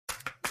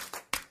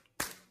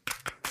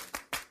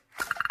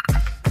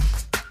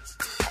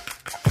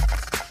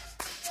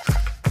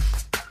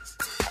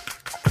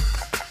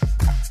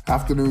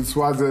Afternoon,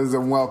 Swazzers,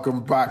 and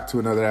welcome back to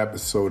another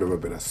episode of A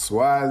Bit of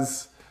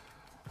Swaz.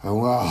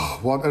 And wow,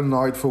 what a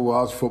night for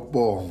Welsh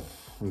football.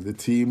 With the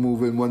team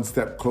moving one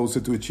step closer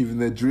to achieving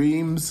their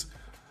dreams.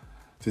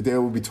 Today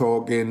we'll be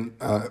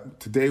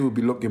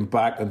looking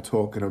back and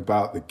talking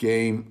about the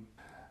game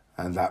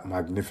and that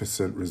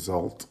magnificent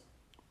result.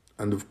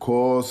 And of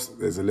course,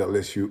 there's a little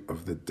issue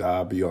of the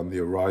derby on the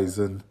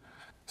horizon.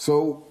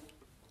 So,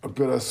 A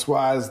Bit of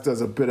Swaz does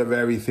a bit of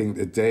everything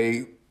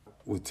today.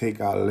 We'll take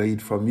our lead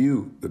from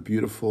you, the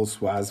beautiful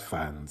Swaz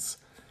fans.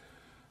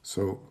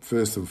 So,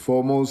 first and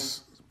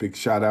foremost, big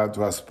shout out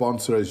to our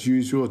sponsor as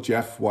usual,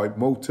 Jeff White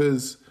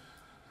Motors.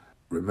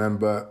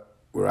 Remember,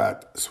 we're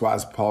at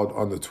SwazPod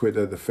on the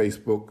Twitter, the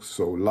Facebook.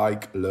 So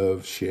like,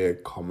 love, share,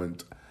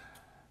 comment,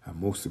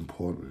 and most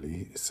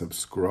importantly,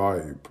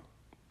 subscribe.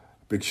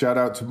 Big shout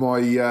out to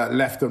my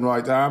left and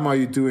right arm. How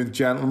you doing,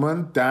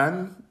 gentlemen?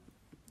 Dan,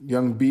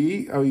 young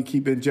B, how are you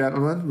keeping,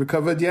 gentlemen?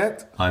 Recovered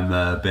yet? I'm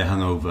a bit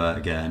hungover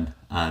again,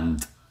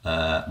 and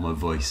my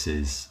voice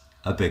is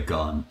a bit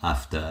gone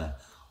after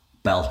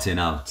belting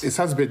out. It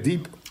sounds a bit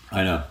deep.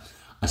 I know.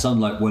 I sound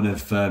like one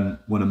of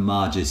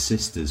Marge's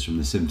sisters from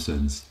The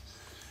Simpsons.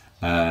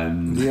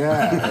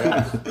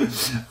 Yeah,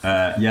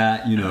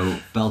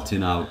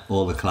 belting out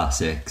all the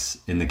classics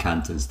in the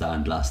Canton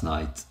stand last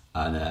night.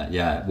 And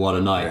what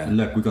a night. Yeah. And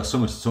look, we've got so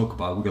much to talk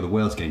about. We've got the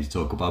Wales game to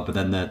talk about, but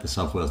then the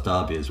South Wales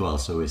derby as well.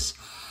 So it's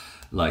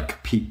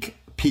like peak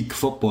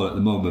football at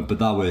the moment. But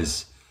that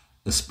was,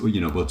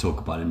 we'll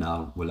talk about it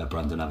now. We'll let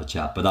Brandon have a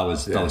chat. But that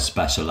was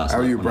special last night.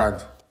 How are you,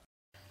 Brand?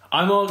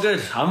 I'm all good.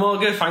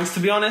 Thanks.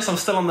 To be honest, I'm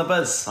still on the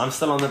buzz. I'm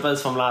still on the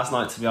buzz from last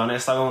night, to be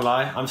honest. I won't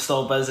lie. I'm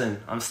still buzzing.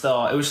 It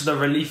was just a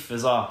relief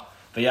as well.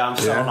 But yeah, I'm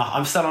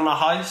still on a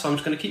high, so I'm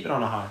just going to keep it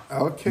on a high.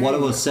 Okay. What I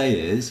will say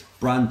is,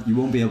 Brand, you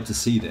won't be able to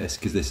see this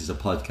because this is a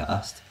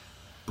podcast.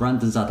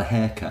 Brandon's had a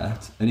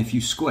haircut, and if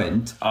you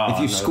squint,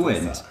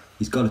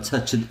 he's got a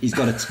touch of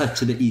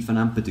the Ethan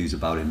Ampadu's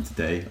about him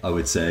today, I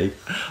would say.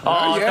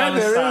 There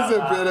is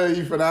a bit of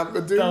Ethan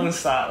Ampadu. Don't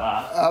start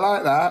that. I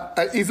like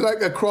that. He's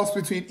like a cross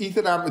between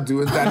Ethan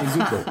Ampadu and Danny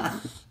Zuko.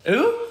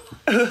 Who?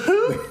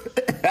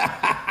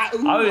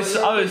 I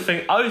was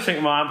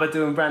thinking more about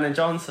doing Brandon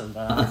Johnson,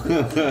 but I'll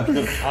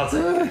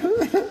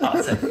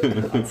take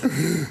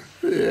it.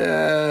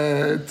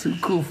 Yeah, too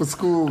cool for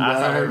school, man. I had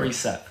to have a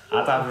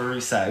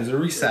reset. It was a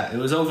reset. It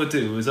was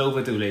overdue,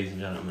 ladies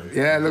and gentlemen.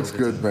 Yeah, it looks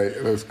good, mate.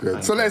 It looks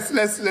good. So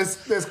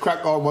let's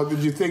crack on. What did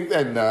you think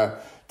then,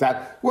 Dan?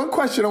 One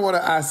question I want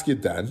to ask you,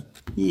 Dan.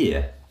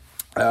 Yeah.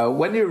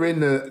 When you're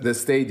in the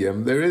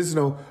stadium, there is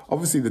no,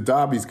 obviously the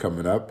derby's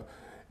coming up.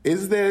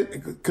 Is there,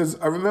 because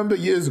I remember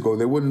years ago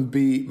there wouldn't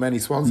be many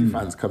Swansea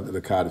fans come to the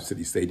Cardiff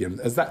City Stadium.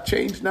 Has that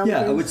changed now?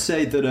 Yeah, I would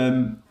say that,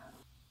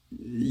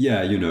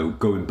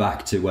 going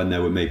back to when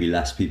there were maybe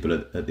less people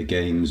at the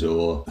games,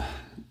 or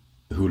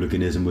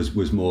hooliganism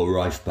was more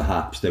rife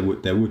perhaps, there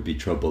would be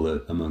trouble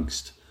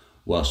amongst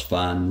Welsh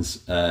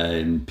fans,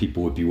 and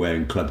people would be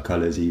wearing club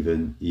colours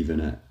even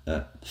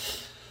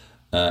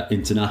at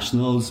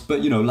internationals.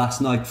 But,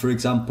 last night, for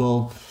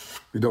example...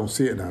 You don't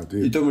see it now, do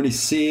you? You don't really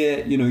see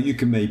it. You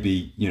can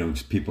maybe,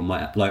 people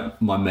might,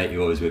 like my mate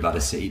who always had a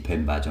City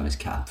pin badge on his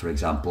cap, for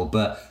example.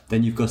 But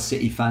then you've got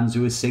City fans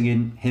who are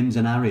singing hymns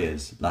and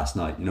arias last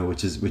night,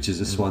 which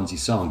is a Swansea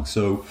song.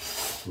 So,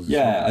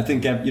 I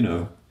think,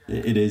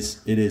 it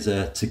is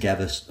a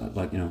together,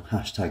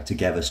 hashtag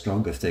together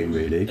stronger thing,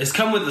 really. It's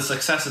come with the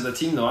success of the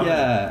team, though.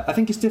 I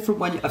think it's different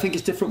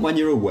when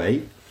you're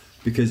away,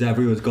 because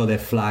everyone's got their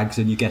flags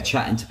and you get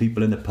chatting to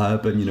people in the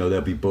pub, and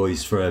there'll be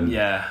boys from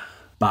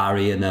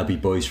Barry and there'll be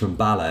boys from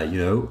Bala,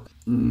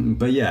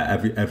 But yeah,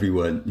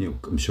 everyone,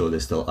 I'm sure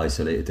there's still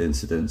isolated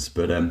incidents,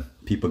 but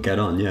people get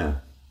on,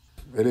 yeah.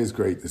 It is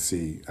great to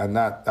see, and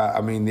that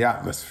the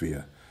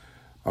atmosphere.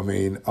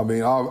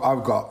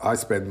 I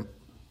spend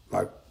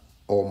like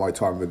all my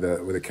time with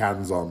the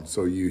cans on,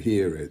 so you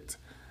hear it,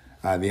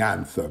 and the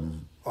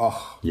anthem.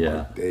 Oh,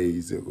 my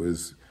days! It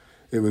was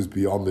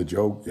beyond the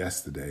joke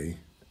yesterday.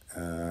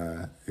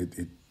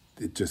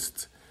 It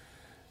just.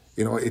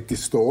 It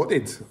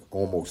distorted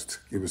almost.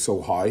 It was so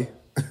high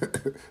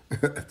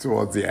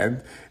towards the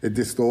end. It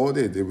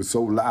distorted. It was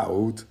so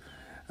loud.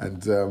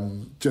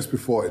 And just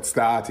before it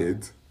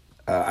started,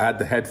 I had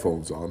the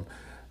headphones on.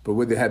 But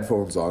with the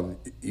headphones on,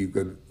 you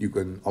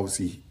can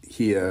obviously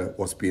hear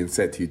what's being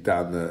said to you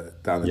down the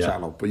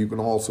channel. But you can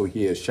also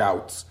hear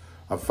shouts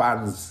of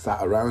fans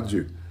sat around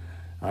you.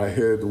 I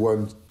heard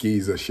one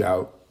geezer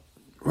shout,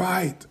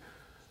 "Right,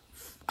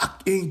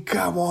 fucking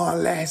come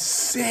on, let's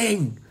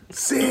sing.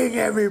 Sing,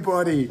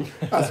 everybody."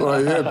 That's what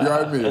I heard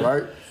behind me,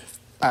 right?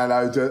 And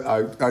I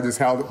just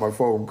held up my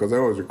phone, because I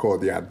always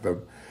record the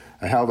anthem.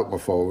 I held up my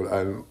phone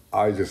and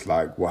I just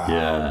like,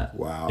 wow.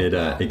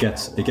 It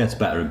gets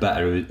better and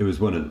better. It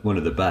was one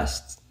of the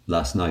best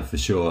last night for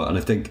sure. And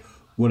I think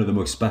one of the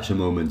most special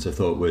moments I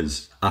thought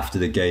was after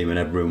the game and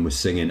everyone was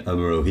singing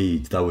Umar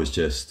O'Heed. That was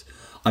just,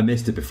 I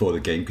missed it before the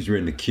game because we were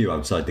in the queue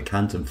outside the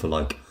Canton for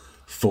like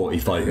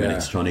 45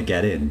 minutes trying to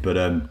get in. But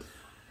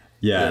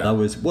that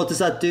was, what does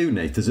that do,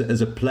 Nate,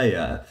 as a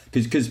player?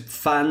 Because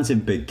fans in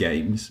big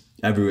games,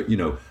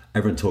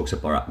 everyone talks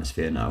up our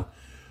atmosphere now.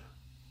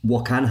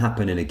 What can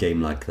happen in a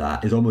game like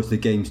that is almost the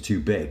game's too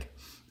big,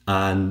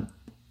 and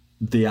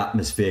the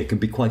atmosphere can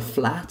be quite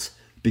flat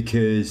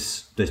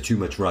because there's too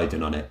much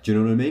riding on it. Do you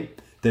know what I mean?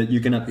 That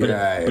you can,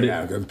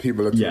 and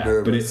people are too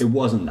nervous. But it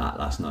wasn't that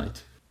last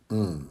night.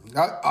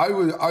 I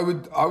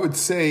would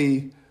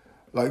say,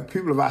 like,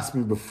 people have asked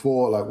me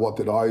before, like, what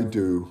did I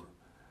do,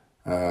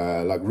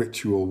 like,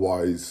 ritual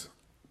wise,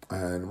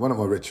 and one of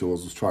my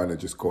rituals was trying to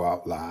just go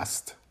out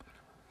last,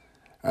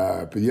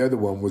 but the other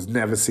one was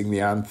never sing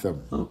the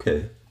anthem.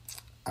 Okay.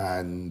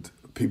 And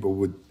people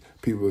would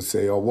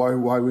say, "Oh, why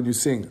wouldn't you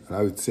sing?" And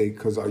I would say,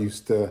 because I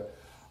used to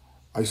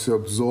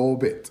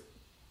absorb it.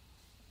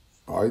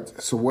 Right?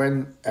 So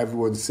when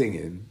everyone's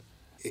singing,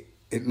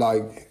 it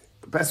like,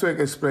 the best way I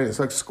can explain it, it's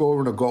like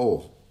scoring a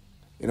goal.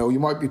 You know, you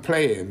might be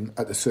playing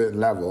at a certain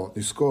level,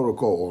 you score a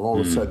goal, and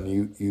all of a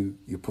sudden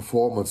your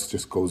performance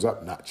just goes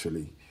up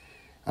naturally.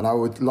 And I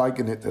would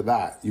liken it to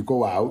that. You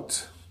go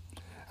out,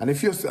 and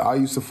I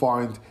used to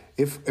find,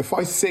 if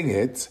I sing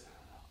it,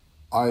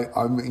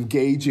 I'm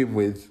engaging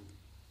with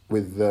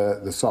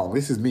the song.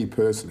 This is me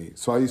personally.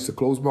 So I used to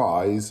close my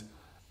eyes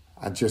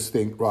and just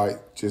think, right,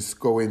 just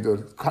go into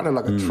kind of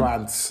like a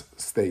trance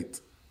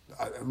state.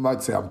 I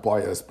might say I'm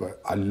biased,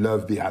 but I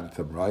love the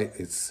anthem, right?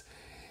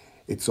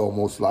 It's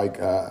almost like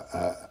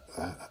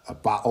a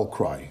battle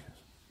cry.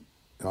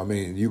 You know what I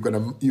mean? You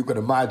can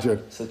imagine.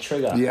 It's a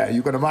trigger. Yeah,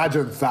 you can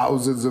imagine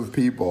thousands of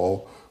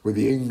people with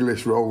the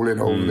English rolling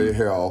over the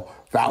hill,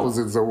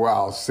 thousands of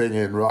Welsh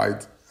singing,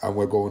 right? And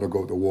we're going to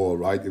go to war,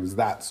 right? It was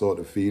that sort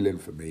of feeling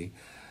for me.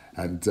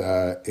 And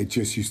it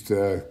just used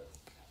to...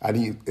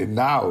 And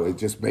now it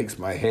just makes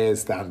my hair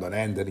stand on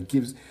end, and it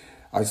gives,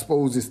 I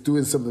suppose it's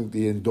doing something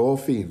the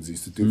endorphins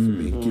used to do for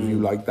me, give you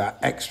like that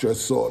extra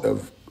sort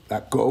of,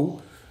 that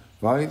go,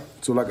 right?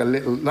 So like a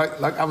little,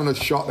 like having a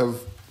shot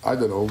of, I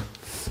don't know,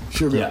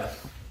 sugar,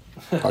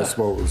 I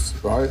suppose,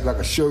 right? Like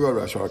a sugar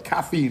rush or a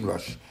caffeine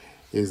rush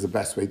is the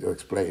best way to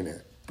explain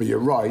it. But you're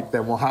right,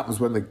 then what happens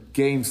when the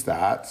game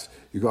starts,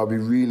 you got to be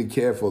really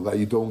careful that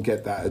you don't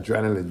get that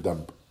adrenaline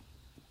dump.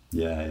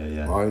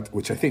 Yeah. Right?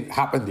 Which I think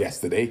happened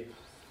yesterday.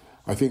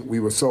 I think we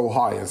were so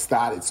high and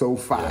started so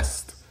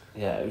fast.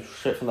 Yeah, it was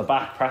straight from the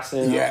back,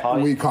 pressing. Yeah, high.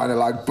 we kind of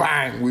like,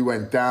 bang, we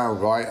went down,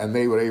 right? And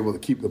they were able to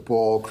keep the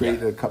ball,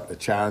 created a couple of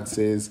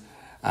chances.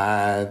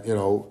 And, you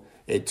know,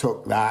 it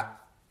took that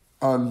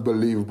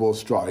unbelievable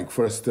strike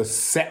for us to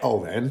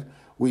settle then.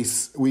 We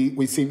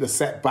seemed to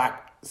step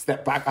back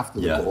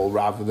after the goal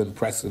rather than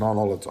pressing on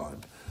all the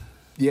time.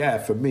 Yeah,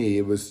 for me,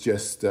 it was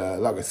just,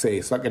 like I say,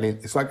 it's like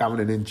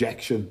having an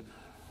injection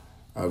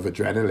of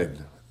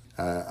adrenaline.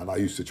 And I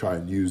used to try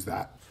and use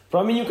that. But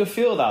I mean, you can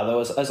feel that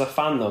though, as a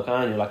fan though,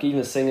 can't you? Like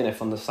even singing it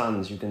from the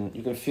stands, you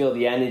can feel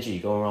the energy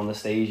going around the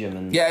stadium,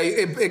 and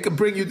it can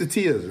bring you to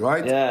tears,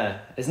 right? Yeah,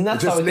 isn't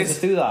that how we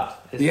just do that?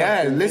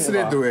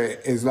 Listening to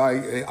it is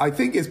like, I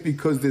think it's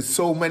because there's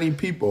so many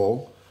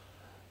people,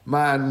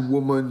 man,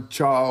 woman,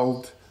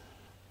 child,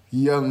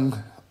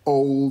 young,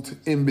 old,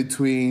 in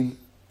between.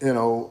 You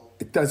know,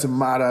 it doesn't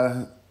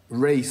matter,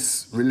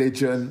 race,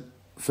 religion.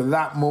 For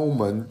that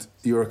moment,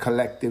 you're a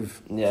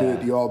collective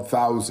 30-odd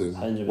thousand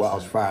 100%.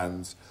 Welsh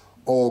fans,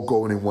 all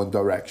going in one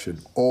direction,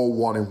 all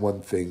wanting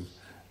one thing,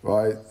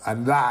 right?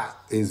 And that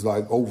is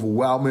like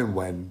overwhelming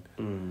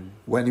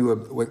when you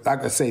were,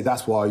 like I say,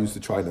 that's why I used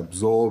to try and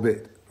absorb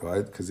it,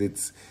 right? Because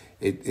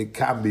it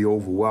can be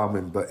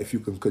overwhelming, but if you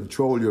can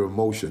control your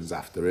emotions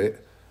after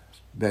it,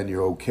 then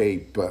you're okay.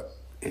 But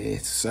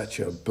it's such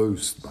a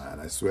boost, man,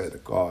 I swear to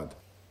God.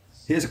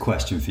 Here's a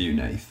question for you,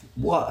 Nath.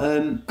 What,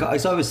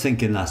 guys? I was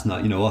thinking last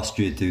night. You know,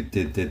 Austria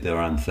did their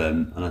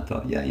anthem, and I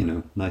thought, yeah, you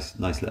know, nice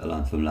little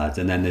anthem, lads.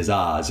 And then there's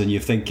ours, and you're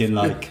thinking,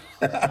 like,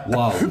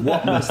 wow,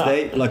 what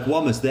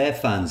must their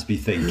fans be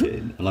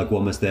thinking? And like,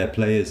 what must their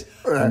players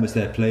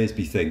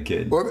be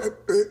thinking?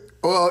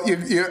 Well,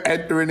 you're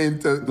entering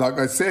into, like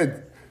I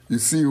said, you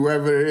see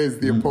whoever it is,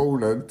 the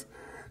opponent.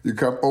 You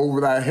come over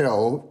that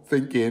hill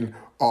thinking,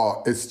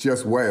 oh, it's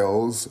just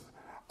Wales,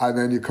 and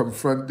then you're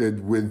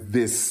confronted with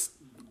this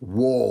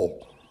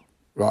wall,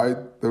 right?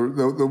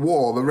 The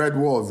wall, the red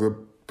wall is a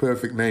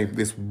perfect name.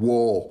 This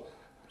wall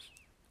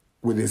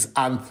with this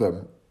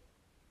anthem,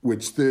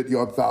 which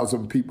 30-odd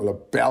thousand people are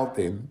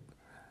belting.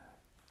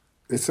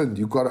 Listen,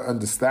 you've got to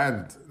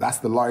understand, that's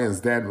the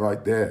lion's den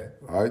right there,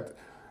 right?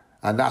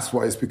 And that's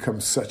why it's become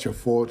such a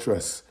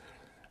fortress.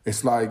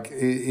 It's like,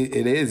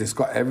 it is, it's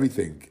got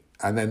everything.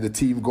 And then the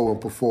team go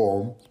and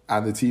perform,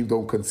 and the team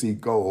don't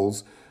concede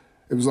goals.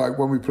 It was like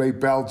when we played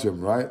Belgium,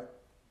 right?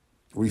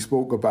 We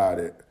spoke about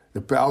it.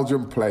 The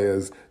Belgian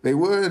players, they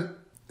weren't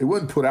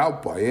put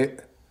out by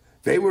it.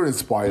 They were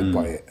inspired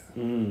by it,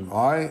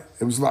 right?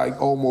 It was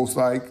like almost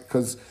like,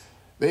 because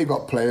they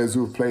got players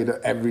who have played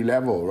at every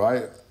level,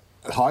 right?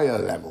 Higher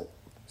level.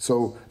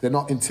 So they're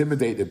not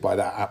intimidated by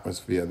that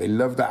atmosphere. They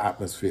love that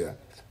atmosphere.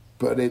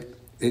 But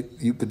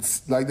you could,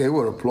 like, they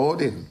were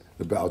applauding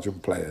the Belgian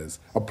players,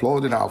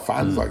 applauding our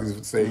fans, like they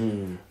would say,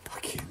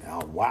 fucking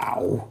hell,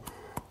 wow,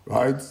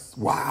 right?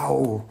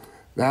 Wow.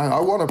 man, I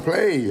want to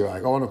play.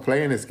 Like, I want to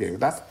play in this game.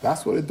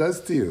 That's what it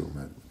does to you,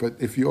 man. But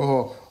if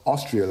you're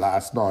Austria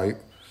last night,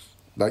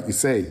 like you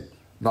say,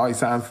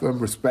 nice anthem,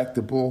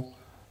 respectable,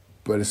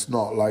 but it's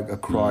not like a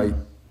cry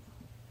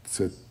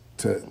to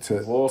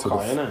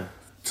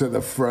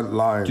the front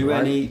line.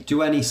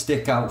 Do any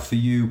stick out for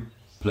you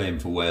playing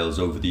for Wales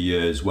over the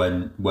years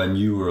when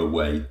you were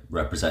away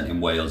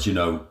representing Wales? You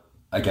know,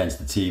 against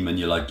the team, and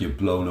you're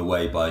blown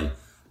away by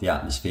the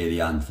atmosphere,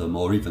 the anthem,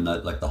 or even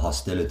the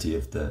hostility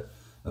of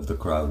the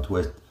crowd.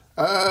 With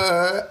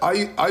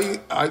I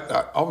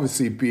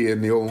obviously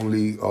being the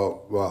only,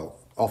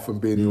 often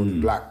being the only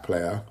black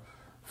player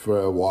for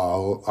a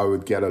while, I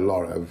would get a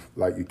lot of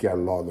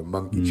the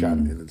monkey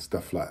chanting and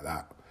stuff like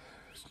that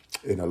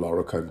in a lot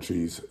of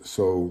countries.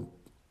 So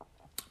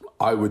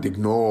I would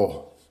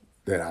ignore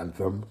their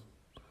anthem,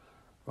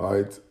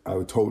 right? I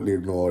would totally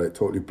ignore it,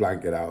 totally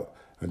blank it out,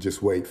 and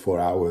just wait for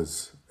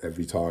hours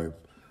every time,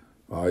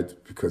 right?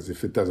 Because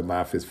if it doesn't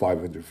matter if it's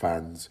 500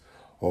 fans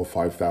or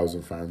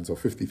 5,000 fans or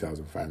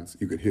 50,000 fans,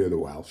 you could hear the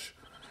Welsh,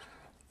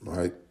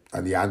 right?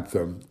 And the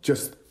anthem,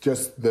 just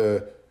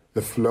the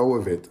flow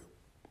of it,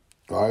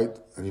 right?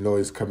 And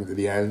it's coming to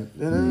the end.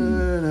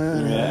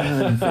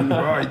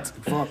 Right,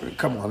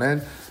 come on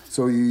then.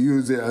 So you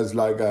use it as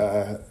like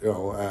a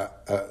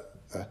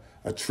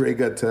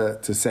trigger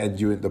to send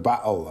you into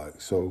battle,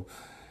 like so.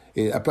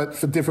 But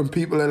for different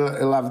people,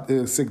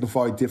 it'll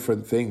signify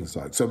different things.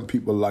 Like some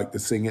people like to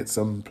sing it,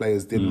 some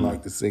players didn't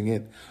like to sing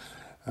it.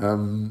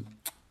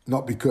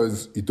 Not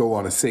because you don't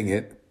want to sing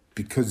it,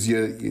 because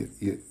you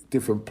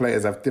different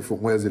players have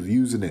different ways of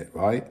using it,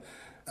 right?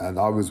 And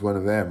I was one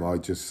of them. I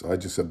just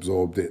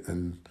absorbed it,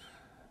 and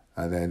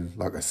then,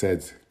 like I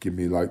said, give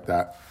me like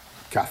that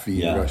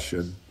caffeine rush,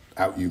 and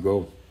out you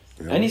go.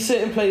 Any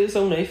certain players,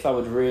 though, Nath, that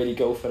would really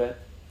go for it,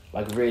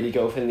 like really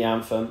go for the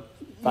anthem.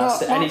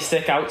 Any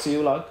stick out to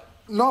you, like?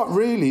 Not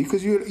really,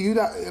 because you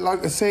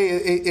like I say,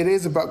 it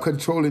is about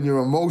controlling your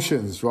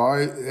emotions,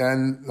 right?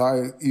 And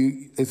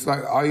it's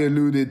like I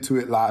alluded to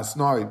it last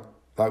night.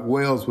 Like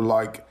Wales were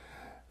like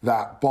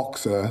that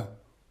boxer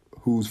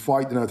who's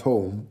fighting at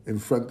home in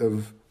front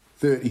of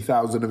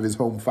 30,000 of his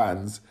home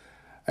fans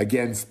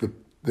against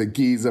the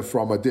geezer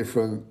from a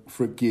different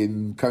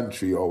freaking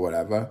country or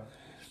whatever,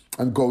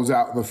 and goes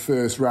out in the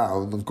first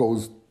round and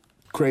goes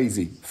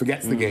crazy,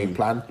 forgets the game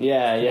plan.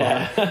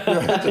 Yeah.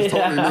 Just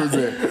totally lose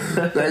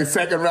it. Then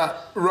second round,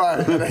 right?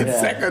 And then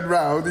second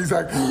round, he's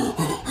like,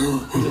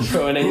 just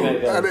throwing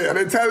anything. And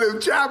they tell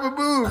him, jab and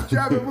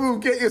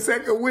move, get your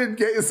second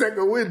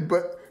win.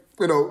 But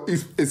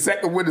his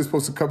second win is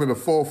supposed to come in the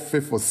 4th,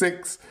 5th, or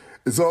 6th.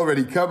 It's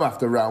already come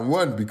after round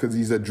 1 because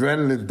he's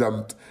adrenaline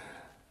dumped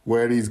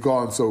where he's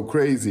gone so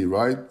crazy,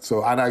 right?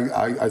 So, and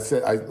I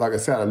said, like I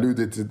said, I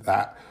alluded to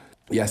that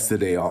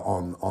yesterday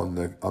on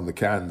the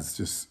cans.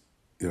 Just,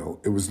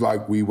 it was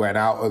like we went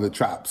out of the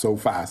trap so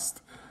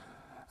fast,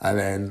 and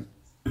then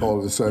all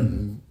of a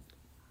sudden,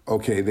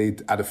 okay, they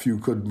had a few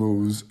good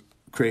moves,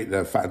 created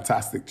a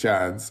fantastic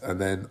chance,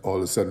 and then all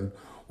of a sudden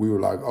we were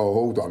like, oh,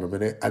 hold on a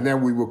minute, and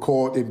then we were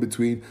caught in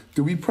between: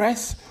 do we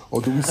press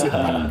or do we sit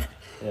back?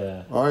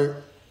 Right?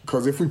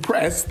 Because if we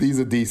press, these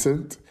are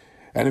decent,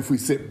 and if we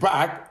sit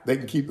back, they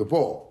can keep the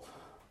ball.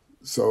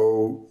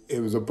 So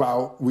it was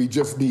about, we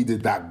just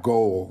needed that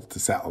goal to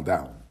settle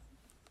down,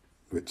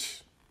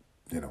 which,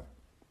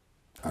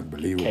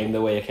 unbelievable. Came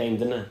the way it came,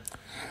 didn't it?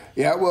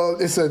 Yeah, well,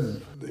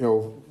 listen,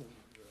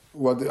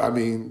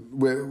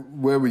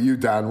 where were you,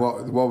 Dan?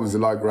 What was it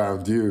like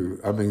around you?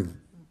 I mean,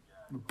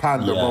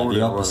 pandemonium.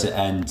 The opposite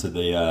end to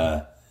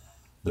the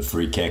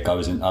free kick. I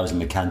was in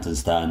the Canton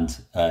stand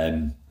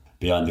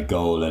behind the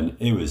goal, and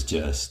it was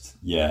just,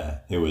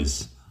 it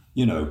was,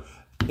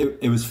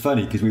 it was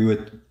funny because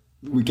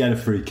we get a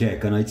free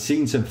kick, and I'd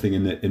seen something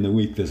in the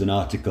week. There's an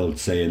article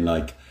saying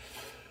like,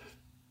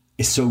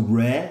 it's so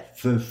rare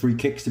for free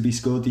kicks to be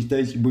scored these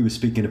days. We were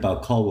speaking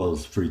about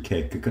Colwell's free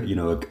kick,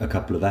 a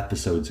couple of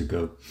episodes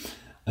ago.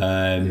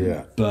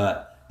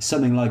 But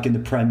something like in the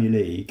Premier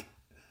League,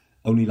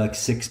 only like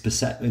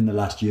 6% in the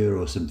last year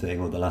or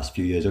something, or the last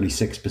few years, only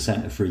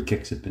 6% of free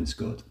kicks have been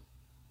scored,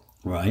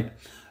 right?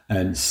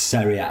 And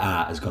Serie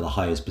A has got the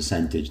highest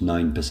percentage,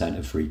 9%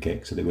 of free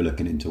kicks. So they were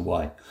looking into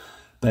why.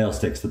 Bale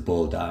sticks the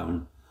ball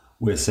down.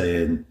 We're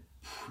saying,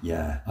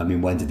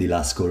 when did he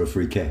last score a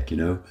free kick,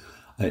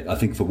 I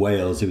think for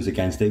Wales, it was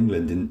against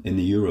England in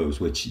the Euros,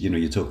 which,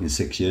 you're talking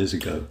 6 years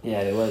ago.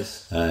 Yeah, it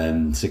was.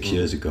 6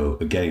 years ago.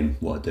 Again,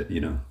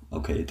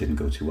 okay, it didn't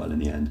go too well in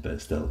the end, but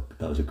still,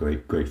 that was a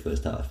great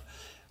first half.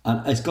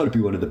 And it's got to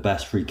be one of the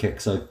best free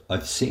kicks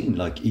I've seen.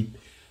 Like, he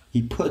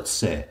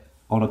puts it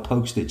on a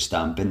postage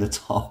stamp in the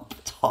top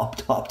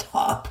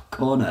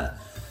corner.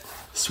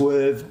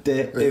 Swerved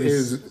it.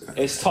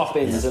 It's top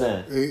ins, isn't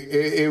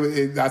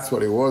it? That's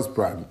what it was,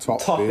 Brad.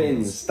 Top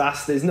ins.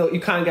 You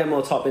can't get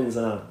more top ins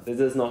than that. It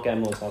does not get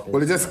more top ins.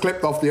 Well, it just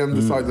clipped off the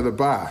underside of the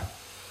bar,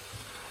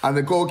 and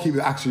the goalkeeper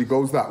actually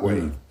goes that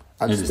way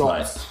and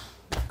stops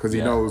because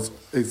he knows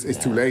it's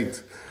too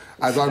late.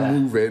 As I'm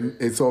moving,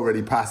 it's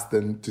already passed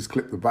and just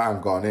clipped the bar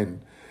and gone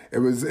in. It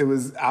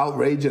was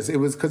outrageous. It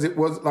was because it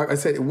was, like I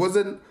said, it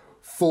wasn't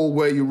full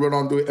where you run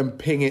onto it and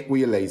ping it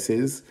with your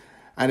laces,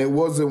 and it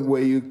wasn't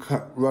where you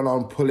run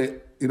on, pull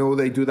it. You know,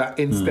 they do that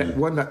instep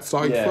one, that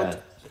side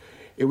foot.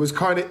 It was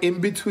kind of in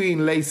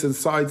between lace and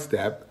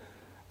sidestep,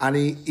 and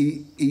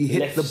he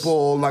hit the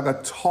ball like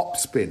a top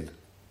spin,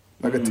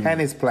 like a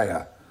tennis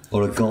player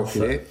or a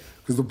golfer.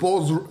 Because the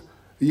ball's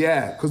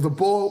because the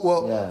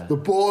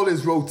ball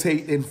is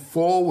rotating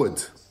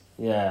forward.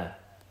 Yeah.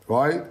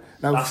 Right?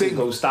 Now it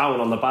goes down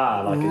on the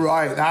bar.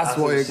 Right, that's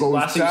why it goes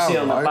down. That's what you see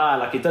on the bar.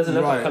 Like, it doesn't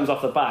look like it comes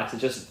off the back. It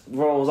just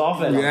rolls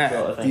off it.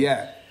 Sort of thing.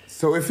 Yeah.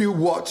 So if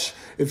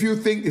you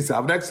think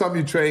yourself, next time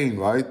you train,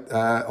 right,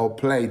 or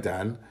play,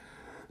 Dan,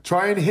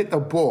 try and hit the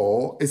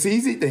ball. It's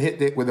easy to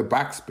hit it with a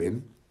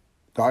backspin,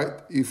 right?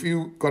 If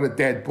you got a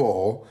dead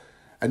ball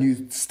and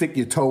you stick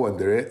your toe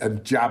under it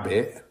and jab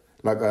it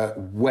like a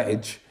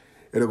wedge,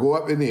 it'll go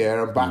up in the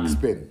air and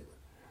backspin.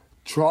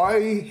 Try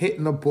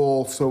hitting the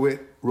ball so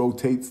it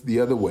rotates the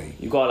other way.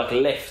 You've got like a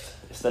lift.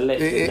 It's the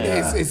lift.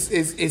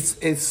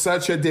 It's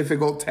such a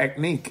difficult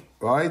technique,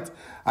 right?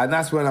 And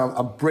that's when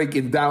I'm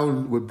breaking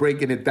down. We're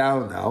breaking it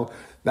down now.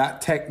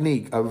 That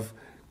technique of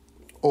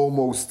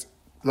almost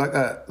like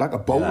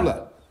a bowler.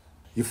 Yeah.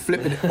 You're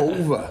flipping it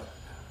over.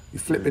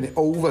 You're flipping it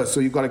over. So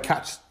you've got to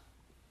catch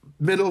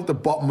middle to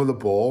bottom of the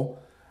ball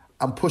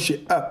and push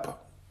it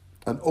up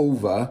and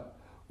over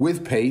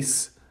with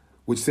pace,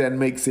 which then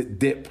makes it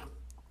dip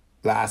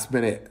last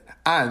minute.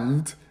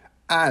 And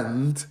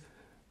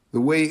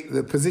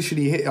the position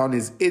he hit on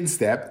his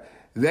instep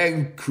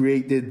then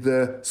created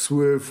the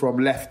swerve from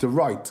left to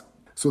right.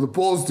 So the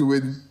ball's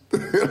doing, you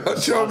know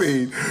what I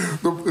mean?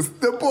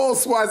 The ball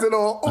swazzing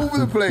all over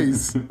the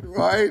place,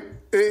 right?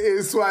 It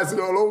is swazzing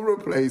all over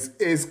the place.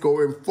 It's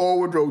going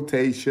forward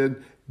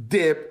rotation,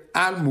 dip,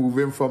 and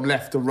moving from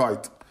left to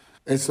right.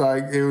 It's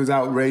like, it was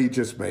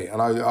outrageous, mate.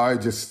 And I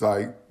just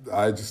like,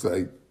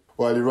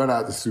 well, you run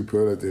out the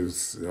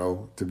superlatives, you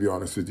know, to be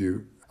honest with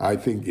you. I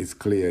think it's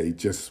clear he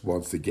just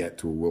wants to get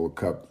to a World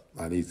Cup.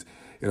 And he's,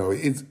 you know,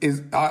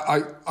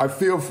 I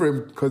feel for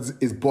him because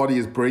his body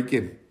is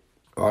breaking,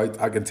 right?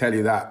 I can tell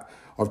you that.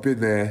 I've been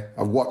there.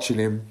 I'm watching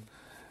him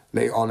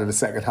late on in the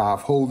second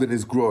half, holding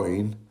his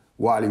groin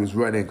while he was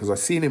running, because I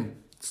seen him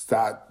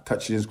start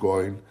touching his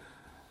groin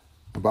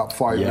about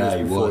 5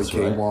 minutes before he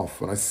came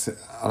off. And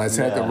I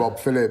said to Rob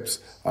Phillips,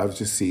 I've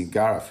just seen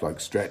Gareth like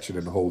stretching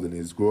and holding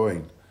his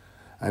groin.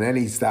 And then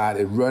he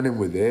started running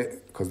with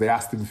it because they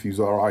asked him if he was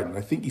all right. And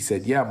I think he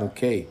said, yeah, I'm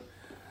okay.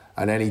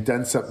 And then he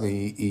done something,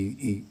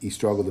 he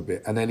struggled a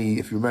bit. And then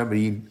if you remember,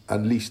 he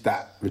unleashed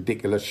that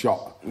ridiculous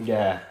shot.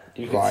 Yeah.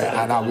 You could right, tell,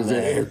 and that was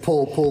it.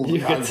 Pull.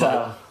 You could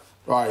tell.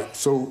 Right,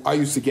 so I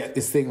used to get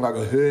this thing like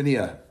a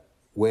hernia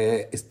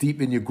where it's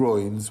deep in your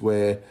groins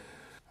where,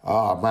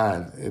 oh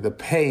man, the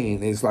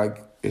pain is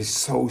like, it's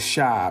so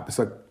sharp. It's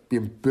like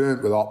being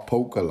burnt with hot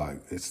poker.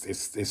 Like,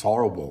 it's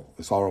horrible.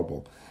 It's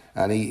horrible.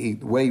 And the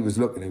way he was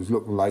looking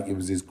like it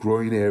was his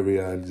groin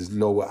area and his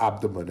lower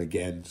abdomen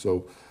again.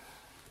 So,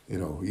 you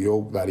know, you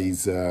hope that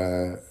he's,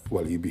 he'll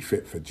be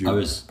fit for June. I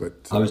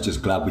was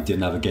just glad we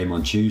didn't have a game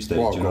on Tuesday.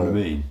 Do you know what I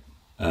mean?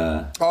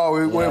 We're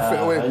fit.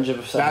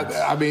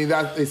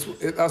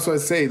 100%. That's what I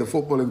say. The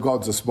footballing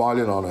gods are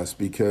smiling on us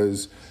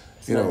because,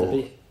 you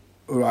know,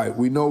 right,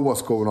 we know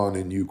what's going on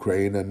in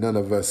Ukraine, and none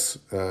of us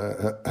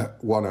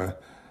want to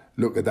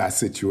look at that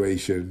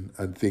situation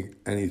and think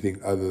anything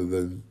other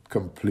than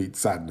complete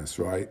sadness,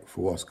 right,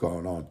 for what's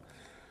going on.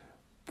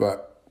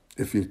 But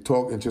if you're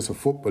talking just a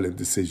footballing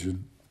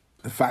decision,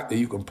 the fact that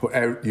you can put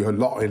your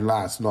lot in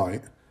last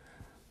night,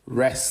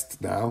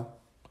 rest now,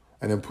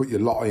 and then put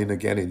your lot in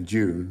again in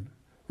June,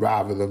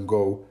 rather than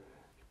go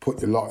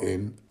put your lot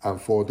in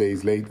and 4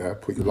 days later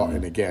put your lot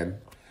in again,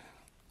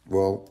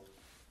 well,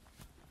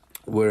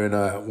 we're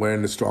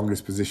in the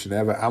strongest position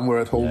ever, and we're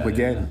at home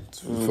again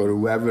for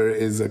whoever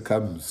it is that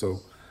comes. So,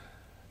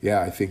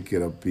 yeah, I think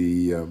it'll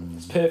be.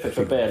 It's perfect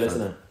for Bale,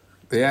 isn't it?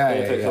 Yeah,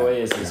 perfect for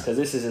Wales, because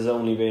this is his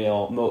only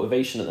real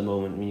motivation at the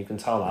moment. I mean, you can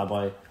tell that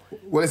by.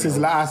 Well, it's his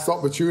last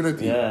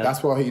opportunity. Yeah.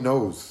 That's what he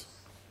knows,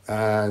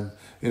 and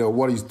you know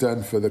what he's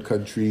done for the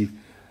country,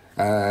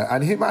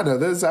 and him and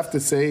others have to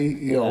say,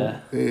 you know,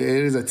 it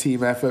is a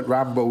team effort.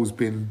 Rambo's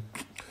been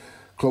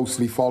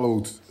closely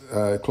follows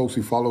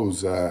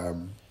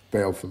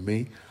Bale for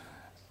me,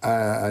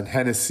 and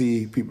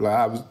Hennessy, people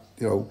like that.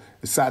 You know,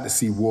 it's sad to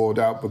see Ward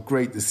out, but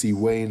great to see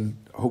Wayne.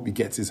 I hope he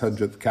gets his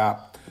 100th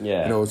cap.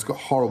 Yeah. You know, it's got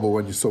horrible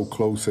when you're so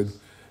close and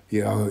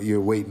you know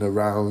you're waiting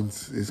around.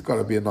 It's got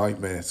to be a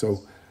nightmare. So, you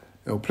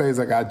know, players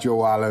like that,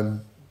 Joe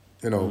Allen,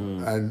 you know,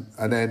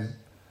 and then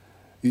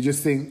you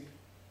just think,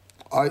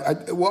 do you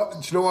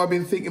know what I've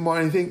been thinking more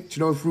than anything? Do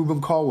you know if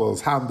Ruben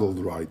Colwell's handled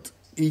right,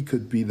 he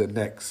could be the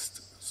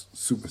next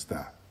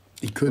superstar.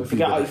 He could be.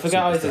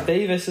 Forget Isaac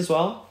Davis as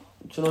well.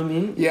 Do you know what I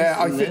mean? Yeah,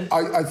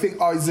 I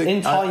think Isaac.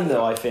 In time,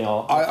 though, I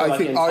feel. I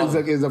think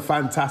Isaac is a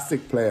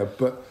fantastic player,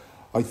 but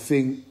I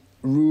think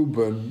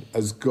Ruben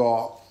has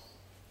got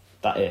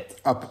that it.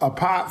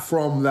 Apart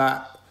from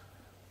that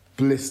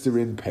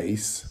blistering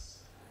pace,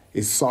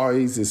 his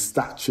size, his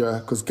stature,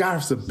 because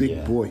Gareth's a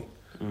big boy.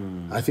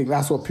 I think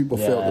that's what people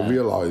fail to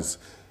realise.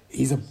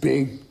 He's a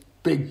big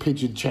big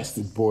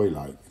pigeon-chested boy,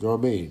 like, you know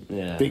what I mean?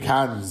 Yeah. Big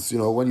hands, you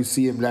know, when you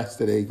see him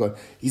yesterday,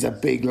 he's a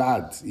big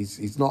lad.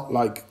 He's not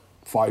like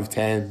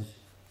 5'10",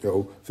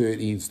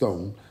 13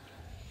 stone.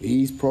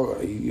 He's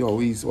probably,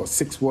 he's what,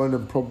 6'1"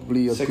 and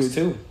probably a 6'2".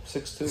 good... 6'2".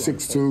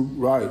 6'2",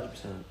 right.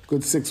 100%.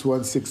 Good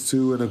 6'1",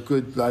 6'2", and a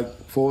good,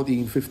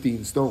 14,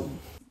 15 stone.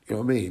 You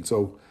know what I mean?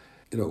 So,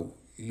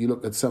 you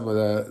look at some of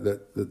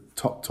the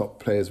top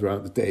players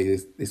around the day,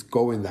 it's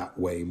going that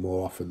way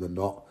more often than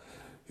not.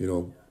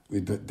 We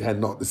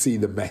tend not to see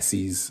the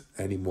Messis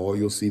anymore.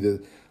 You'll see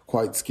the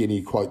quite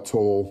skinny, quite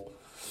tall,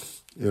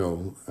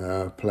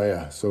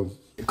 player. So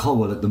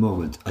Colwell at the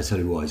moment, I tell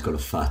you what, he's got a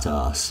fat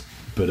ass,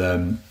 but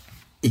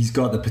he's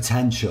got the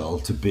potential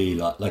to be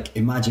like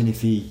imagine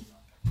if he,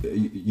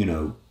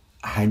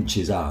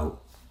 henches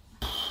out,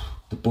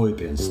 the boy would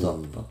be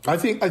unstoppable. I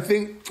think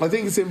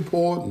it's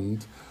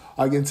important.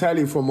 I can tell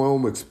you from my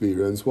own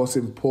experience, what's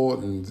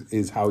important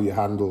is how you're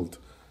handled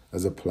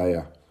as a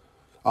player.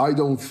 I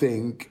don't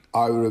think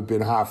I would have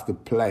been half the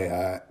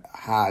player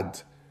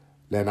had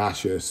Len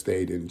Asher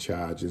stayed in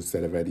charge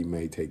instead of Eddie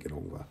May taking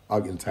over.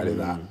 I can tell you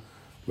that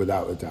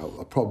without a doubt.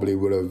 I probably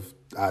would have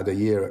had a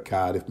year at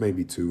Cardiff,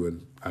 maybe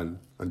two, and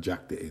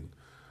jacked it in,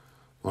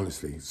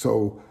 honestly.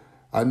 So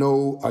I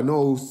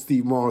know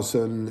Steve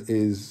Morrison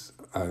is,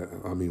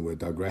 we're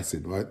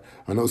digressing, right?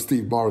 I know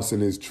Steve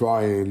Morrison is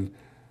trying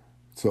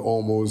to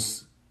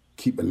almost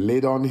keep a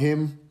lid on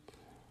him.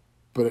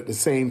 But at the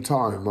same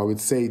time, I would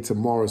say to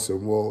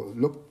Morrison, well,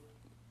 look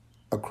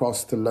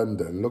across to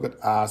London, look at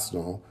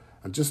Arsenal,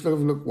 and just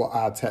look what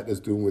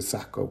Arteta's doing with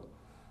Sacco.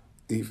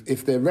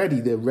 If they're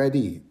ready, they're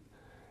ready.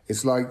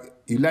 It's like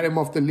you let him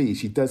off the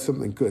leash, he does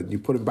something good, and you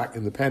put him back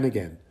in the pen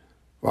again,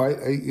 right?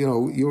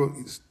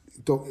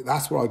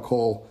 That's what I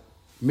call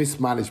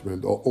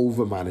mismanagement or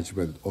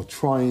overmanagement, or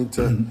trying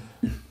to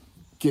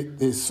get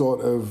this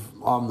sort of,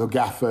 I'm the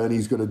gaffer and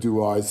he's going to do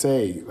what I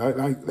say.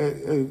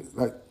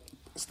 Like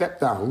step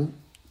down,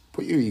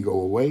 put your ego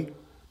away,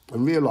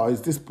 and realise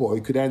this boy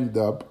could end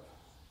up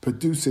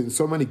producing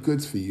so many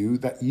goods for you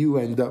that you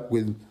end up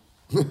with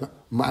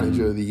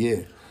manager of the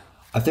year.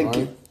 I think,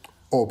 right?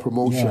 Or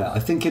promotion. Yeah, I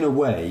think in a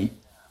way,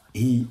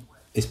 he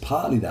is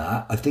partly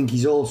that. I think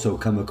he's also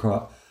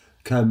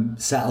come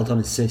settled on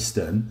a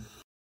system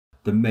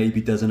that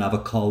maybe doesn't have a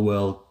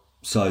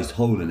Colwell-sized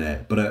hole in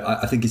it. But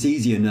I think it's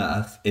easy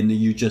enough in that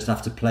you just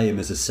have to play him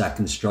as a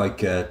second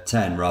striker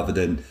 10 rather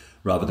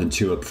than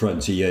two up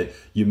front. So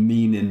you're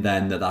meaning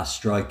then that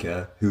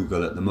striker,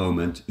 Hugo at the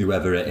moment,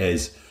 whoever it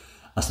is,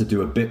 has to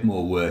do a bit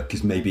more work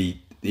because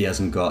maybe he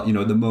hasn't got,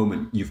 at the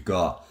moment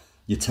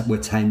we're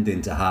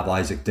tending to have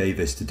Isaac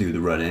Davis to do the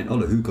running.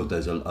 Although Hugo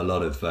does a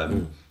lot of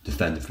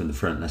defending from the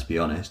front, let's be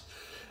honest.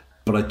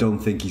 But I don't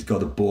think he's got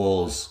the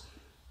balls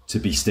to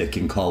be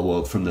sticking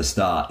Colwell from the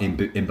start in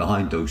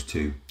behind those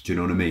two. Do you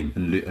know what I mean?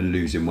 And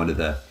losing one of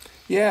the...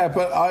 Yeah,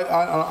 but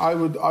I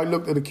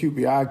looked at the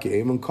QPR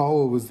game and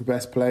Colwell was the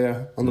best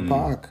player on the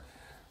park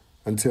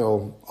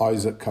until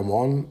Isaac come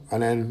on,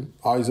 and then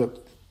Isaac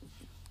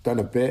done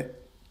a bit,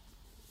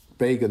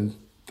 Bagan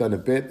done a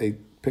bit. They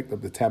picked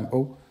up the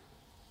tempo,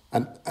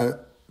 and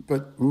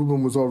but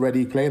Ruben was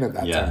already playing at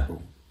that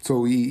tempo,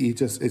 so he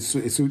just it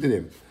suited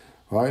him,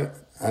 right?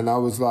 And I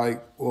was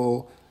like,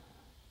 well,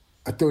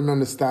 I don't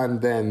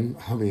understand then.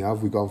 I mean, how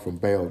have we gone from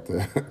Bale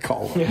to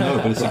Colwell? No,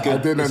 but it's a good. I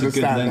didn't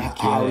understand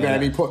how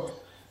then he Yeah. put.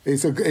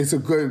 It's a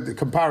good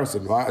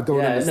comparison, right? I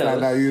don't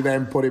understand how you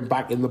then put him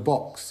back in the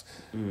box,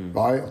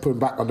 right? Put him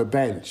back on the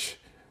bench.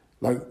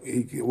 Like,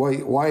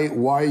 why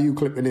are you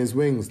clipping his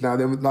wings? Now,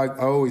 then, like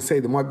I always say,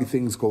 there might be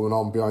things going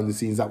on behind the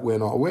scenes that we're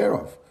not aware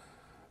of,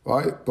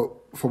 right? But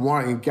from what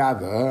I can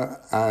gather,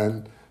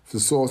 and the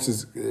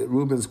sources,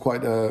 Ruben's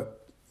quite a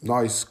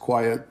nice,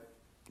 quiet,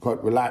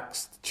 quite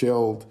relaxed,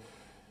 chilled,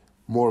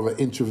 more of an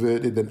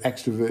introverted than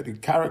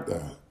extroverted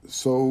character.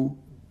 So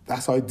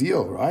that's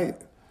ideal, right?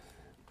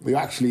 We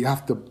actually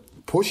have to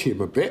push him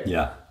a bit,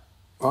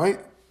 right?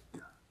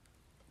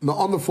 Not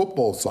on the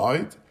football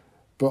side,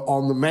 but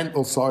on the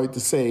mental side to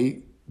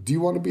say, do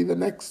you want to be the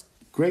next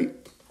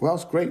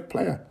Welsh great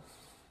player?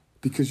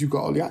 Because you've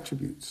got all the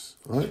attributes,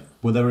 right?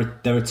 Well,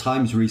 there are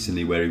times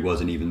recently where he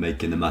wasn't even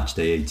making the match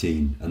day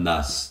 18, and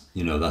that's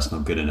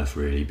not good enough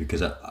really,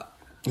 because I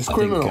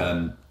criminal.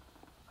 think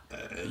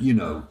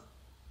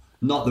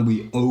not that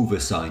we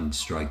oversigned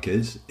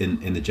strikers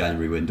in the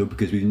January window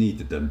because we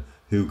needed them.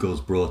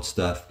 Hugo's brought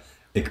stuff,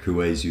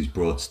 Ikpuezu's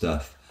brought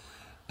stuff.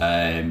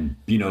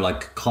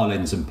 Like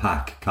Collins and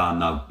Pack can't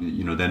now,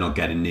 they're not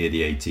getting near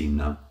the 18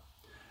 now.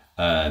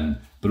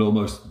 But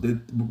almost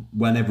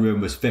when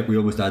everyone was fit,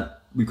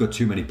 we've got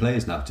too many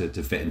players now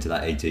to fit into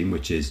that 18,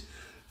 which is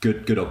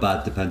good or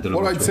bad, depending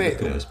on which way you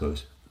look at it, I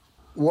suppose.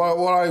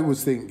 What I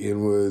was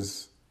thinking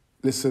was,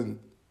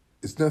 listen,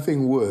 it's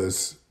nothing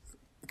worse,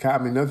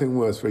 can't be nothing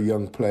worse for a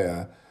young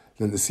player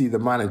than to see the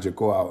manager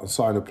go out and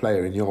sign a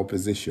player in your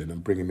position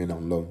and bring him in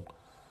on loan.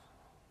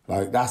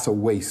 Like, that's a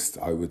waste,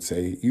 I would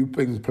say. You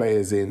bring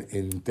players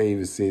in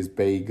Davis's,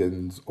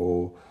 Bagan's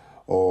or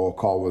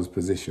Colwell's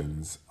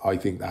positions, I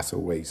think that's a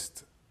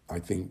waste. I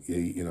think,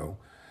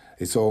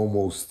 it's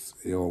almost,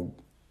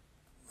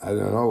 I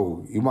don't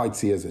know, you might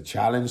see it as a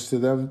challenge to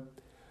them.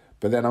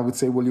 But then I would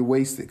say, well, you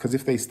waste it. Because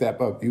if they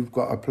step up, you've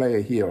got a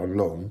player here on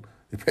loan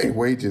you're paying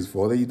wages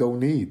for that you don't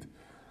need,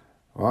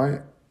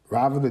 right?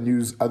 Rather than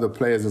use other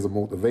players as a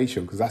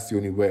motivation, because that's the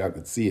only way I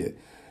could see it,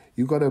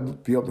 you got to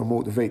be able to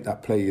motivate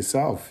that player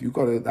yourself.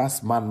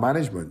 That's man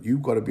management.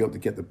 You've got to be able to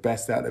get the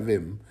best out of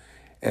him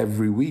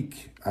every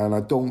week. And I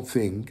don't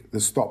think the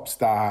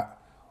stop-start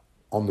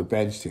on the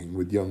bench thing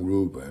with young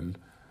Ruben,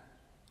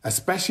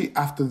 especially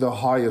after the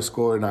higher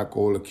scoring that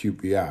goal at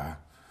QPR,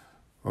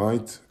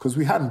 right? Because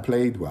we hadn't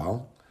played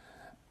well,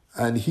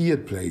 and he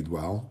had played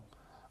well,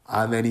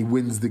 and then he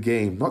wins the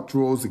game, not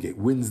draws the game,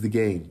 wins the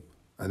game,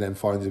 and then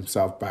finds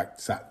himself back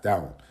sat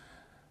down.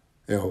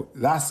 You know,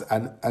 that's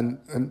and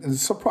the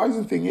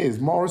surprising thing is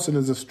Morrison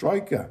is a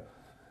striker,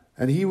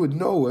 and he would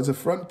know as a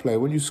front player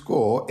when you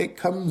score, it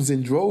comes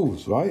in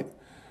droves, right?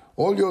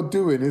 All you're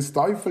doing is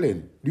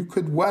stifling. You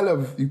could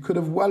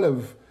have well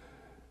have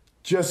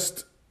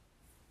just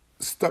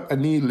stuck a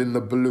needle in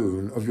the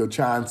balloon of your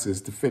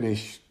chances to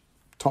finish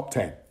top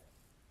 10,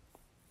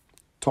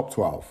 top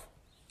 12.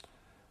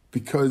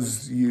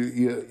 Because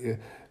the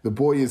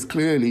boy is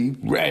clearly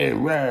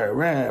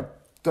rare,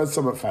 does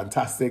something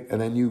fantastic,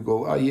 and then you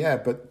go, oh yeah,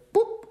 but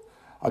boop,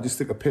 I'll just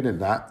stick a pin in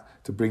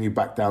that to bring you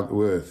back down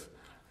to earth.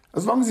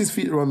 As long as his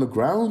feet are on the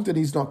ground and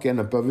he's not getting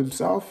above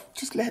himself,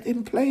 just let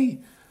him play,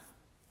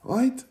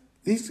 right?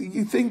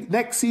 You think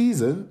next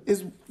season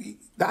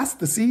that's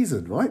the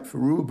season, right, for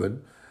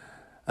Ruben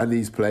and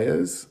these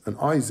players and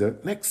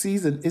Isaac. Next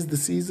season is the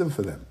season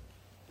for them.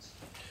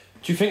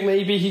 Do you think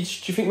maybe he's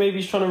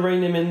trying to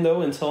rein him in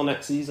though until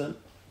next season?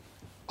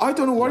 I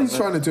don't know what he's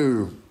trying to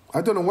do.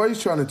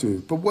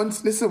 But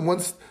once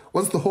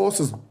the horse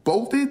has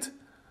bolted,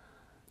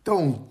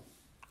 don't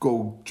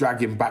go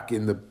drag him back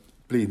in the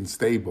bleeding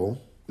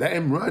stable. Let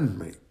him run,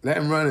 mate. Let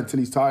him run until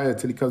he's tired,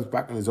 till he comes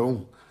back on his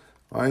own,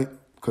 right?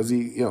 Because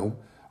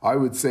I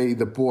would say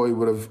the boy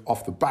would have,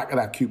 off the back of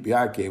that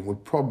QPR game,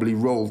 would probably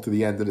roll to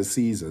the end of the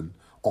season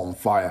on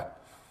fire.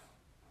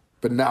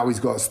 But now he's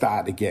got to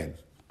start again.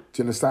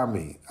 Do you understand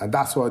me? And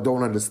that's what I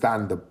don't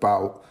understand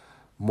about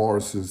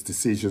Morrison's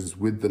decisions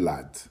with the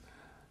lad.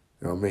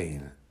 You know what I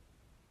mean?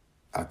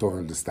 I don't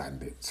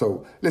understand it.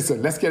 So,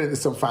 listen, let's get into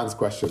some fans'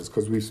 questions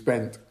because we've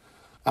spent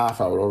half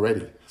hour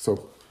already.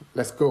 So,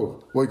 let's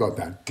go. What you got,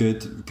 Dan?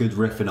 Good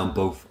riffing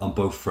on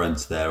both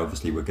fronts there.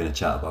 Obviously, we're going to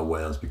chat about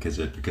Wales because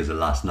of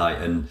last night.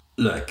 And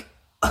look,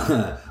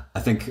 I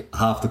think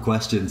half the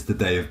questions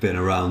today have been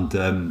around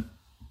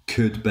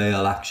could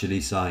Bale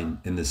actually sign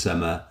in the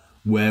summer?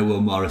 Where will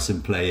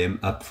Morrison play him,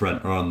 up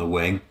front or on the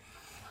wing?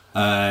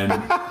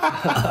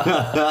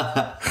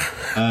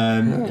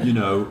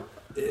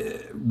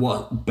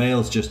 What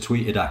Bale's just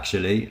tweeted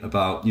actually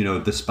about,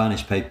 the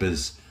Spanish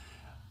papers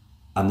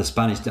and I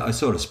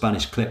saw a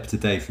Spanish clip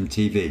today from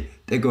TV.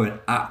 They're going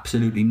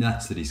absolutely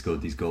nuts that he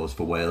scored these goals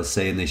for Wales,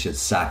 saying they should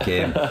sack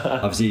him.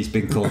 Obviously, he's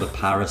been called a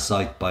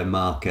parasite by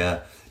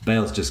Marca.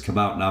 Bale's just come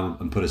out now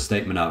and put a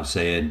statement out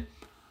saying,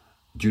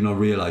 do you not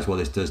realise what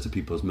this does to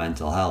people's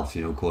mental health,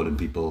 calling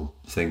people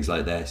things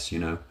like this,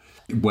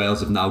 Wales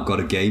have now got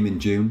a game in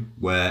June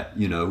where,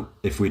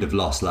 if we'd have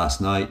lost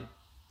last night,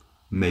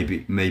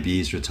 maybe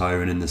he's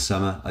retiring in the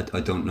summer.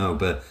 I don't know,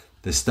 but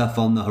there's stuff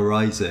on the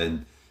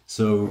horizon.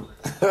 So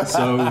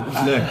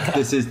look,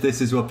 this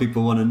is what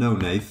people want to know,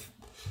 Nath.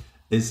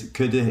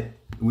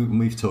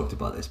 We've talked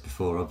about this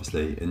before,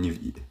 obviously,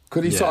 and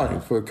could he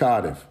sign for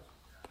Cardiff?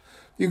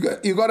 You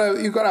got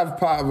to have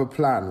part of a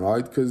plan,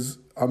 right? Because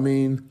I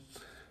mean,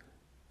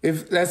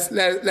 if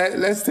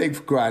let's take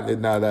for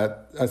granted now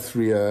that us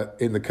three are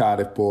in the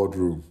Cardiff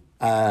boardroom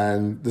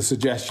and the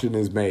suggestion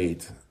is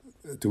made,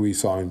 do we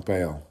sign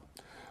Bale?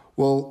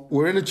 Well,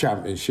 we're in a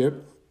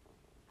championship.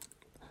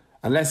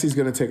 Unless he's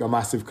going to take a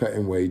massive cut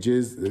in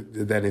wages,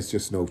 then it's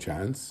just no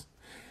chance.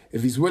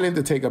 If he's willing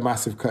to take a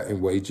massive cut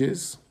in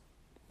wages,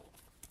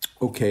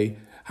 okay,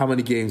 how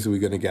many games are we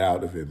going to get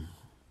out of him?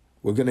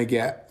 We're going to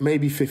get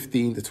maybe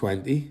 15 to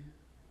 20.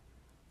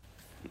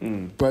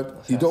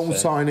 But you don't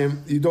sign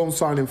him. You don't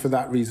sign him for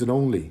that reason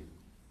only.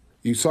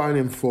 You sign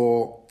him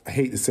for, I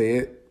hate to say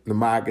it, the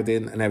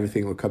marketing and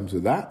everything that comes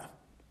with that,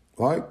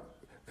 right?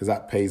 Because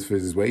that pays for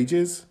his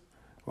wages,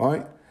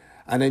 right?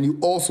 And then you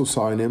also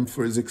sign him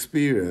for his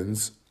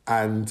experience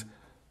and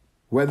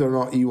whether or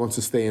not he wants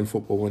to stay in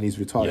football when he's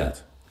retired.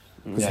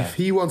 Because if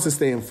he wants to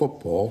stay in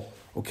football,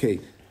 okay,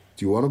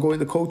 do you want to go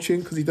into coaching?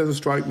 Because he doesn't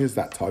strike me as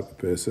that type of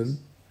person.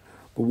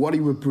 But what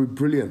he would be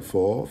brilliant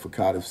for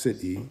Cardiff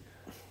City,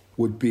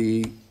 would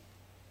be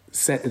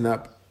setting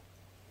up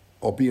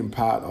or being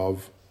part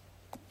of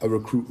a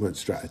recruitment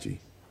strategy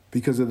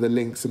because of the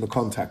links and the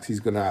contacts he's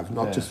going to have,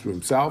 not just for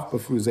himself,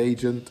 but for his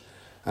agent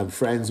and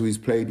friends who he's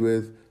played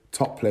with,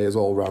 top players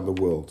all around the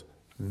world.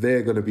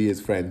 They're going to be his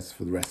friends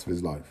for the rest of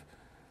his life.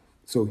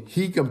 So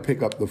he can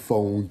pick up the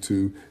phone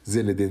to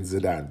Zinedine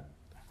Zidane.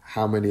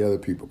 How many other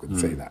people could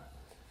say that?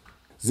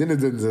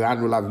 Zinedine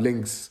Zidane will have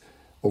links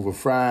over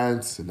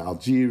France and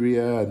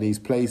Algeria and these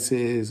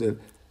places. And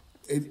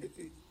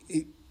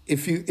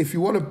if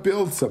you want to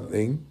build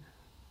something,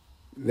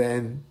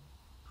 then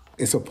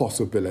it's a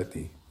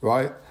possibility,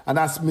 right? And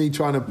that's me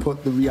trying to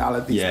put the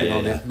reality spin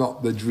on it,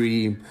 not the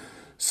dream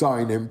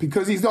signing,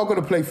 because he's not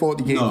going to play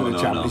 40 games in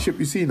the Championship.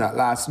 You've seen that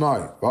last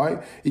night,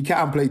 right? He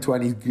can't play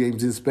 20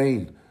 games in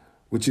Spain,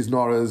 which is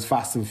not as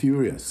fast and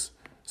furious.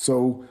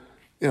 So,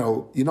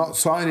 you're not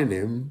signing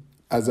him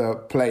as a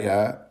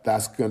player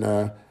that's going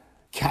to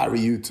carry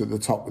you to the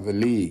top of the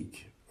league,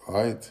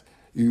 right?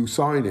 You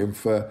sign him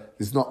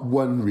there's not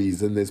one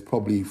reason, there's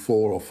probably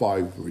 4 or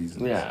 5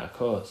 reasons. Yeah, of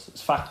course.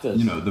 It's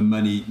factors. The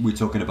money, we're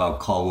talking about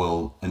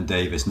Colwell and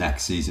Davis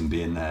next season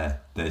being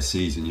their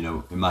season.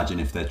 Imagine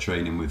if they're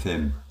training with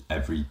him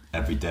every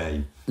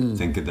day.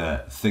 Think of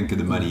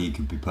the money he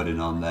could be putting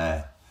on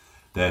their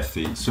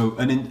feet. So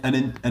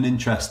an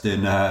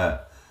interesting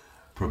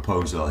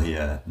proposal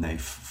here,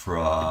 Nate, from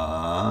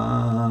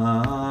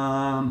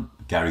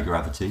Gary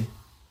Gravity.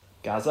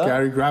 Gaza?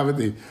 Gary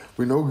Gravity.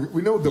 We know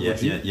Double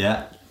G.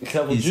 Yeah.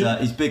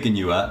 He's bigging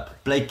you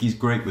up. Blakey's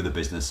great with the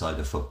business side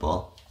of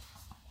football.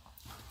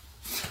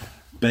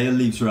 Bale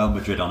leaves Real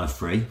Madrid on a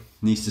free.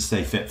 Needs to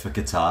stay fit for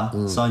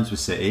Qatar. Signs with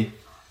City.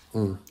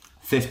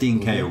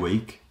 15k a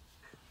week.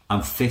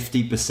 And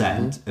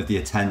 50% of the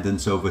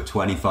attendance over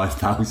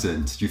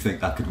 25,000. Do you think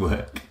that could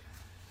work?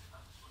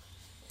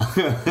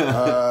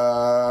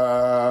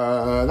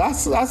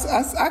 That's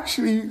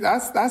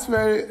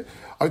very.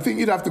 I think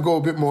you'd have to go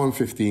a bit more than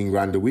 15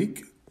 grand a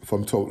week, if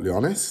I'm totally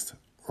honest,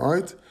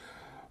 right?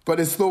 But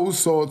it's those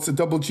sorts of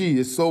Double G.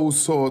 It's those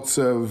sorts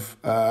of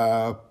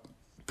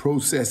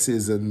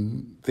processes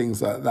and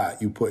things like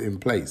that you put in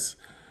place.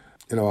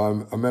 I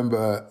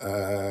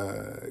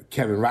remember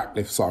Kevin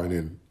Ratcliffe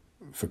signing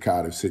for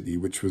Cardiff City,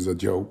 which was a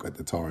joke at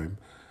the time,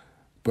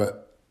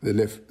 but the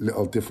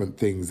little different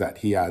things that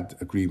he had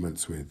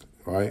agreements with,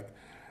 right?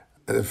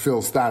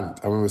 Phil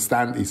Stant, I remember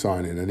Stanty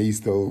signing, and he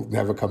still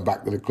never come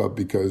back to the club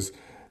because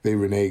they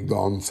reneged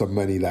on some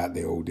money that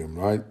they owed him,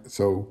 right?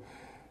 So,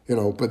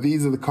 but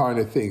these are the kind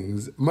of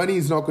things. Money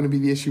is not going to be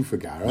the issue for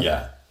Gareth.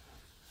 Yeah.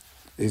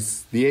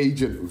 It's the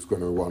agent who's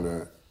going to want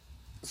to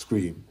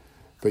scream.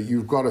 But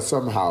you've got to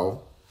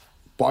somehow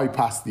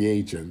bypass the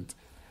agent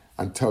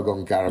and tug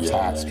on Gareth's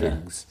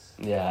heartstrings.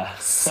 Yeah.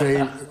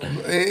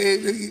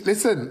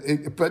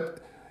 But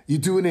you're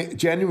doing it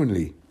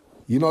genuinely.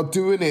 You're not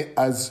doing it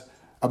as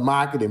a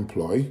marketing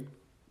ploy.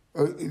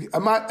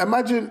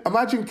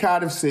 Imagine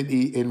Cardiff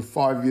City in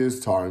 5 years'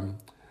 time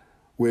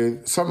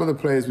with some of the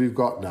players we've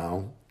got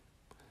now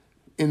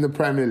in the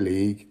Premier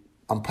League,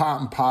 and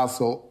part and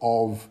parcel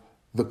of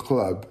the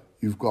club,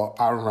 you've got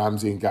Aaron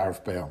Ramsey and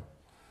Gareth Bale.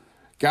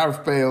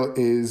 Gareth Bale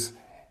is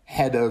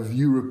head of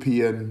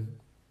European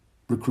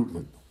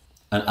recruitment.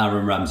 And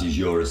Aaron Ramsey's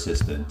your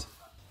assistant.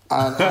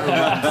 And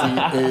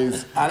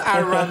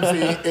Aaron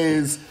Ramsey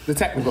is the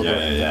technical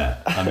director. Yeah.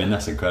 I mean,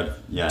 that's incredible.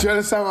 Yeah. Do you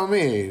understand what I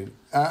mean?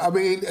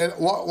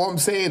 What I'm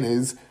saying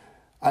is,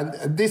 and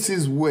this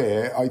is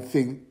where I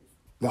think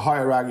the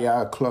hierarchy at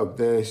our club,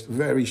 they're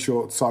very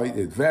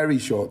short-sighted,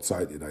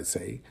 I'd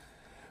say,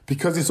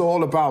 because it's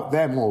all about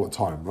them all the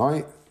time,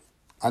 right?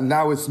 And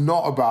now it's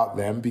not about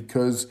them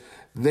because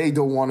they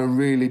don't want to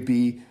really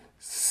be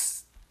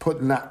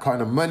putting that kind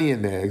of money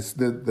in there.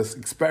 This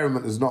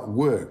experiment has not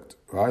worked,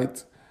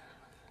 right?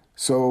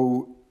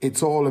 So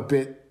it's all a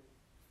bit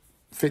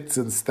fits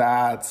and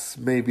starts,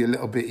 maybe a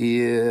little bit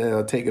here,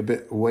 or take a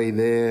bit away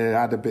there,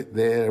 add a bit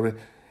there.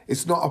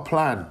 It's not a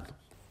plan.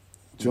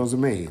 Do you know what I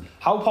mean?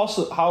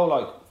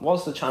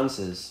 What's the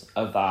chances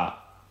of that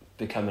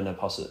becoming a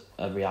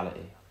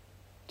reality,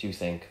 do you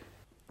think?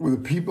 With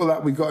the people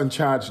that we got in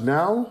charge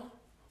now,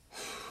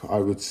 I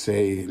would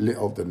say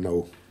little to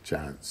no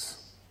chance.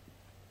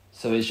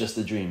 So it's just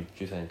a dream,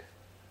 do you think?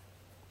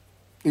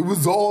 It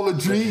was all a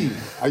dream.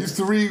 I used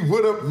to read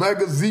What Up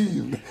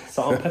magazine.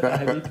 Salt and pepper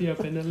heavy pea up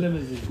in a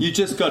limousine. You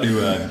just got to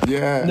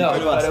No,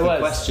 ask the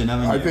question,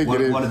 haven't you? I think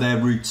it is. What are their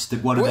roots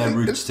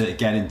to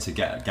get into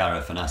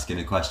Gareth and asking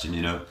a question?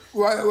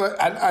 Well,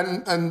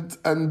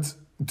 and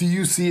do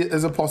you see it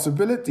as a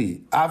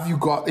possibility? Have you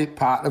got it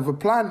part of a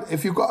plan?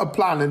 If you've got a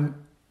plan and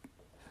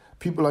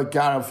people like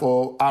Gareth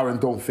or Aaron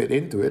don't fit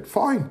into it,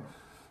 fine.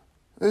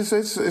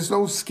 It's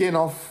no skin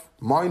off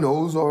my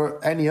nose or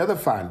any other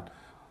fan.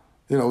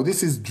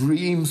 This is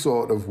dream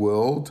sort of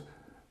world,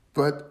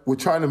 but we're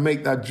trying to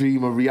make that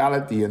dream a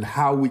reality, and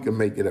how we can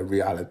make it a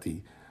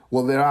reality.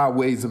 Well, there are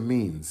ways and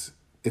means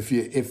if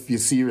you're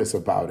serious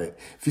about it.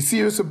 If you're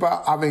serious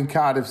about having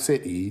Cardiff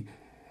City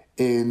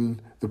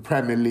in the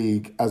Premier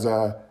League as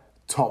a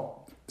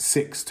top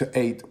 6 to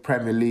 8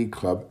 Premier League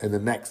club in the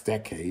next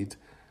decade,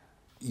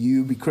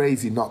 you'd be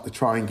crazy not to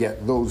try and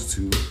get those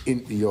two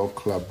into your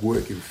club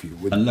working for you.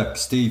 And look,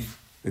 Steve,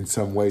 in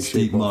some way,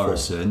 Steve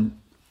Morrison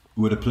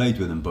would have played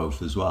with them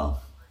both as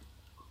well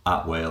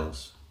at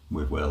Wales,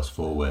 with Wales,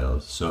 for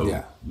Wales. So,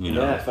 yeah,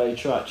 very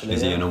true, actually.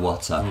 Is he in a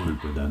WhatsApp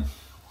group with them?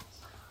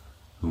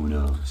 Who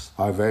knows?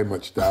 I very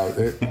much doubt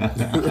it.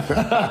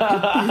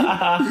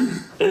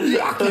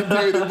 Yucky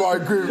dude in my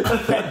group.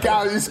 That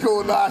guy who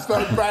scored last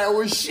night, Bale,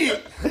 was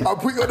shit. I'll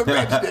put you on the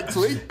bench next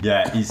week.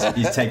 Yeah, he's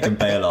taken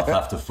Bale off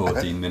after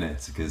 14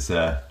 minutes because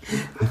for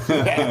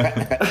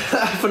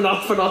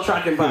not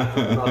tracking back.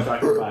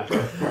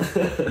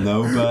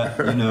 No, but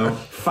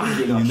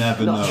you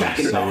never know.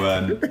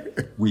 So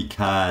we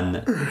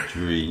can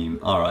dream.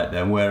 All right,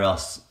 then where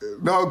else?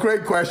 No,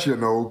 great question,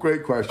 though.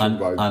 Great question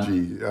by G.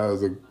 That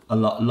was a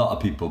lot of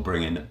people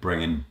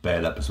bringing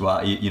Bale up as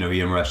well.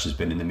 Ian Rush has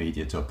been in the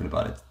media talking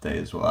about it today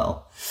as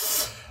well.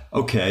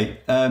 Okay,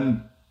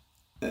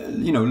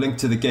 linked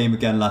to the game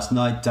again last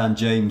night, Dan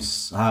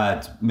James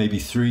had maybe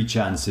 3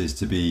 chances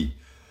to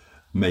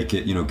make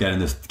it, getting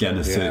the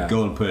third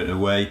goal and put it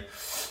away.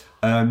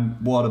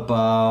 What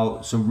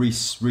about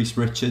Reece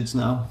Richards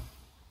now?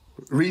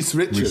 Reece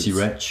Richards. Reece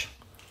Rich.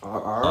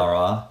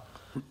 RR.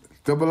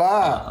 Double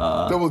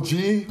R. Double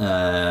G.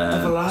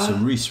 Double R. So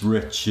Reece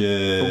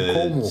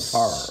Richards.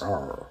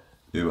 R.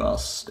 Who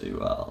else?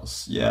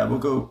 Yeah, we'll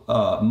go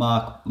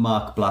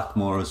Mark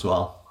Blackmore as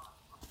well.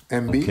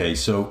 MB. Okay,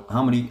 so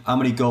how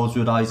many goals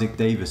would Isaac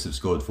Davis have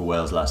scored for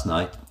Wales last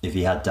night if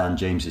he had Dan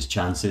James's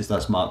chances?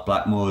 That's Mark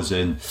Blackmore's,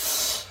 and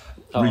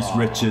Reece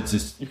Richards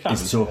is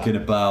talking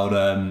about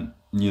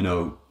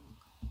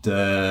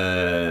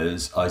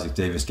does Isaac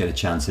Davis get a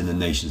chance in the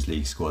Nations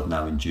League squad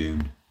now in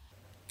June?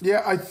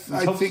 Yeah, I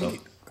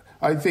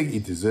think he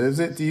deserves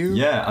it. Do you?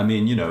 Yeah, I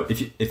mean,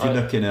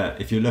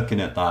 if you're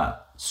looking at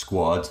that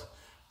squad,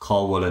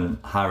 Colwell and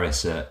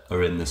Harris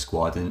are in the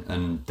squad,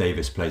 and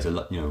Davis plays a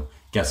lot,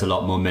 gets a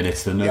lot more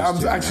minutes than those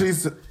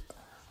two.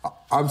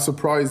 I'm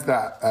surprised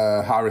that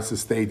Harris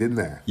has stayed in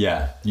there.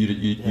 Yeah,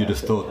 you'd have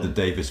thought that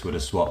Davis would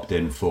have swapped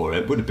in for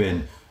it. Would have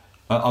been.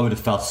 I would have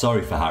felt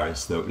sorry for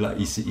Harris though. Like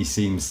he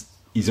seems.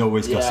 He's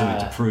always got something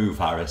to prove,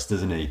 Harris,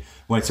 doesn't he?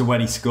 When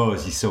he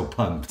scores, he's so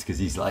pumped because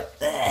he's like,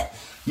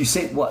 you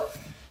say what?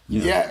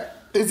 Yeah,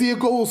 is he a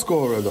goal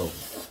scorer though?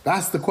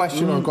 That's the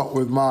question I got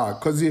with Mark,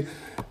 because the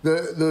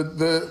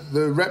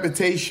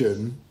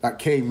reputation that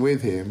came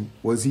with him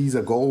was he's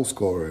a goal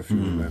scorer, if you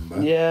remember.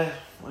 Yeah,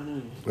 I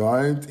know.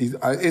 Right?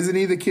 Isn't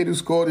he the kid who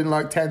scored in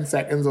like 10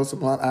 seconds or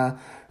something like that?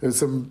 There was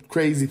some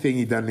crazy thing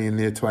he done in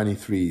the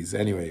 23s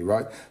anyway,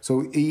 right?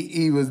 So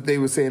they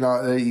were saying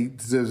he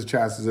deserves a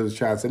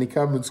chance, and he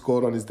came and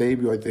scored on his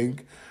debut, I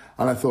think.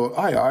 And I thought,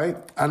 aye.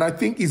 And I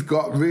think he's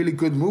got really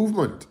good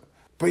movement.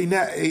 But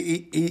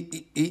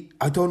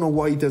I don't know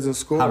why he doesn't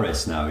score.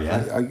 Harris now,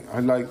 yeah? I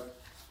like...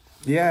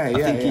 Yeah.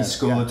 I think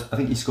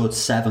he scored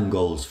 7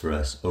 goals for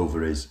us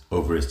over his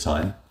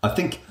time. I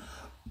think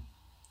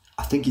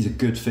he's a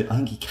good fit. I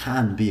think he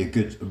can be a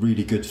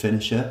really good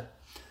finisher.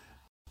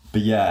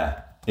 But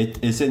yeah,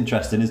 it's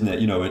interesting, isn't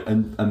it?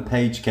 And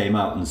Page came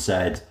out and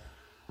said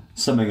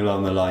something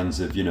along the lines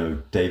of,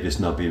 Davis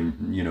not being,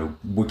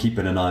 we're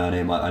keeping an eye on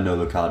him. I know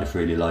the Cardiff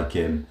really like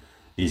him.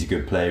 He's a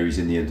good player. He's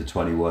in the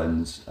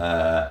under-21s.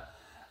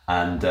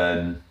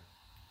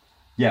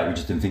 We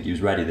just didn't think he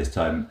was ready this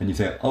time. And you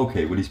think,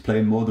 okay, well, he's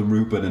playing more than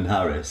Ruben and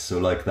Harris. So,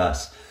 like,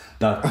 that's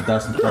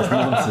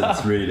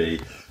nonsense,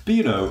 really.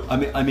 But,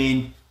 I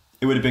mean,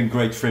 it would have been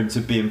great for him to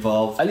be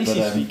involved. At least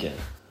he's speaking.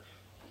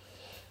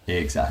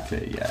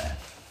 Exactly, yeah.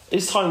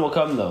 His time will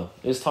come, though.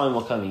 His time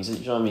will come. Do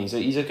you know what I mean?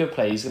 He's a good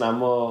player. He's going to have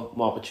more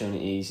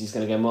opportunities. He's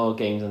going to get more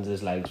games under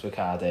his legs with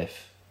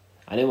Cardiff.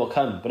 And it will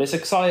come. But it's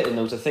exciting,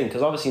 though, to think.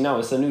 Because obviously now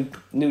it's the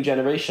new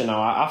generation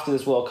now. After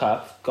this World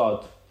Cup,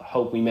 God,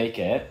 hope we make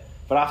it.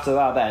 But after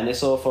that, then,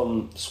 it's all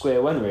from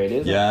square one, really,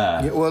 isn't it?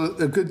 Yeah. Well,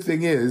 the good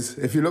thing is,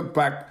 if you look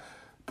back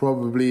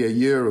probably a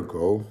year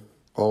ago,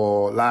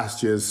 or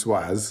last year's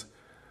Swaz,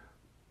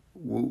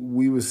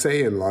 we were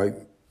saying, like,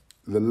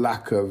 the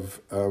lack of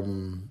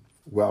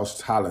Welsh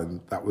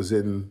talent that was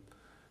in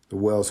the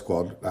Wales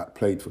squad that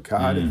played for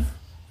Cardiff.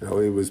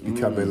 It was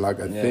becoming like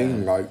a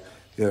thing. Like,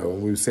 we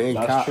were saying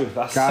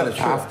Cardiff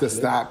have to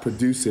start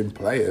producing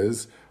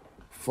players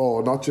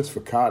for not just for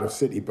Cardiff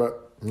City,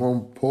 but more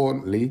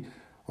importantly,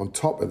 on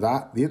top of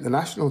that, the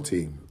international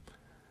team.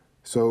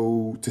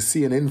 So to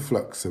see an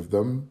influx of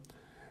them,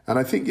 and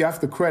I think you have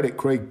to credit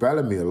Craig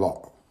Bellamy a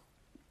lot,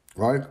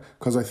 right?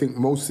 Because I think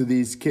most of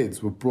these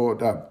kids were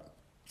brought up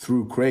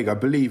through Craig. I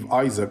believe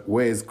Isaac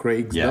wears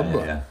Craig's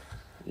number.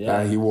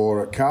 Yeah. He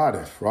wore at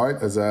Cardiff, right,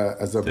 as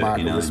a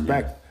mark of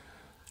respect.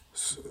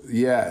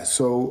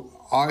 So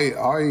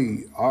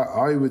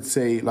I would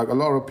say, like, a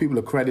lot of people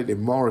are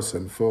crediting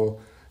Morrison for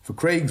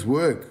Craig's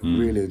work,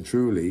 really and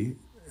truly.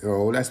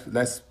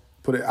 Let's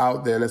put it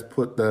out there. Let's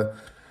put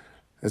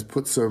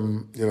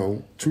some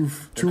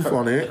truth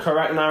on it. The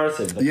correct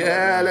narrative.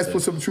 Let's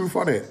put some truth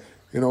on it.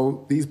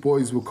 These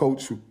boys were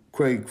coached with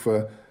Craig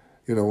for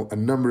a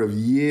number of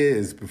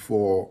years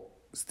before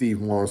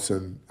Steve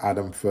Morrison had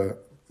him for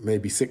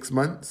maybe 6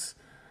 months.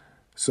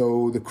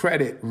 So the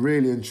credit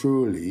really and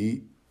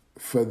truly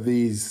for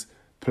these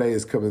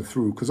players coming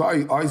through, because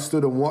I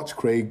stood and watched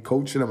Craig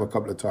coaching them a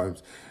couple of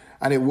times,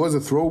 and it was a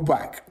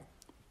throwback.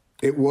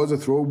 It was a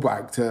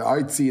throwback to,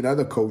 I'd seen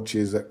other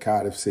coaches at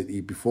Cardiff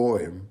City before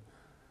him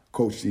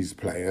coach these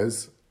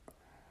players,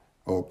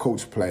 or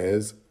coach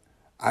players,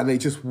 and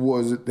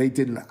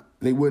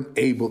they weren't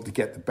able to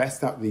get the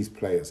best out of these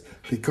players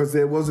because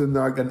there wasn't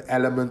like an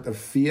element of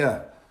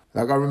fear.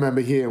 Like I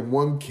remember hearing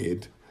one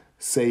kid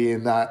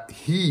saying that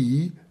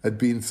he had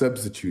been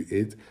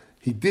substituted.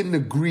 He didn't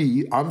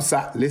agree. I'm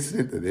sat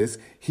listening to this.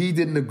 He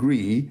didn't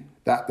agree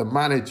that the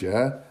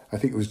manager, I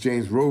think it was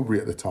James Rowbury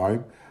at the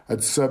time, had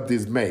subbed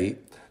his mate.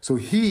 So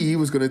he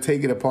was going to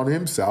take it upon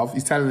himself.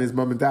 He's telling his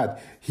mum and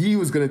dad, he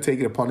was going to take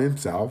it upon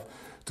himself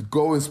to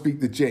go and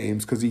speak to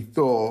James because he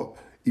thought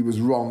he was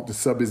wrong to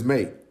sub his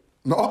mate.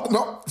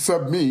 Not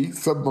sub me,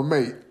 sub my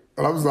mate.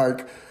 And I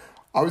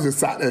was just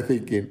sat there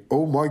thinking,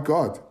 oh my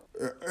God.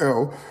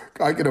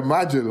 I can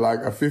imagine like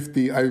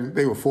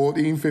they were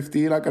 14,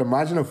 15. I can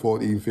imagine a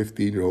 14,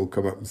 15-year-old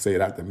come up and say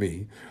that to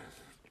me.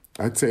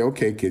 I'd say,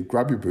 okay, kid,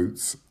 grab your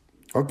boots.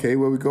 Okay,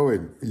 where we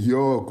going?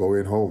 You're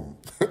going home.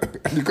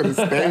 And you're going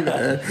to stay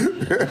there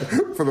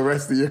for the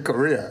rest of your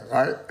career,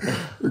 right?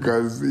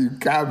 Because you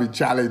can't be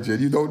challenging.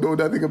 You don't know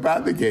nothing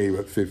about the game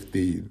at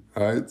 15,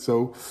 right?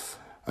 So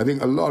I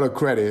think a lot of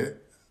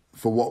credit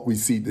for what we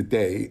see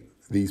today,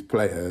 these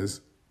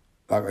players.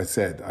 Like I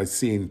said, I've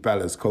seen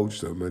Bellas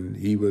coach them, and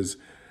he was,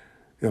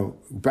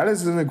 Bellas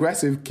is an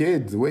aggressive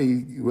kid. The way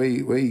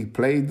he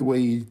played, the way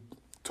he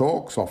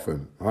talks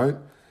often, right?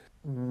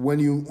 When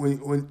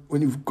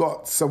you've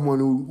got someone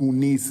who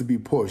needs to be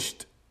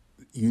pushed,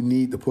 you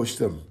need to push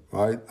them,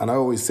 right? And I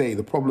always say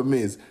the problem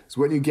is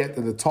when you get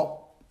to the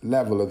top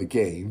level of the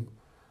game,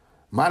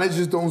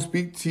 managers don't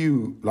speak to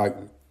you like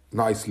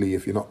nicely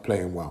if you're not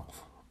playing well.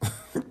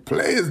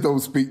 Players don't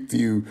speak to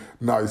you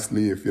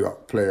nicely if you're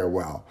not playing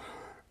well.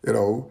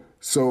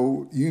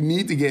 So you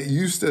need to get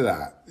used to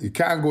that. You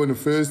can't go in the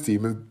first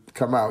team and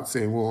come out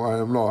saying, well, I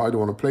don't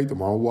want to play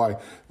tomorrow. Why?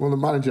 Well, the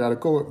manager had a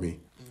go at me.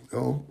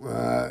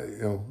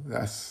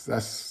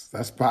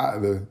 That's part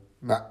of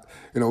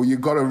you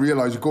got to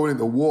realize you're going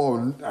into war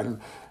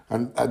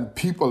and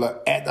people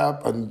are ed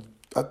up and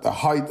at the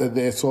height of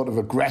their sort of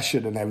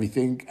aggression and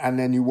everything, and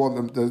then you want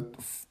them to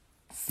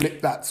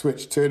flip that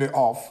switch, turn it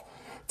off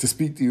to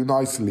speak to you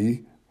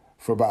nicely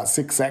for about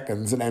 6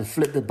 seconds and then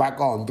flip it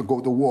back on to go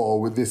to war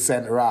with this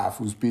centre half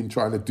who's been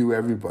trying to do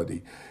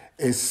everybody.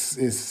 It's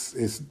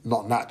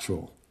not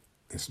natural.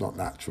 It's not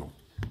natural.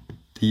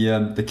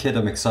 The kid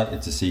I'm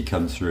excited to see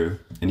come through,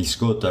 and he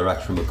scored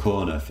direct from a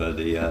corner for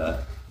the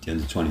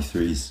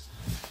under-23s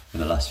in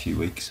the last few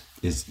weeks,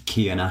 is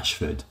Kian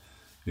Ashford,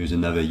 who's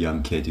another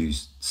young kid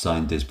who's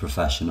signed his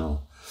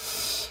professional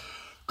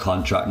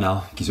contract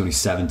now. He's only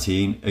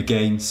 17.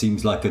 Again,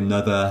 seems like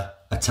another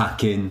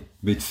attacking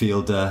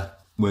midfielder,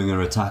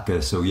 winger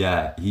attacker. So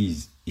yeah,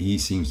 he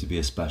seems to be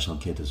a special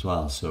kid as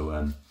well. So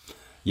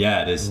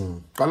it is.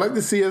 I'd like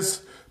to see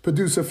us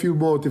produce a few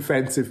more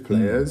defensive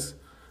players,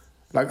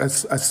 like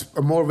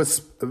a more of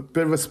a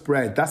bit of a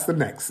spread. That's the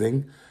next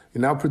thing.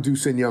 You're now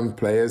producing young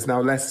players. Now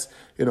less,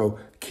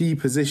 key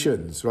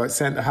positions, right?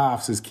 Centre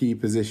halves is key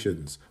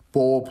positions.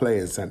 Ball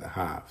playing centre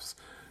halves.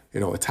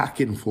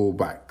 Attacking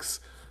fullbacks.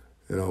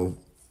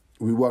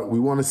 We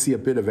want to see a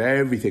bit of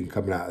everything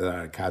coming out of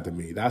that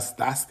academy. That's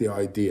the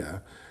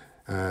idea.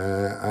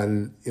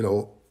 And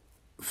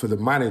for the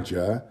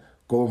manager,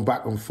 going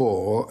back and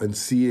forth and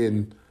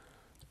seeing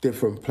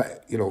different play,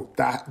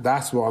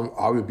 that's what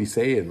I would be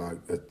saying. Like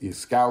your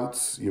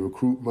scouts, your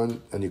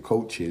recruitment, and your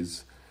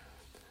coaches,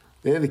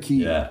 they're the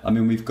key. Yeah, I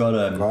mean we've got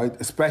right,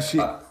 especially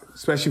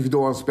if you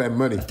don't want to spend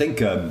money. I think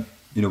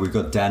we've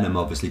got Denham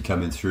obviously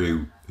coming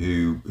through,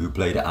 who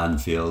played at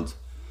Anfield,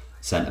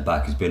 centre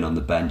back, who's been on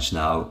the bench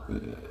now.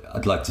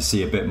 I'd like to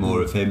see a bit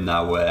more of him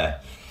now. We're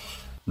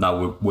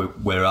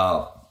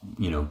out.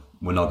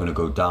 We're not going to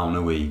go down,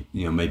 are we?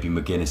 Maybe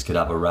McGuinness could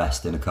have a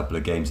rest in a couple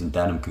of games and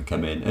Denham could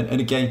come in.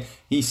 And again,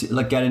 he's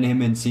like getting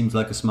him in seems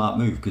like a smart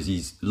move because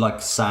he's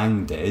like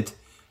Sang did.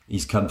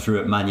 He's come through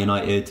at Man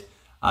United,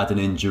 had an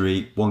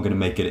injury, wasn't going to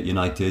make it at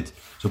United.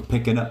 So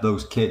picking up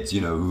those kids,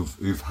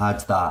 who've had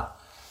that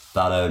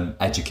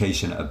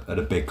education at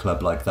a big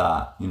club like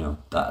that,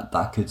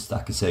 that could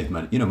save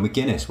money.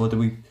 McGuinness, did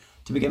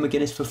we get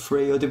McGuinness for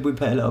free or did we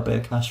pay a little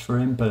bit of cash for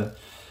him? But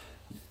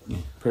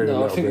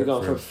no, I think we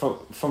got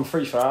from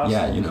free for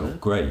Arsenal. Yeah,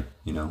 great.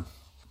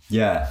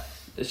 Yeah.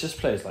 It's just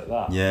players like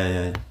that.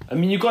 Yeah. I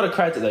mean, you've got to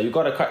credit though. You've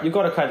got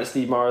to credit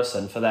Steve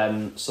Morrison for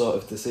them sort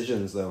of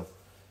decisions though.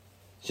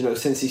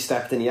 Since he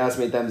stepped in, he has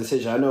made them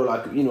decisions. I know,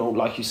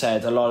 like you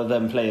said, a lot of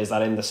them players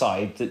that are in the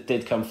side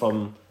did come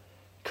from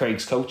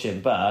Craig's coaching,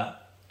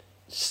 but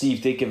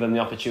Steve did give them the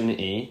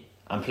opportunity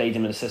and played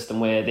them in a system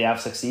where they have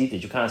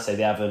succeeded. You can't say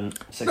they haven't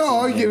succeeded. No,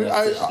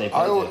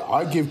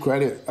 I give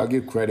credit. I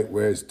give credit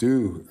where it's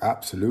due.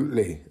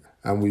 Absolutely,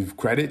 and we've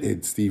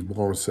credited Steve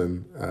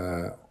Morrison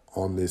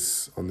on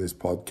this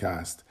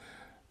podcast.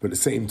 But at the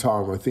same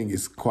time, I think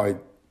it's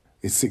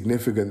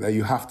significant that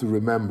you have to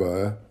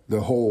remember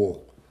the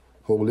whole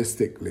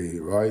holistically,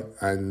 right?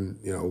 And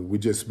we're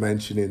just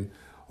mentioning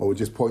or we're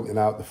just pointing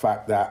out the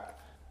fact that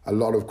a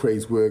lot of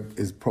Craig's work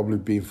is probably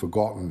being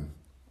forgotten.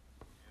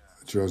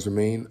 Do you know what I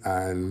mean?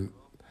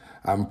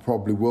 And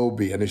probably will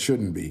be, and it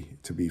shouldn't be,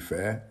 to be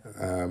fair.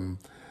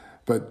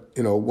 But,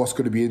 what's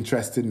going to be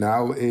interesting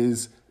now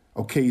is,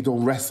 okay, you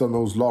don't rest on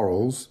those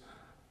laurels,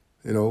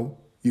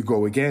 you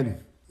go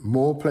again.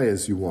 More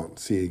players you want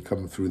seeing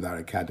come through that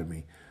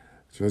academy.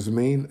 Do you know what I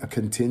mean? A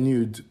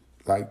continued,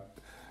 like,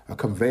 a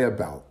conveyor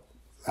belt.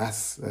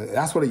 That's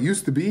what it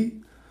used to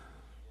be,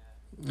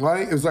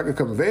 right? It was like a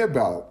conveyor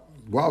belt.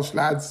 Welsh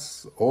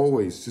lads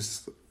always,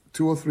 just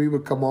 2 or 3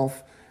 would come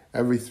off.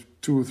 Every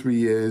 2 or 3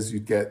 years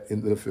you'd get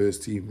into the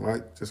first team,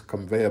 right? Just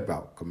conveyor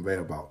belt.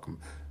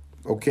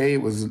 Okay,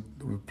 it was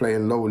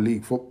playing lower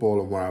league football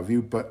and what have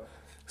you, but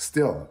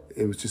still,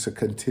 it was just a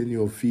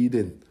continual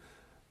feeding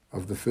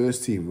of the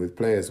first team with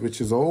players, which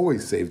has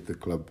always saved the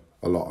club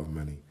a lot of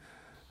money.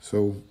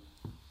 So,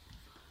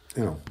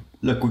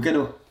 Look, we're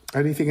going to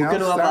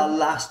have our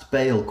last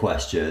Bale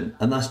question,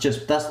 and that's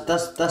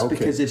okay.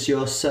 Because it's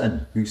your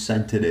son who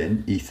sent it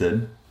in,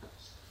 Ethan.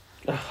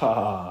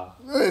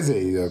 Is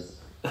he a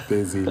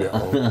busy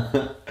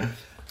little?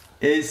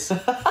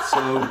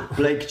 So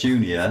Blake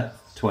Jr.,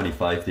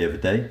 25 the other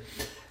day,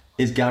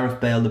 is Gareth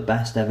Bale the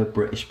best ever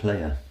British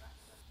player?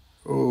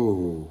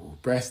 Oh,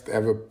 best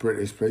ever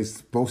British player,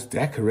 most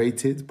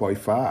decorated by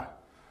far.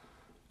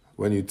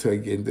 When you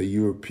take in the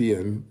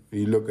European,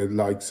 you look at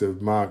likes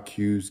of Mark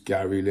Hughes,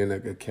 Gary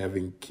Lineker,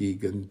 Kevin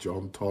Keegan,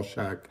 John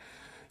Toshak,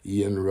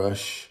 Ian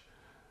Rush,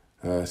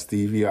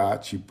 Stevie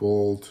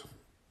Archibald.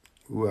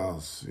 Who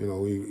else?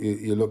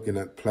 You're looking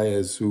at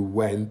players who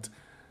went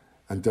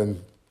and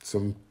done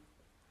some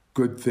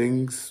good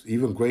things,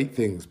 even great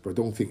things, but I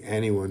don't think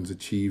anyone's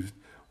achieved.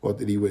 What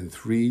did he win?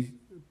 3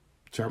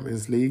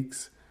 Champions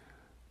Leagues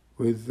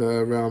with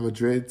Real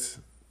Madrid,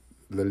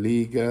 La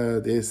Liga,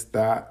 this,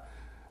 that.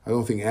 I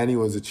don't think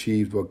anyone's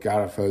achieved what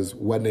Gareth has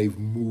when they've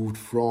moved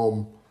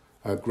from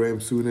Graham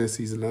Souness,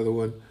 he's another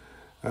one.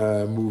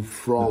 Moved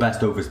from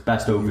best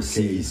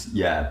overseas,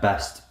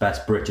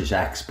 best British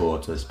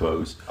export, I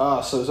suppose.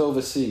 So it's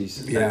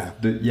overseas. Yeah.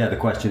 The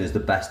question is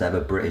the best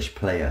ever British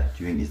player.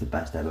 Do you think he's the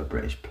best ever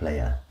British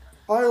player?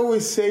 I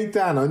always say,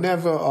 Dan, I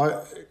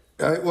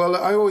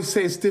always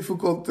say it's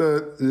difficult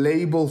to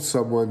label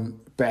someone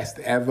best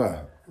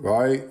ever,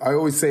 right? I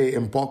always say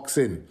in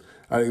boxing,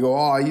 I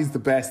go, he's the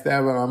best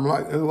ever. And I'm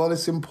like, well,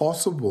 it's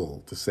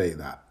impossible to say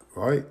that,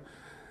 right?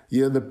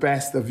 You're the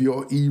best of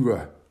your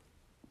era,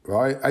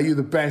 right? Are you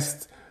the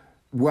best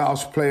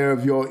Welsh player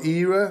of your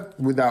era?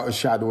 Without a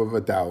shadow of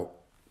a doubt.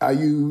 Are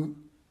you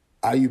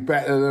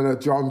better than a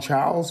John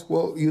Charles?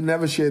 Well, you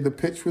never shared the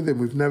pitch with him.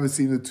 We've never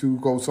seen the two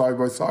go side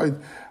by side.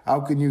 How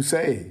can you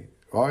say,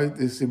 right?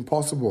 It's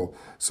impossible.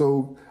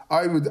 So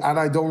I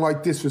don't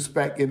like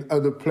disrespecting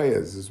other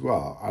players as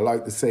well. I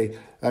like to say,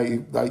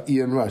 like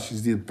Ian Rush,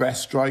 he's the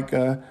best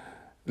striker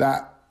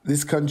that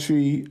this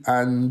country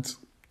and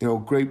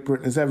Great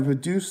Britain has ever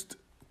produced.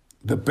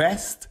 The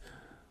best?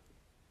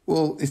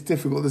 Well, it's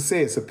difficult to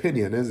say. It's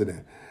opinion, isn't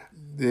it?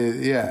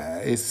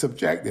 It's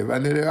subjective.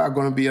 And there are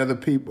going to be other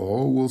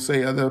people who will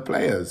say other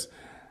players.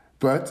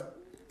 But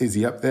is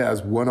he up there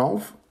as one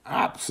of?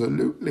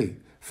 Absolutely.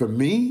 For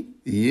me,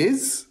 he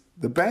is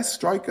the best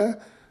striker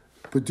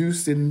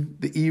produced in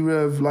the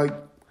era of late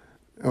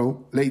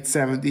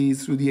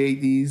 70s through the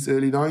 80s,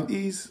 early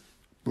 90s.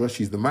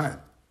 Rushy's the man.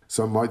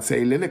 Some might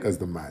say Lineker's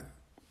the man.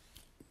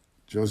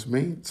 Do you know what I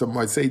mean? Some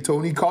might say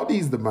Tony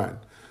Coddy's the man.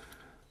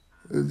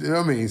 You know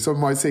what I mean? Some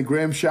might say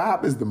Graham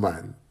Sharp is the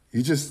man.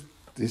 It's just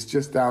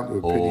down to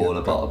opinion. All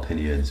about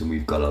opinions, and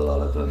we've got a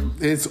lot of them.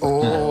 It's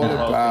all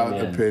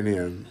about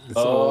opinion. It's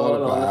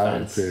all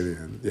about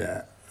opinion.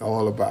 Yeah,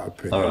 all about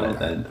opinion. All right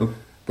then.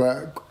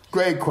 But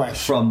great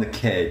question from the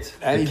kid.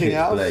 Anything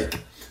else? Blake.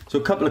 So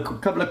a couple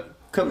of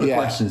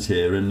questions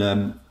here,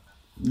 and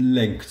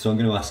linked. So I'm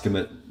going to ask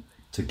them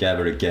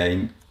together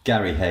again.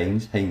 Gary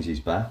Hainesy's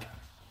back.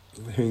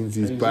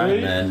 Hainesy's back,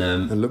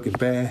 and looking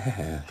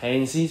back.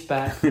 Hainesy's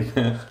back.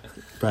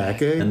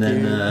 Back again.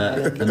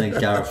 And then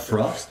Gaz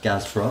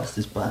Frost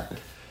is back.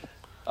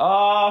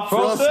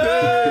 Frosty!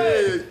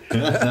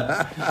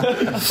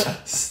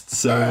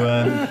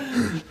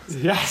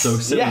 Yes. So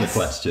similar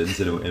questions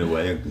in a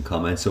way and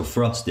comments. So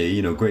Frosty,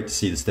 great to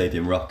see the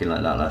stadium rocking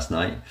like that last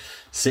night.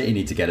 City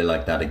need to get it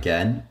like that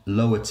again.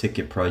 Lower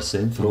ticket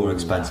pricing for more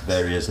expensive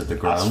areas of the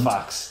ground. That's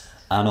facts.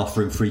 And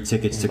offering free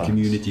tickets to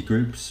community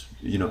groups.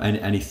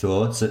 Any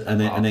thoughts? And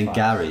then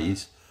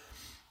Gary's,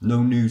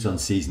 no news on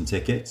season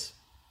tickets.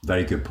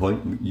 Very good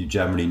point. You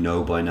generally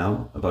know by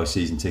now about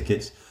season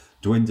tickets.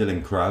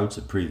 Dwindling crowds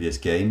at previous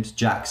games.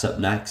 Jack's up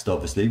next,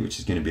 obviously, which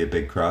is going to be a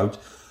big crowd.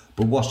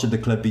 But what should the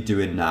club be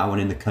doing now and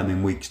in the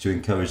coming weeks to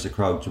encourage the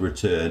crowd to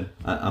return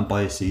and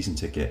buy a season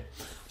ticket?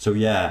 So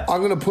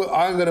I'm going to put it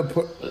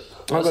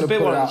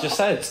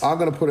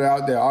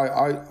out there.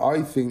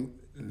 I think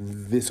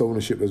this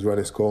ownership has run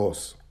its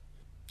course.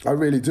 I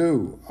really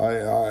do.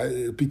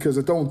 Because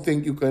I don't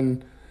think you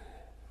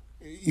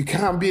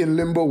can't be in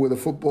limbo with a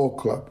football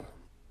club.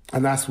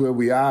 And that's where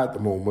we are at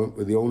the moment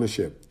with the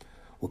ownership.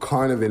 We're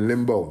kind of in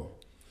limbo.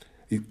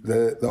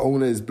 The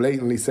owner is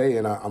blatantly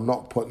saying, I'm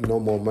not putting no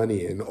more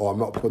money in, or I'm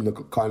not putting the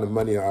kind of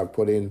money I've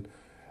put in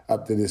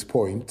up to this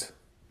point.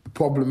 The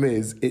problem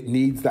is it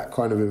needs that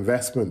kind of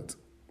investment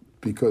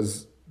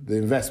because the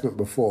investment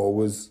before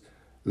was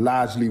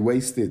largely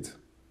wasted.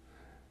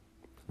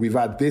 We've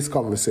had this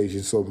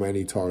conversation so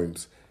many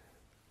times.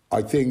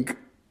 I think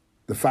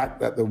the fact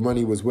that the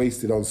money was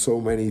wasted on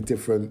so many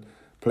different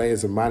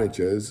players and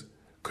managers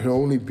can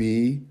only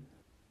be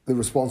the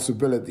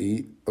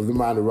responsibility of the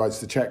man who writes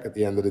the check at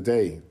the end of the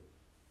day,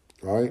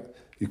 right?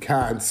 You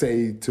can't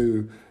say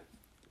to,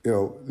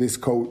 this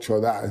coach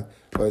or that,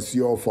 well, it's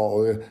your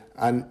fault.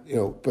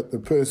 But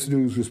the person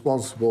who's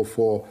responsible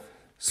for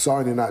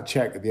signing that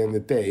check at the end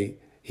of the day,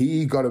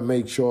 he got to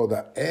make sure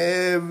that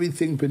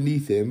everything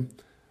beneath him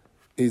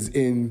is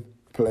in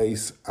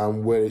place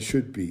and where it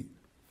should be.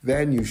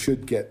 Then you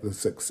should get the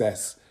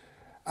success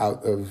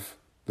out of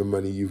the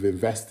money you've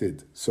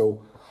invested.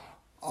 So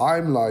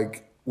I'm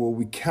like, well,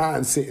 we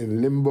can't sit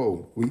in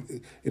limbo.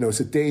 It's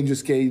a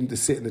dangerous game to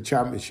sit in the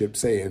championship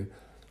saying,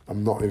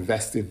 I'm not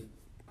investing,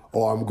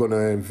 or I'm going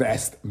to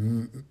invest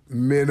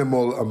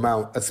minimal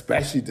amount,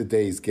 especially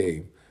today's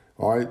game,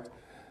 all right?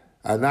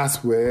 And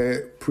that's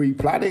where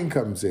pre-planning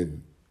comes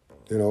in.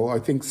 I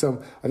think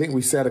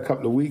we said a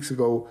couple of weeks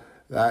ago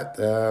that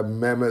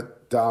Mehmet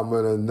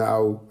Dalman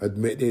now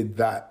admitted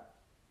that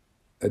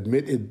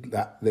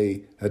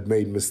they had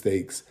made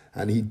mistakes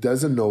and he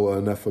doesn't know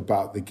enough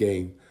about the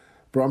game.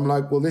 But I'm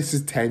like, well, this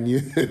is 10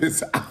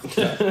 years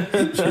after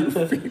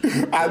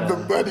and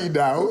the money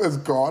now has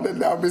gone, and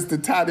now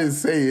Mr. Tan is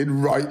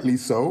saying, rightly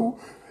so,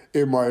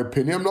 in my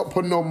opinion, I'm not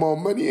putting no more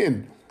money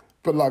in.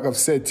 But like I've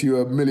said to you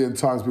a million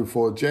times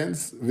before,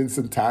 gents,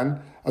 Vincent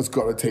Tan has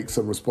got to take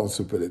some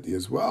responsibility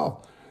as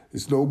well.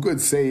 It's no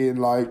good saying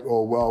like,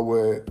 oh,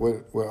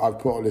 well, I've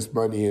put all this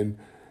money in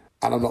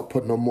and I'm not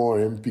putting no more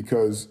in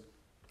because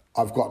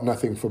I've got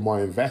nothing for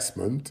my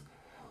investment.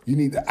 You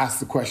need to ask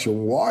the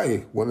question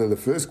why. One of the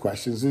first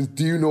questions is,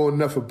 do you know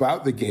enough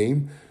about the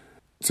game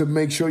to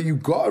make sure you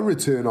got a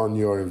return on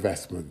your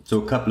investment? So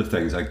a couple of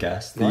things, I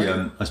guess.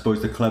 Right. I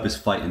suppose the club is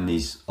fighting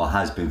these, or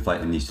has been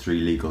fighting these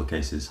 3 legal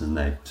cases, hasn't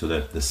they? So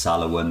the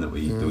Salah one that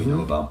we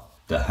know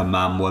about, the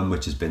Hammam one,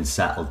 which has been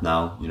settled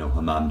now.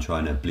 Hammam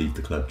trying to bleed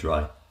the club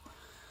dry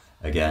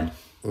again,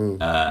 and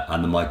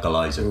the Michael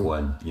Isaac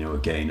one.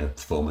 Again, a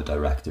former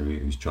director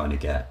who's trying to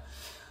get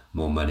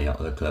more money out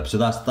of the club. So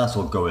that's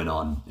all going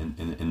on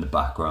in the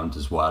background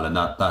as well, and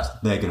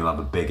they're going to have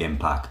a big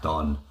impact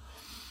on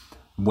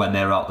when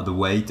they're out of the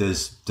way.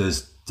 Does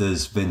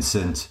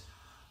Vincent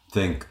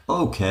think,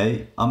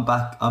 okay, I'm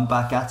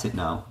back at it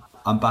now.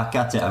 I'm back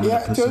at it. I'm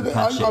going to put some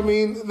cash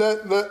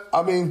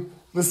in.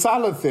 The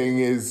Salah thing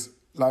is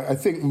like, I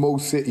think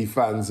most City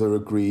fans are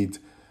agreed.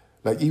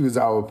 Like, he was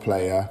our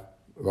player,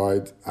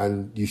 right?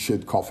 And you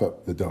should cough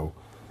up the dough,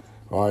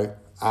 right?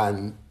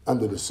 And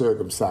under the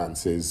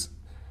circumstances,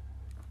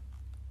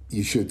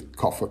 you should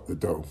cough up the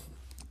dough.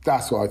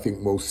 That's what I think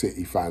most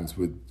City fans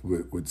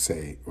would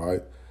say,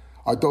 right?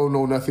 I don't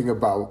know nothing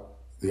about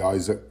the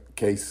Isaac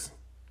case.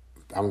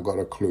 I haven't got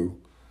a clue.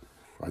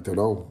 I don't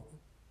know.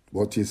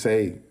 What do you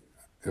say?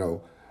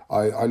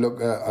 I look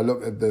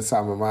at the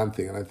Sam Aman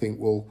thing and I think,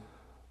 well,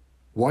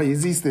 why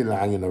is he still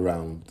hanging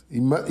around? He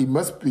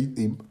must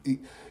be.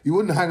 He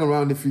wouldn't hang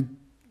around if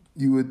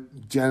you were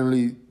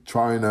generally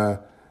trying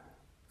a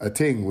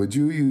thing, would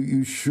you?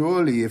 You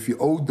surely, if you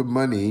owed the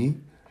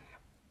money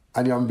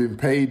and you haven't been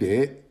paid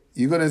it,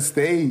 you're going to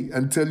stay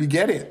until you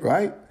get it,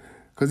 right?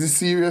 Because it's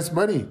serious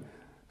money.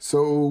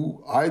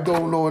 So I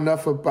don't know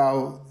enough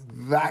about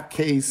that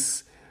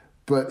case,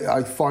 but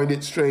I find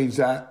it strange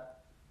that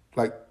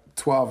like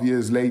 12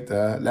 years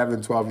later,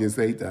 11, 12 years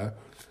later,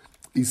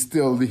 he's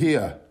still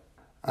here.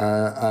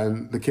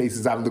 And the case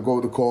is having to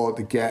go to court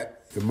to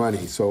get the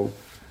money. So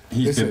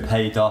he's been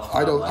paid off.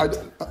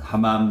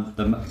 Hammam,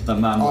 the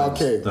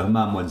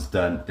Hammam one's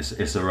done.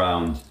 It's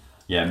around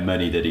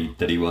money that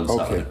he wants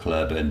out of the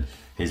club and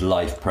his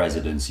life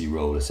presidency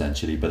role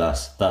essentially. But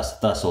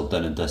that's all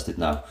done and dusted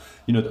now.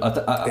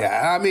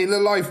 The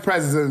life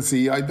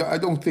presidency. I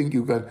don't think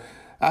you can.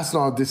 That's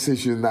not a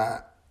decision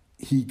that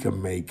he can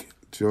make.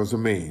 Do you know what I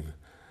mean?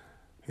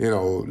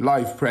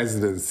 Life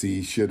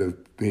presidency should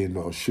have been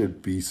or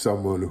should be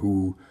someone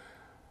who,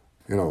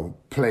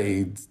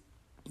 played,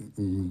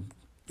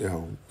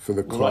 for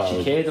the club. Who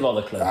actually cared about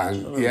the club.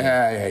 And,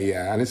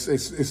 yeah. And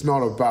it's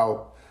not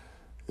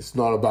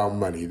about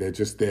money. They're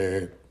just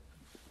there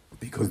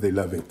because they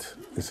love it.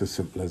 It's as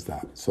simple as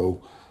that.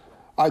 So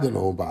I don't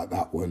know about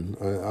that one.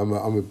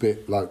 I'm a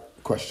bit like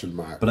question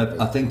mark. But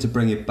I think to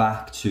bring it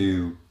back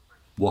to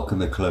what can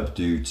the club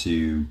do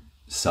to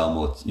sell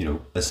more,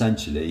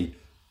 essentially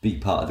be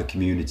part of the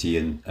community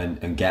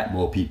and get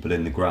more people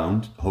in the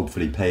ground,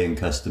 hopefully paying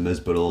customers,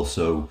 but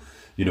also,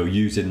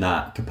 using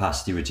that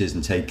capacity which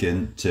isn't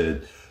taken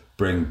to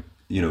bring,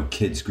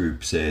 kids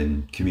groups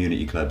in,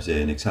 community clubs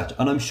in, etc.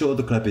 And I'm sure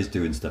the club is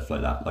doing stuff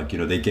like that. Like,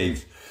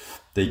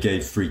 they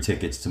gave free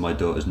tickets to my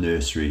daughter's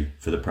nursery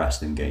for the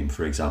Preston game,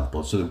 for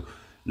example. So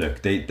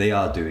look, they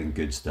are doing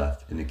good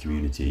stuff in the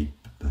community.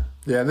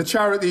 Yeah, the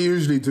charity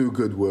usually do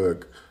good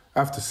work. I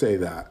have to say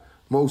that.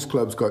 Most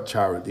clubs got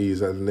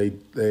charities and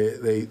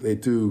they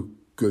do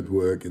good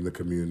work in the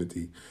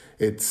community.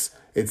 It's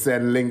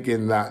then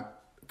linking that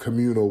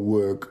communal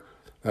work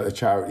that the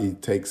charity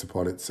takes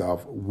upon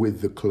itself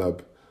with the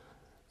club.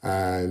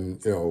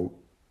 And, you know,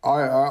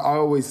 I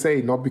always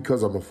say, not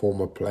because I'm a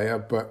former player,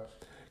 but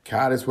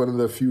Cardiff's one of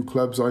the few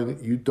clubs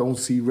you don't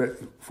see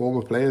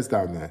former players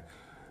down there.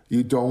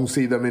 You don't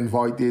see them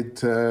invited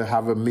to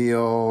have a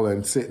meal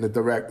and sit in the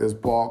director's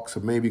box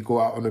and maybe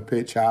go out on the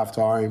pitch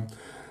half-time,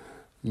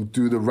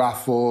 do the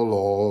raffle,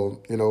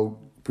 or, you know,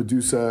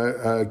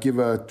 give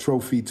a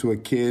trophy to a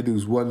kid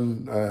who's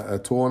won a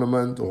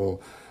tournament, or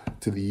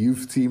to the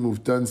youth team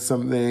who've done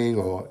something,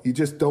 or you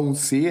just don't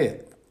see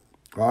it,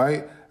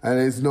 right? And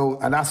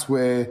that's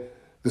where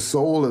the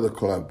soul of the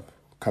club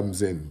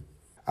comes in.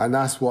 And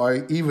that's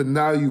why even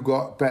now you've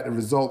got better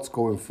results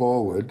going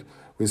forward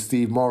with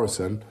Steve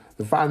Morrison.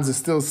 The fans are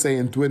still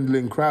saying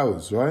dwindling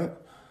crowds, right?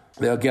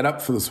 They'll get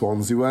up for the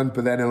Swansea one,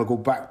 but then it'll go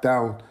back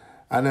down.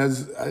 And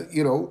as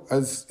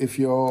if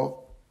you're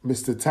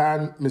Mr.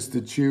 Tan,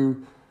 Mr.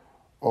 Chu,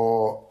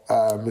 or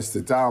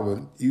Mr.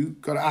 Dalman,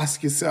 you've got to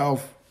ask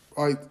yourself,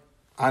 right,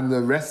 and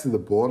the rest of the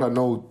board, I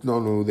don't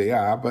know who they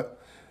are, but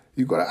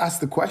you've got to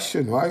ask the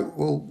question, right?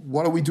 Well,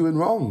 what are we doing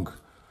wrong?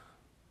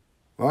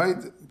 Right?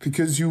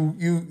 Because you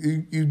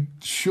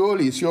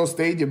surely, it's your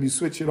stadium, you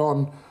switch it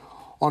on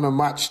a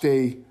match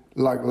day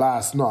like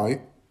last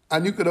night,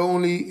 and you could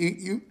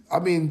only,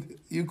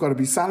 you've got to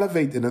be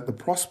salivating at the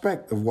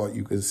prospect of what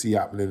you can see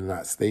happening in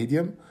that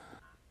stadium.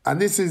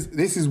 And this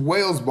is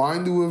Wales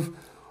mind who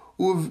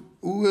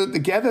were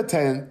together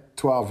 10,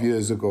 12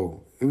 years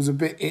ago. It was a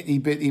bit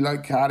itty-bitty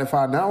like Cardiff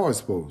are now, I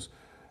suppose.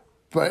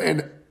 But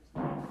in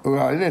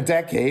a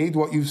decade,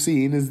 what you've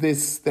seen is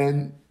this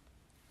then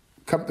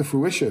come to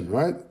fruition,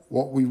 right?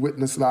 What we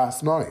witnessed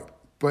last night.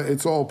 But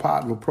it's all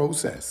part of a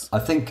process. I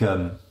think,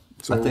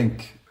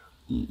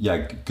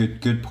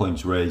 good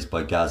points raised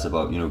by Gaz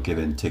about, you know,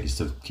 giving tickets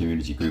to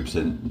community groups,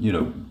 and, you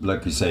know,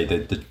 like you say,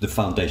 the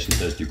foundation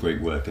does do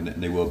great work, and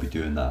they will be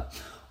doing that.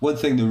 One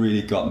thing that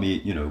really got me,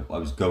 you know, I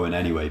was going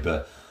anyway,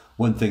 but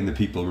one thing that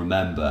people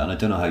remember, and I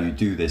don't know how you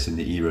do this in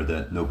the era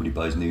that nobody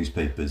buys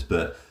newspapers,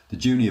 but the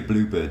Junior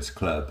Bluebirds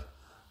Club,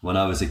 when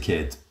I was a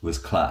kid, was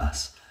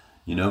class,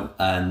 you know,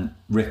 and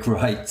Rick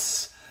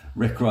Wright's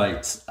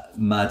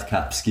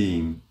madcap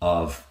scheme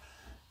of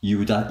you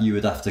would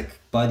have to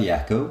buy the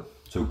Echo,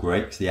 so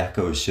great, because the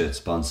Echo is shirt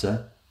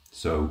sponsor,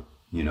 so,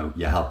 you know,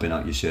 you're helping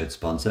out your shirt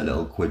sponsor, a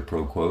little quid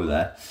pro quo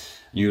there.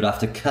 You would have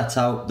to cut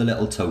out the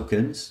little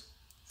tokens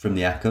from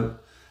the Echo,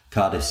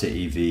 Cardiff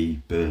City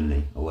v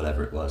Burnley, or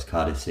whatever it was,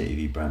 Cardiff City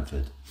v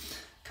Brentford.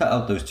 Cut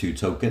out those 2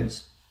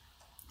 tokens.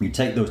 You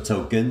take those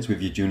tokens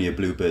with your Junior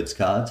Bluebirds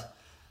card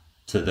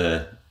to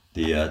the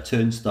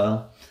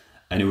turnstile,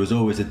 and it was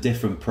always a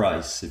different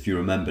price, if you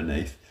remember,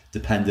 Nath,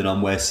 depending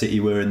on where City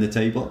were in the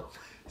table.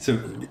 So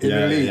So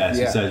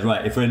it says,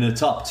 right, if we're in the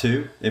top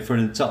 2, if we're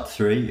in the top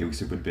 3, it would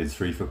have been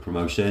 3 for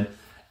promotion,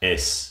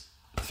 it's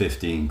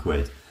 15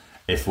 quid.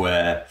 If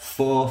we're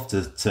 4th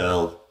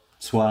till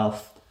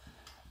 12th,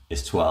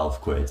 it's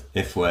 12 quid.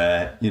 If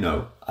we're, you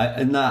know, it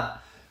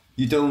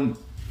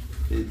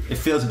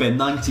feels a bit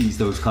 90s,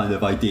 those kind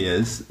of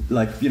ideas,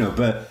 like, you know,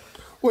 but...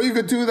 Well, you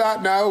could do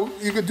that now.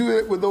 You could do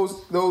it with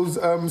those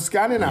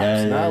scanning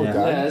apps now, Dan.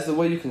 Yeah, that's the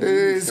way you can do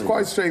it. It's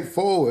quite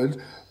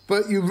straightforward,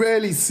 but you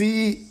rarely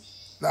see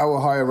our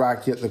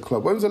hierarchy at the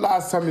club. When was the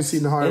last time you've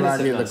seen the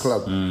hierarchy at the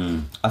club?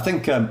 I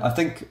think.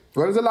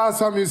 When was the last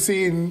time you've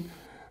seen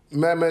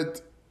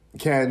Mehmet,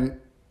 Ken,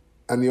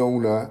 and the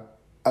owner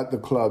at the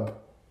club,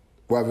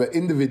 whether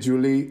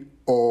individually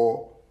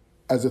or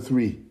as a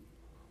 3?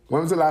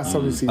 When was the last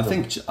time you've seen them? I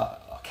think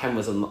Ken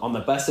was on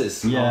the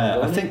buses. Yeah,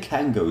 I think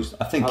Ken goes.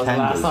 I think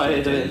Ken goes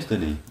to games,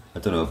 didn't he? I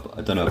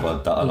don't know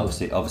about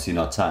that. Obviously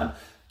not Tan.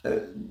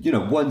 You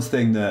know, one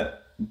thing that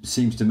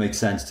seems to make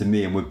sense to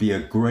me and would be a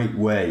great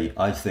way,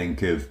 I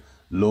think, of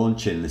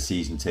launching the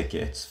season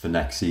tickets for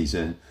next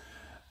season,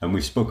 and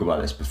we've spoke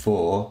about this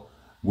before,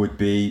 would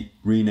be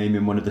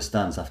renaming one of the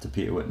stands after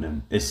Peter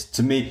Whittingham. It's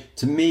to me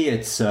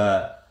it's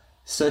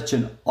such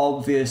an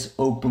obvious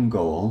open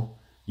goal.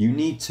 You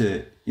need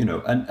to, you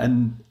know,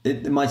 and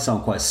it might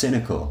sound quite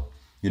cynical,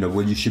 you know,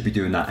 well, you should be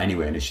doing that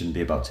anyway and it shouldn't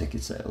be about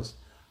ticket sales.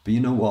 But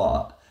you know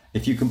what?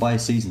 If you can buy a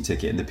season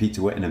ticket in the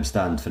Peter Whittingham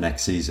stand for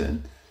next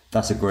season,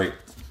 that's a great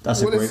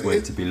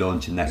way to be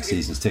launching next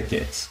season's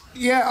tickets.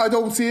 Yeah, I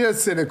don't see it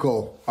as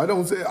cynical.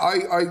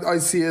 I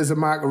see it as a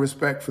mark of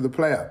respect for the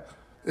player.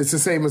 It's the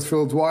same as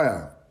Phil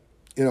Dwyer.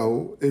 You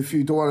know, if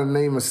you don't want to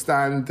name a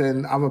stand,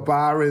 then have a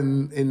bar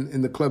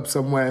in the club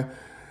somewhere.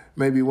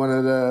 Maybe one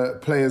of the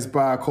players'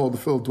 bar called the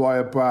Phil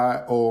Dwyer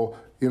bar, or,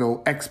 you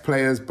know,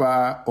 ex-players'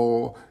 bar,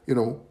 or, you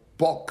know,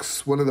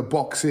 box, one of the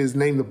boxes,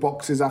 name the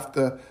boxes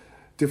after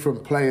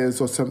different players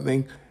or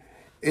something.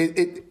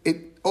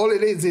 All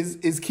it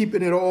is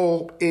keeping it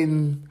all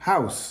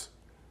in-house,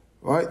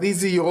 right?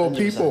 These are your 100%.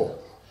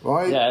 People,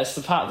 right? Yeah, it's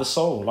the part of the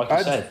soul, like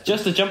you said.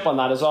 Just to jump on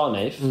that as well,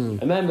 Nave. I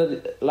remember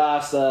the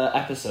last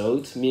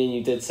episode, me and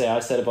you did say,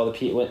 I said about the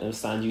Peter Whittingham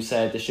stand, you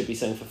said there should be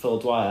something for Phil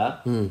Dwyer.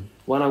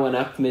 When I went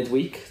up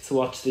midweek to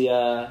watch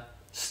the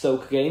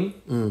Stoke game,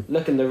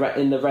 look in the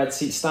red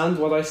seat stand,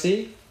 what I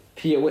see?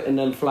 Peter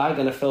Whittingham flag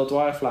and a Phil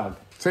Dwyer flag.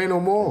 Say no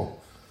more.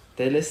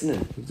 They're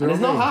listening. And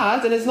it's not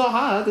hard, and it's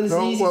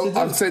easy to do.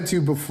 I've said to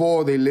you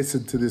before, they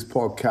listen to this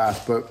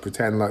podcast, but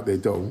pretend like they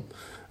don't.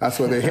 That's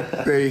why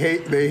they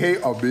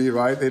hate on me,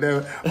 right?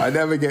 I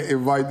never get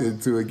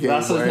invited to a game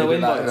That's or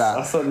anything like that,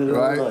 That's no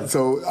right? invites.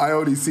 So I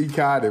only see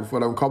Cardiff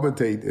when I'm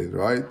commentating,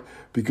 right?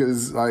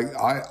 Because like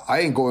I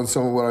ain't going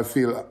somewhere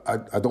where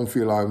I don't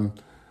feel I'm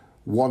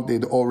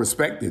wanted or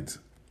respected,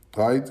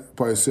 right,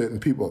 by certain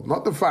people,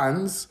 not the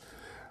fans.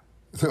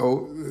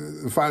 So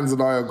the fans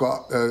and I have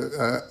got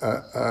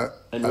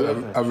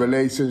a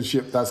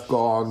relationship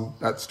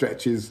that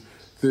stretches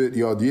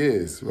 30 odd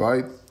years,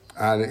 right?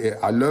 And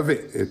I love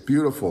it. It's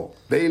beautiful.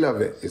 They love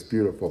it. It's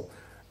beautiful.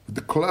 The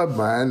club,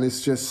 man,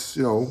 it's just,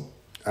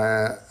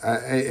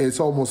 it's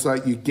almost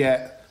like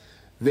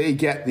they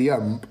get the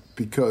ump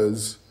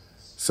because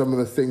some of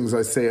the things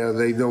I say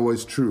they know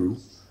is true.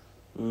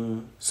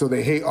 So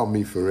they hate on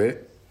me for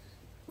it.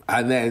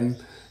 And then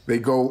they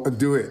go and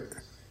do it.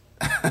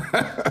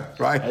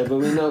 Right? Hey, but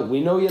we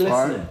know you're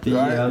listening.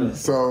 Right?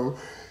 So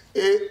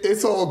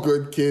it's all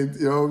good, kid.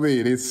 You know what I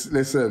mean?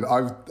 Listen,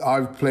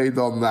 I've played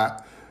on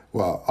that.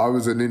 Well, I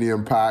was an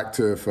Indian Park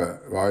turfer,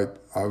 right?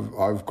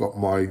 I've got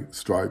my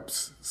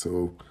stripes.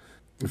 So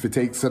if it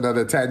takes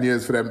another 10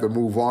 years for them to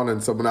move on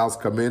and someone else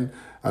come in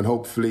and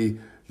hopefully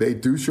they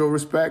do show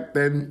respect,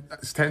 then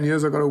it's 10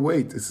 years I've got to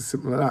wait. It's as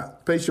simple as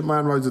that. Patient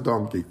man rides a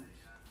donkey.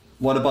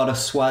 What about a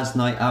Swaz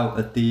night out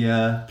at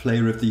the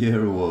Player of the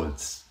Year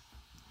Awards?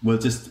 We'll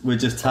just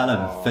tell him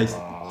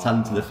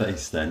to the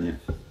face then.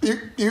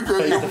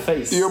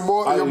 You're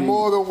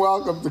more than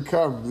welcome to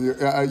come.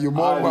 You're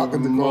more than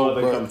welcome to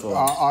go.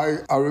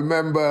 I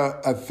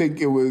remember. I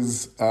think it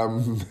was.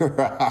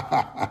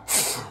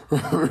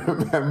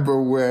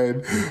 Remember when?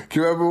 Do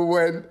you remember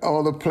when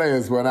all the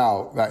players went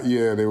out that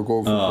year? They were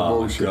going for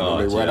promotion.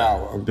 God, and they went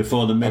out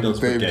before the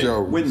Middlesbrough game.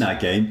 Jones. Win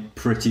that game,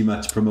 pretty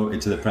much promoted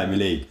to the Premier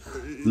League.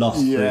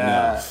 Lost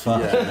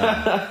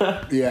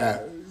 3-0.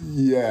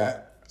 Yeah.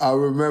 I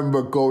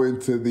remember going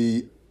to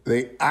the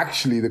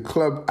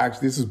club,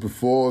 this is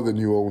before the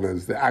new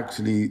owners, they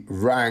actually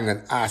rang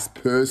and asked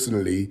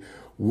personally,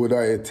 would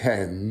I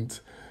attend?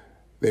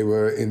 They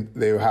were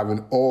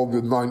having all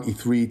the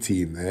 93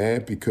 team there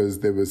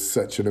because there was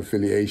such an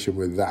affiliation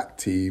with that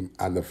team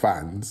and the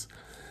fans.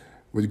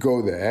 We'd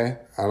go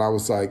there and I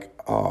was like,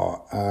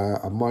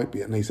 I might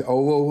be. And they said,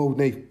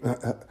 Nate,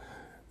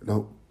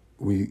 no,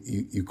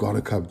 you got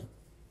to come.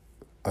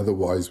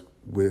 Otherwise,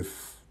 we're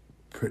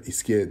pretty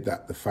scared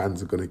that the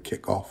fans are going to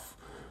kick off.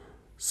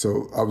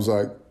 So I was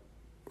like,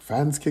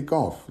 fans kick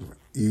off?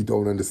 You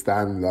don't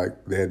understand,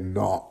 like, they're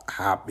not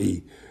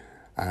happy.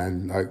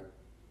 And, like,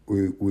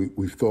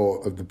 we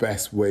thought of the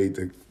best way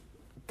to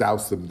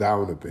douse them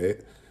down a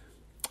bit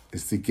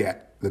is to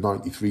get the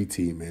 93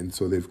 team in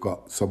so they've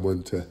got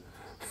someone to...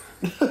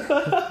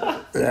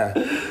 Yeah.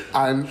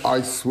 And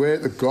I swear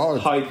to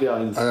God... Hide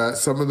behind.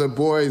 Some of the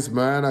boys,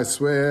 man, I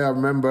swear, I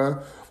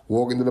remember...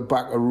 walking to the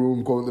back of the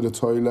room, going to the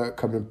toilet,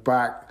 coming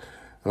back.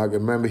 And I can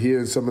remember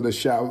hearing some of the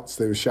shouts.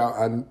 They were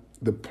shouting. And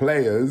the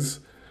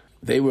players,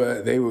 they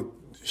were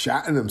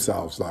shouting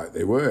themselves like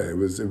they were. It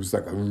was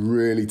like a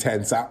really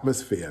tense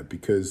atmosphere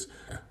because,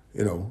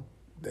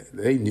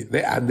 they knew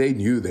they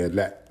had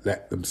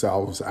let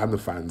themselves and the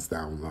fans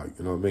down, like,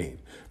 you know what I mean?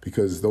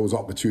 Because those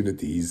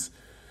opportunities,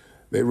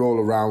 they roll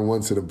around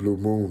once in a blue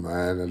moon,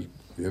 man. And,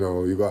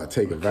 you got to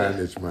take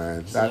advantage,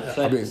 man.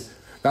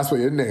 That's what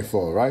you're in there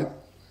for, right?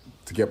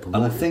 To get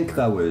promoted. And I think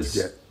that was,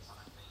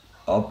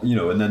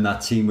 and then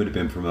that team would have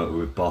been promoted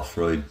with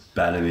Bothroyd,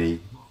 Bellamy,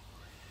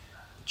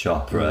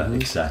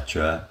 Chopra,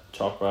 etc.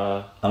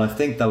 Chopra. And I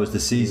think that was the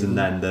season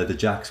then the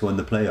Jacks won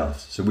the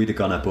playoffs, so we'd have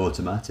gone up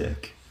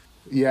automatic.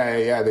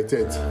 Yeah, they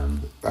did.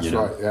 That's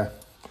right. Yeah.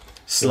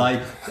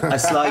 A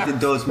sliding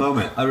doors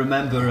moment. I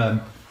remember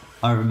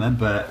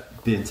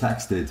being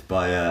texted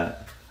by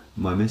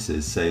my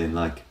missus saying,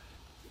 like,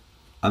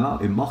 I'm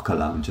out in Mocha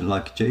Lounge and,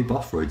 like, Jay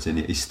Bothroyd's in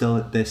it.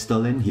 They're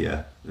still in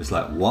here. It was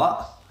like,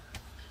 what?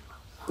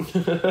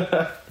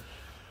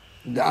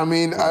 I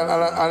mean,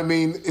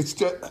 it's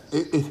just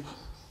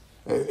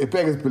it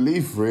beggars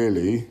belief,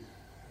 really.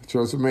 Do you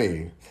know what I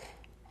mean?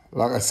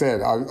 Like I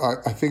said,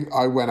 I think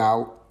I went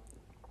out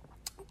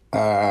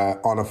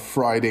on a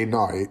Friday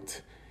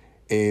night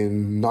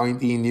in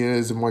 19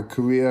 years of my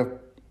career.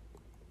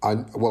 I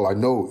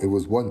know it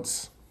was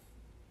once.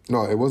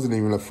 No, it wasn't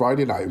even a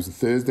Friday night. It was a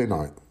Thursday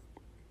night.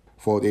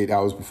 48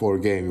 hours before a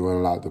game, we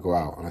weren't allowed to go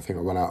out. And I think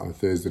I went out on a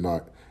Thursday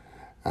night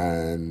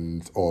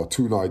or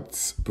 2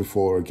 nights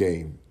before a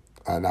game.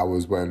 And that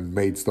was when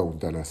Maidstone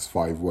done us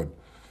 5-1.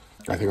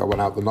 I think I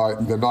went out the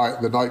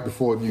night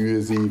before New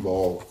Year's Eve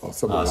or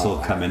something like that. It's all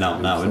coming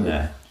out now, isn't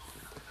it?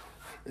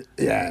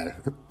 Yeah.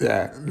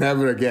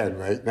 Never again,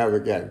 mate. Never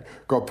again.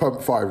 Got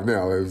pumped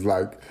 5-0. It was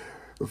like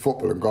the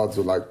footballing gods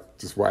were like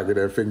just wagging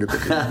their fingers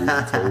at me.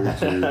 We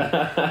told you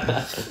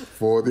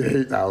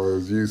 48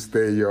 hours, you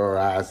stay your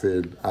ass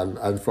in.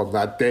 And from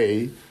that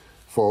day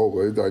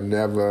forward, I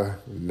never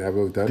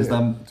done it. Because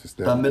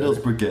that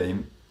Middlesbrough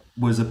game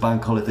was a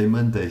bank holiday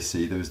Monday,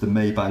 see? There was the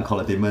May bank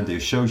holiday Monday.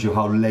 It shows you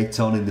how late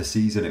on in the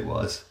season it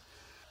was.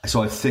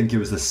 So I think it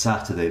was the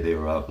Saturday they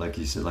were out, like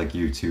you said, like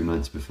you 2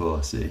 nights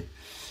before. See,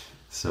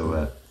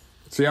 so.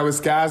 See how it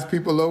scars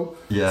people though?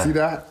 Yeah. See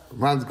that?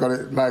 Man's got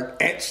it like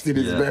etched in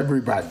his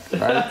memory bank,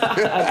 right?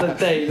 At the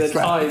day, the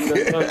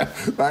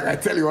time. Like I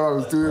tell you what I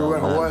was doing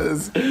when I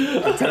was.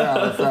 I tell you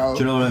how I felt.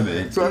 Do you know what I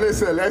mean? So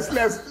listen,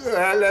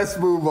 let's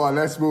move on.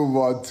 Let's move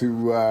on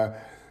to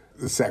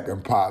the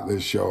second part of the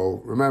show.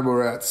 Remember,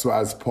 we're at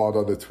Swaz Pod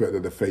on the Twitter,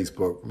 the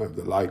Facebook.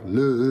 Remember to like,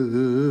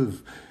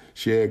 love,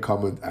 share,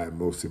 comment, and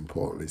most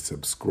importantly,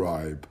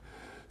 subscribe.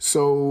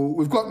 So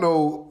we've got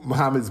no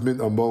Mohammed's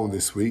Mint or Moan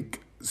this week.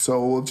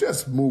 So we'll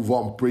just move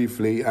on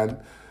briefly, and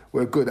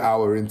we're a good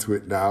hour into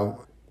it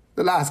now.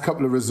 The last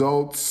couple of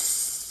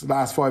results,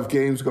 last 5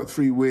 games, we've got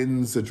 3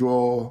 wins, a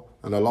draw,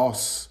 and a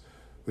loss,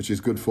 which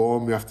is good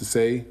form, you have to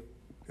say.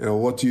 You know,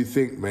 what do you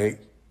think, mate,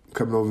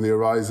 coming over the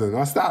horizon?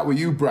 I'll start with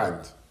you,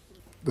 Brand.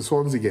 The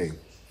Swansea game.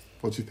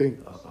 What do you think?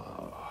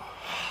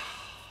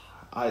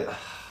 I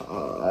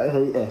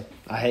hate it.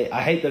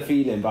 I hate the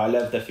feeling, but I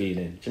love the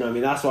feeling. Do you know what I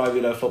mean? That's why we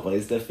love football.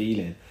 It's the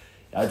feeling.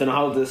 I don't know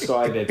how to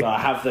describe it, but I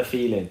have the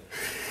feeling.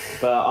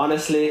 But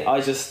honestly,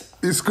 I just...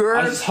 You scared?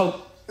 I just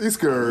hope... You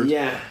scared?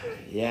 Yeah,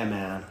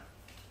 man.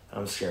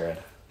 I'm scared.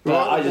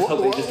 But I just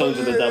hope they just don't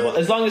do the double.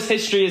 As long as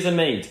history isn't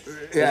made.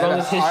 Yeah, as long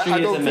as history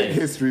I don't isn't think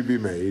made. history be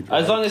made.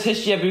 Right? As long as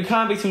history... Yeah, but we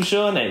can't be too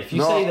sure, Nate. If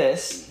you say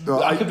this,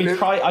 I could be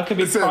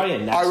listen,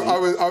 crying next week.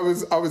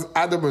 I was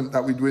adamant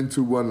that we'd win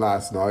 2-1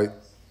 last night.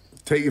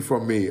 Take it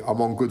from me, I'm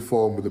on good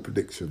form with the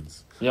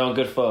predictions. You're on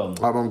good form.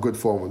 I'm on good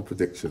form with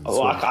predictions.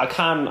 Oh, I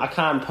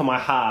can't put my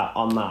heart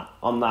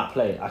on that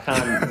play. I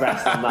can't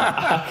rest on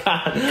that.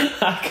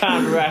 I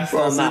can't rest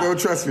on that. You don't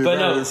trust me. But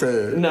no, say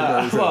it.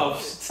 No.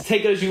 Well,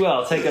 take it as you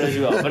will.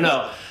 But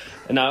no.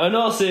 In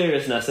all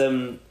seriousness,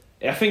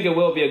 I think it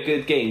will be a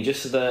good game.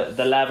 Just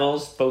the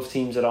levels both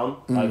teams are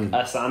on, like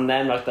us and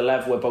them, like the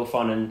level we're both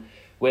on, and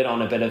we're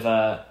on a bit of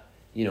a.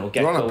 You know,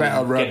 we're on a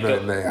better run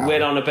than they are.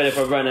 We're on a bit of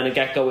a run and a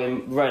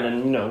get-going run,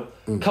 and you know,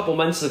 a couple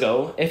months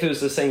ago, if it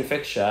was the same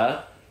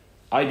fixture,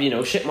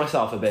 I'd shit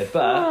myself a bit,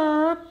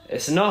 but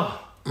it's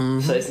not.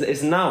 So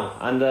it's now,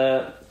 and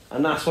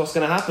that's what's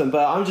going to happen.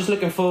 But I'm just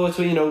looking forward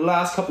to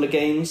last couple of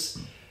games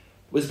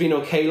was been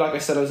okay. Like I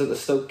said, I was at the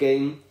Stoke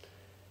game,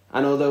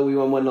 and although we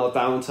went 1-0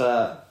 down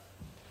to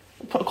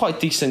quite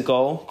decent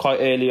goal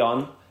quite early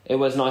on. It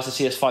was nice to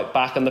see us fight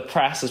back, and the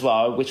press as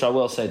well, which I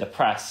will say, the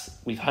press,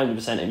 we've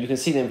 100% in. You can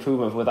see the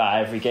improvement with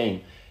that every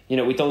game.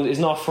 It's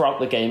not throughout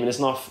the game and it's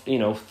not,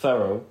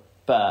 thorough,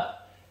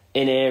 but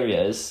in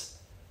areas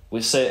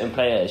with certain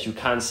players, you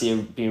can see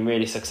it being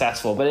really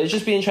successful. But it'll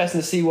just be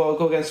interesting to see what will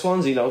go against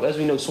Swansea. As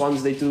we know,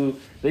 Swansea,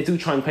 they do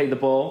try and play the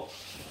ball.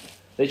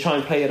 They try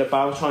and play it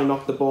about, try and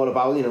knock the ball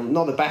about.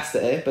 Not the best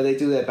at it, but they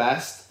do their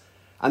best.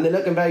 And they're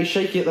looking very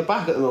shaky at the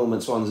back at the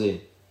moment, Swansea.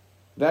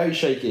 Very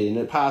shaky in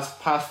the past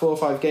 4 or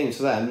 5 games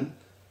for them.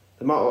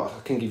 I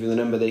can give you the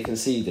number they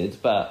conceded,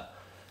 but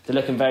they're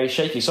looking very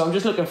shaky. So I'm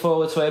just looking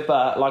forward to it.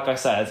 But like I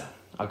said,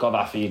 I've got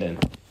that feeling.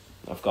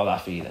 I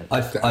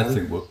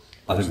think we'll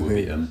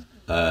beat them.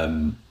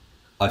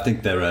 I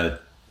think they're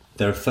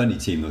a funny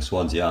team, though,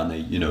 Swansea, aren't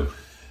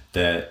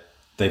they?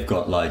 They've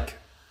got I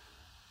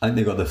think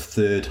they've got the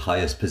 3rd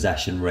highest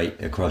possession rate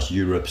across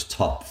Europe's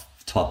top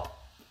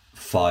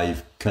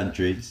 5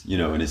 countries,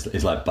 and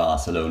it's like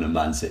Barcelona,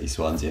 Man City,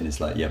 Swansea, and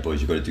it's like, yeah,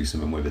 boys, you've got to do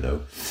something with it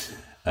though.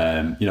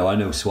 I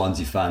know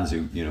Swansea fans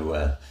who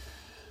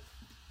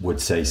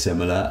would say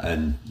similar,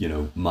 and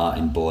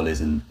Martin Ball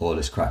isn't all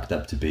as cracked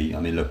up to be. I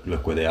mean,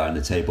 look where they are in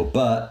the table,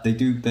 but they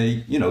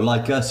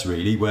like us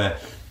really, where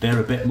they're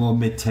a bit more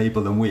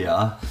mid-table than we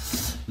are,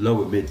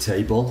 lower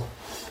mid-table,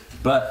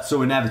 but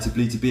so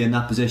inevitably to be in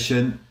that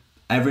position.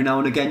 Every now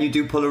and again, you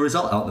do pull a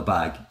result out the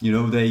bag.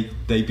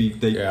 They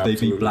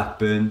beat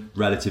Blackburn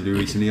relatively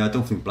recently. I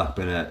don't think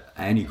Blackburn are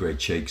any great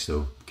shakes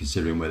though,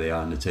 considering where they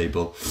are in the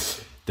table.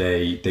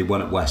 They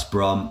won at West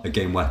Brom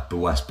again. But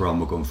West Brom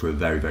were going through a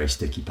very, very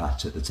sticky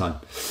patch at the time.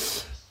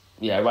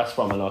 Yeah, West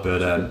Brom are not.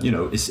 But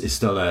it's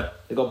still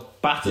they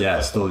got battered. Yeah,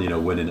 still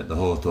winning at the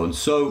Hawthorn.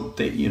 So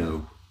they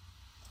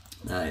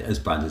as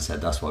Brandon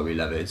said, that's why we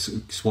love it.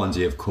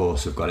 Swansea, of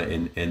course, have got it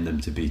in them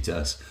to beat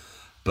us,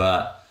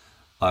 but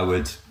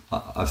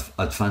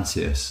I'd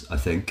fancy us, I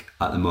think,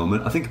 at the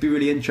moment. I think it'd be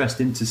really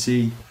interesting to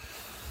see.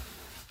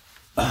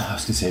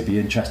 It'd be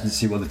interesting to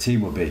see what the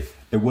team will be.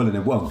 It will and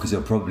it won't, because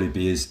it'll probably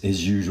be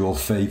his usual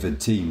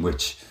favoured team,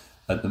 which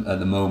at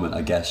the moment,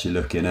 I guess you're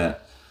looking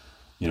at,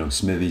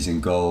 Smithies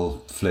in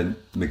goal, Flint,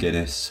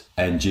 McGuinness,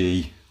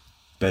 NG,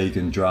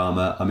 Bagan,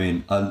 Drama. I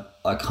mean,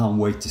 I can't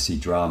wait to see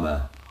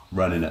Drama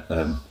running at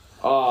them.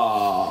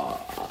 Oh,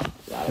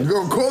 you're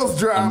going to cause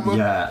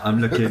drama. I'm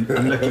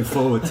looking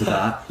forward to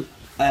that.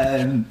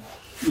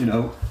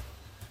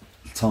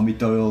 Tommy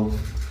Doyle,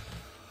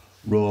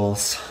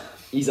 Rawls.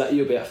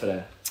 You'll be up for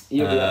it.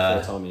 You'll be up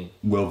for it, Tommy.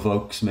 Will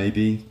Vokes,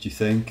 maybe, do you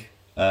think?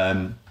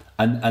 And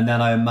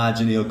then I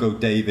imagine he'll go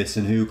Davis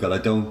and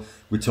Hugel.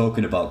 We're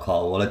talking about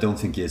Caldwell. I don't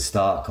think he'd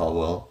start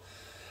Caldwell.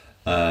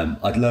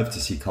 I'd love to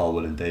see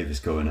Caldwell and Davis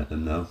going at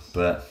them though,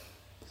 but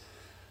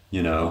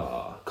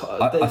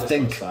I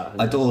think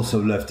I'd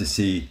also love to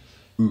see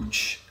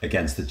Ooch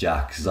against the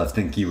Jacks, because I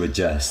think he would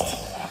just,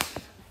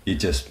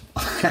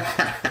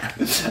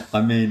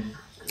 I mean,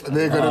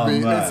 they're gonna be.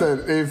 man.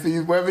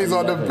 Listen, whether he's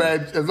on the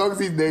bench, as long as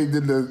he's named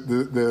in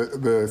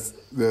the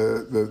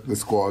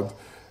squad,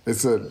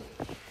 listen,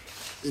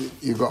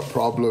 you got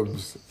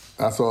problems.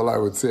 That's all I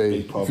would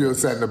say. If you're a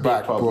centre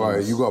back, boy,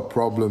 you got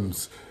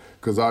problems.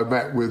 Because I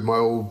met with my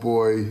old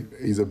boy.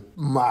 He's a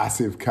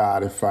massive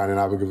Cardiff fan in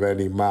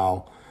Abergavenny,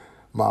 Mal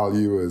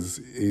Ewers.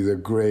 He's a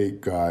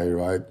great guy,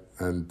 right?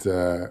 And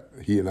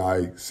he and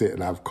I sit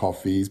and have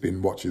coffee. He's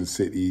been watching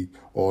City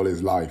all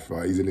his life,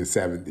 right? He's in his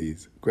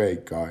 70s.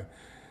 Great guy.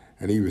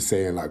 And he was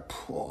saying, like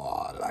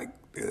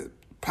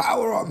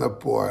power on the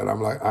boy.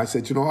 And I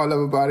said, you know what I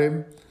love about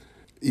him?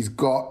 He's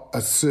got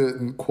a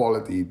certain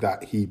quality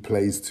that he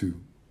plays to.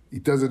 He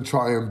doesn't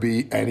try and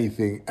be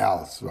anything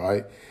else,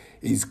 right?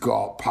 He's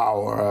got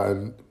power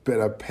and a bit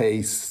of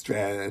pace,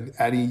 strength,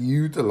 and he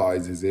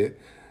utilises it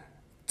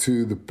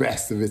to the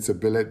best of its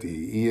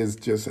ability. He is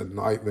just a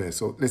nightmare.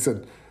 So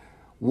listen,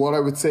 what I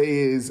would say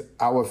is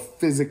our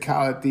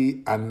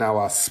physicality and now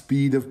our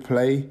speed of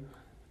play,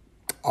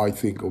 I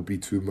think will be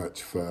too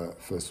much for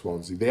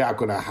Swansea. They are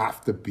going to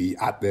have to be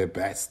at their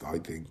best, I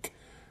think,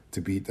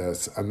 to beat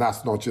us. And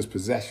that's not just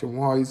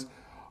possession-wise.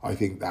 I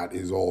think that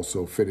is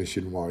also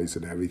finishing-wise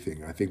and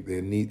everything. I think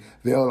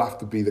they'll have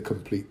to be the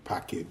complete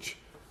package,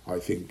 I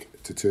think,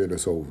 to turn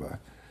us over.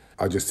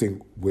 I just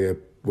think we're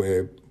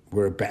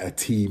a better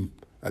team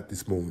at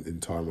this moment in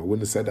time. I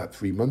wouldn't have said that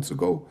 3 months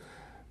ago,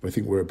 but I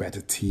think we're a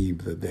better team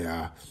than they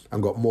are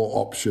and got more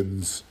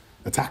options,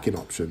 attacking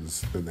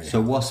options than they have. So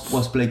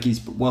what's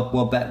Blakey's?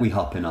 What bet we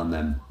hopping on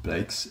them,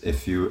 Blakes?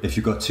 If you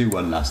got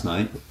 2-1 last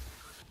night,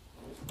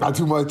 do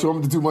you want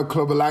me to do my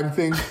Club of Lang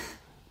thing?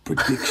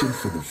 Prediction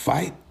for the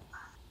fight: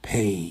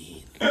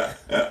 pain.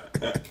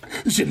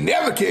 You should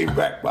never came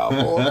back, my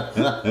boy.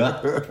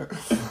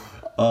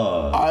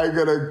 I'm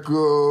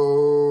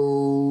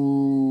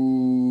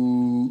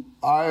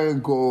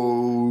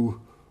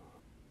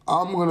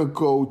gonna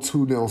go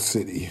 2-0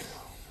 City.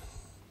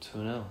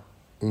 2-0.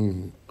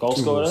 Goal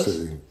scorers?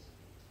 City.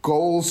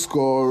 Goal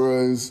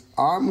scorers.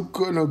 I'm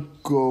gonna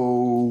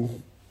go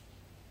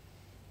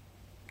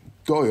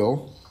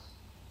Doyle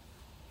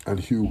and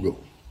Hugo.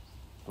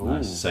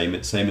 Nice. Same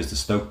as the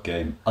Stoke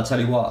game. I'll tell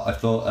you what, I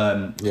thought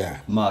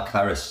Mark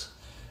Harris,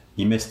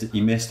 he missed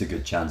a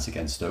good chance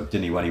against Stoke,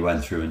 didn't he, when he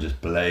went through and just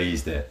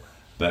blazed it.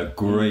 But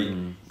great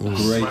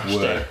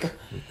work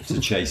to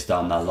chase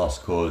down that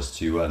lost cause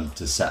to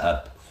set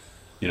up.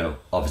 You know,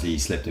 obviously he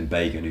slipped in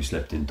Bagan, who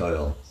slipped in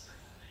Doyle.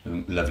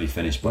 Lovely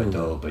finish by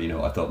Doyle, but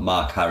I thought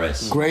Mark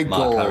Harris, great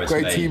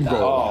team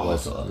goal.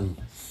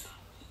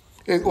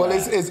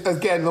 It's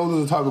again, those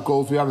are the type of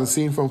goals we haven't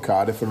seen from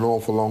Cardiff for an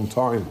awful long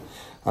time.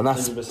 And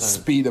that's 100%.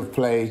 Speed of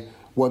play,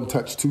 1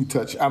 touch, 2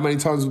 touch. How many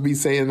times have we been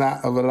saying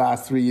that over the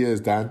last 3 years,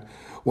 Dan?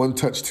 1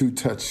 touch, 2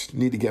 touch.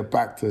 Need to get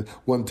back to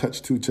 1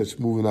 touch, 2 touch,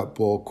 moving that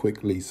ball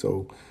quickly.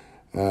 So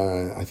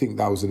I think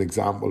that was an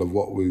example of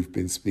what we've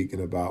been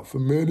speaking about for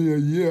many a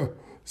year.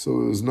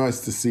 So it was nice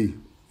to see.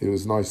 It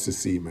was nice to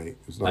see, mate.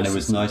 It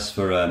was nice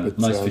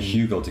for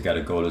Hugo to get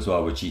a goal as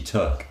well, which he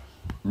took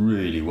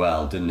really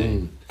well, didn't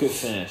he? Good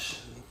finish.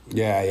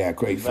 Yeah,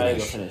 great Very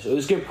finish. good finish. It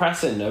was good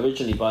pressing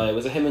originally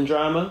was it him and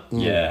Drama?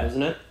 Yeah.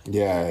 Wasn't it?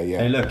 Yeah.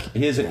 Hey, look,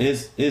 here's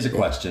a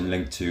question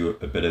linked to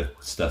a bit of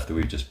stuff that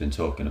we've just been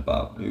talking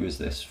about. Who is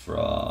this?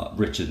 From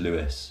Richard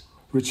Lewis.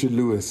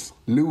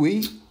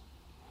 Louis?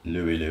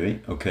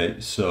 Okay,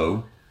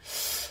 so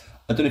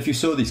I don't know if you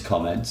saw these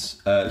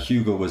comments.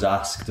 Hugo was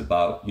asked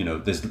about,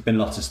 there's been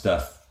lots of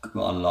stuff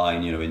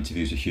online,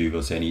 interviews with Hugo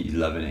saying he's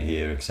loving it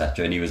here,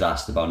 etc. And he was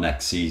asked about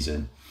next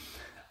season.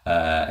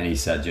 And he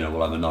said,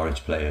 well, I'm a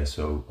Norwich player,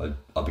 so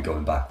I'll be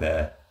going back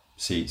there,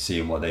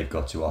 seeing what they've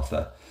got to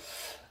offer.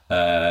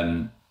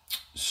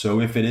 So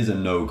if it is a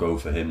no-go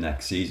for him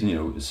next season,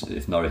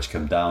 if Norwich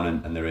come down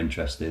and they're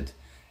interested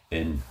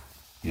in,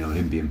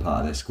 him being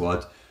part of their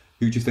squad,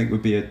 who do you think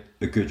would be a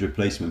good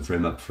replacement for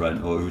him up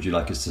front, or who would you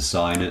like us to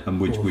sign it? And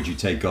would you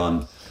take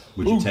on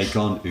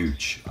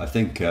Ooch? I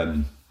think.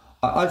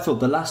 I thought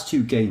the last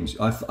 2 games,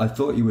 I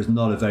thought he was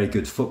not a very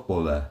good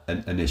footballer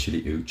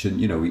initially, Ooch, and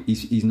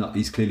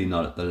he's clearly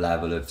not at the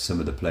level of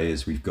some of the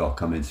players we've got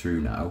coming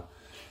through now.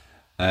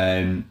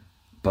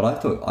 But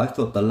I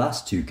thought the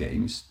last 2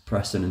 games,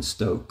 Preston and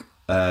Stoke,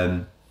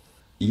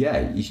 he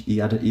had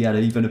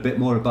even a bit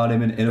more about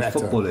him in a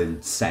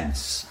footballing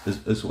sense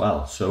as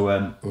well. So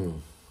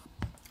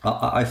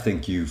I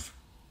think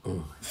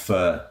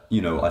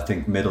I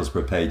think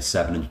Middlesbrough paid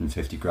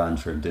 $750,000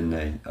 for him, didn't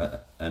they?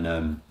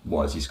 And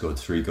what has he scored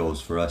 3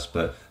 goals for us?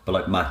 But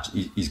like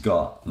he's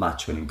got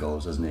match-winning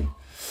goals, hasn't he?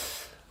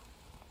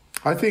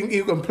 I think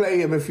you can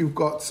play him if you've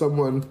got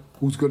someone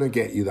who's going to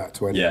get you that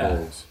 20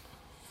 goals,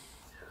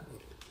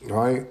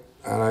 right?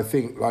 And I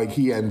think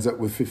he ends up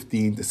with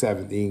 15 to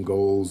 17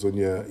 goals, and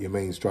your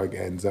main striker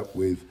ends up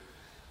with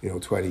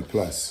 20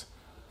 plus.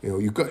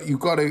 You've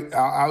got to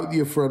out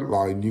your front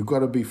line. You've got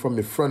to be from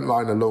your front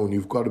line alone.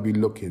 You've got to be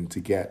looking to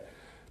get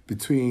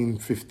between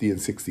 50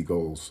 and 60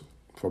 goals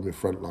from your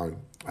front line,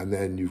 and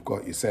then you've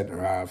got your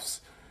centre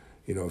halves.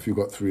 if you've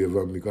got 3 of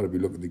them, you've got to be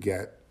looking to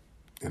get,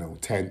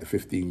 10 to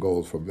 15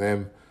 goals from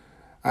them.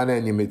 And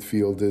then your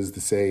midfielders,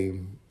 the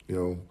same,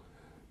 you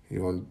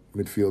want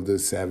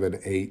midfielders 7,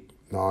 8,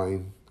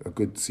 9. A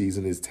good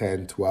season is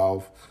 10,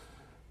 12.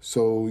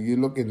 So you're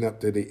looking up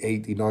to the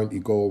 80, 90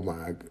 goal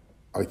mark.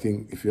 I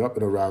think if you're up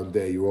and around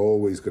there, you're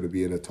always going to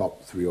be in the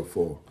top 3 or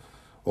 4.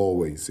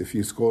 Always. If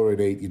you're scoring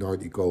 80,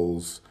 90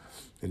 goals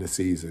in a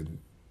season,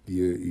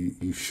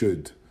 you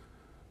should,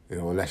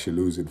 unless you're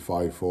losing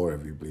 5-4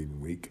 every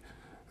bleeding week,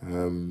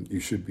 you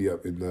should be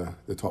up in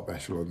the top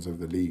echelons of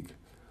the league.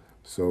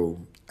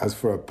 So as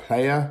for a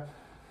player,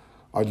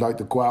 I'd like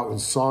to go out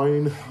and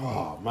sign.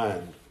 Oh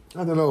man,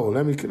 I don't know.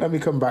 Let me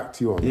come back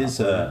to you on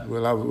that.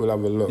 We'll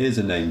have a look. Here's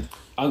a name.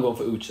 I'm going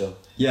for Ucho.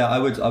 Yeah, I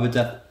would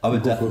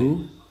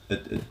definitely.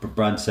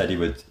 Brand said he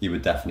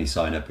would definitely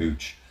sign up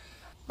Uch.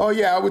 Oh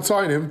yeah, I would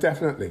sign him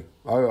definitely.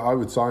 I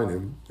would sign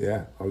him.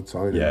 Yeah, I would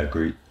sign him. Yeah,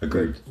 agreed.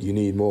 You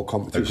need more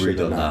competition. Agreed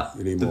on that.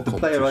 You need the more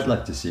competition. player I'd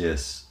like to see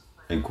us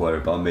inquire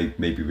about,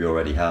 maybe we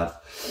already have.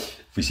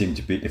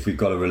 If we've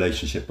got a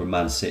relationship with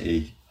Man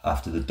City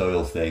after the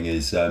Doyle thing,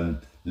 is Liam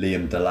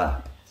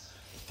Delap,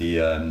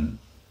 the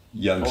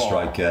young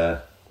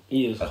striker.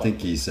 He is. I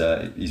think he's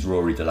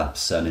Rory Delap's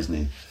son, isn't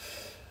he?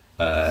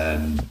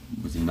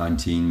 Was he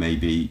 19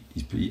 maybe?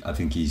 I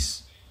think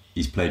he's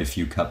played a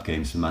few cup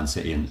games for Man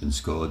City and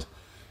scored.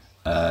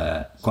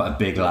 Quite a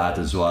big lad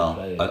as well.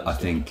 I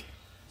think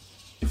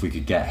if we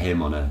could get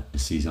him on a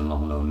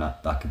season-long loan,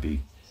 that could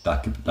be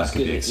exciting.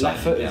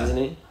 Left-footed, yeah. isn't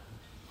he?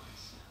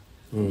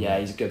 Yeah,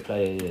 he's a good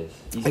player. He is.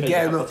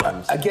 Again,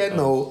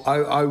 though,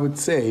 I would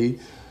say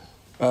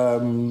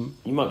you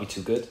might be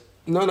too good.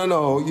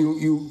 No.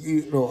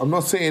 You know, I'm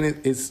not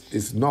saying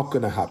it's not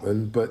going to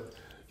happen, but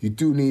you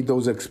do need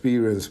those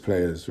experienced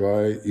players,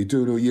 right?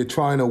 You're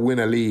trying to win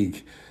a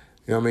league.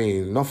 You know what I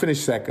mean? Not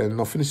finish second,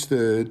 not finish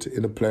third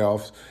in the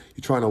playoffs.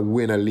 You're trying to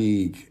win a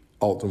league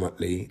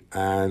ultimately,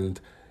 and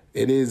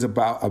it is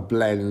about a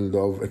blend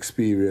of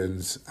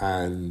experience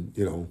and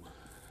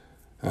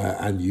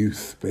and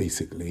youth,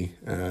 basically.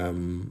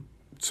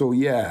 So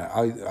yeah,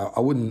 I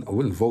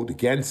wouldn't vote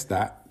against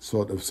that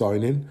sort of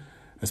signing,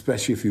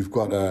 especially if you've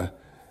got a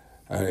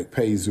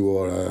Pezu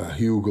or a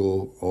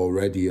Hugo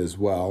already as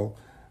well.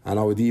 And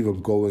I would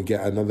even go and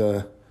get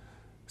another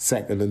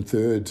second and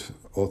third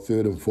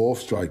and fourth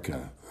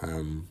striker.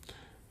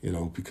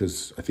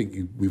 Because I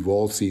think we've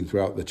all seen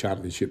throughout the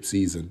championship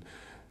season,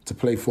 to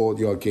play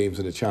 40-odd games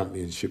in a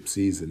championship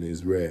season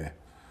is rare.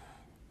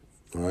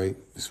 Right?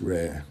 It's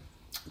rare.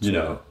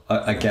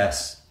 I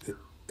guess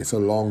it's a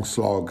long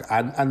slog,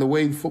 and the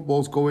way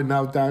football's going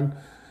now, Dan.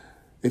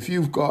 I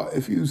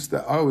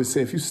always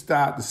say, if you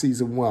start the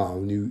season well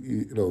and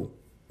you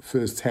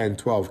first 10,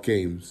 12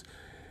 games,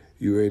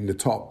 you're in the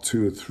top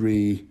 2 or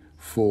 3,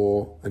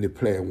 4, and you're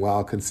playing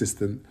well,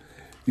 consistent,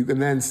 you can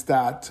then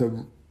start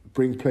to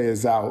bring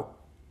players out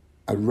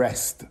and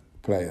rest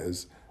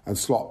players and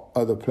slot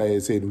other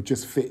players in who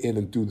just fit in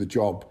and do the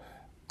job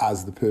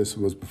as the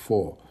person was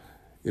before.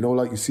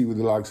 Like you see with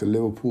the likes of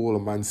Liverpool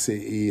and Man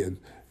City, and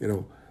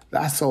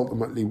that's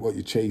ultimately what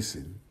you're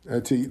chasing.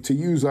 To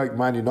use like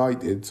Man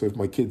United, so if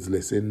my kids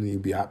listen,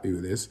 you'd be happy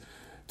with this.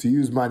 To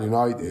use Man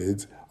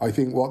United, I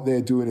think what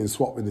they're doing in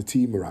swapping the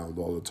team around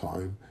all the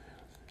time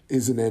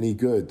isn't any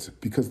good,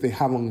 because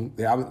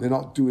they're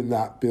not doing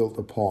that built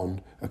upon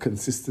a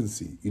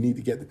consistency. You need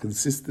to get the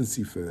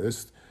consistency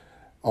first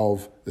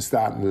of the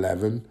starting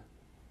 11,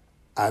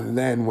 and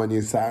then when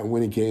you start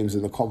winning games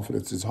and the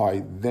confidence is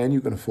high, then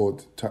you can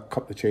afford a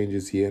couple of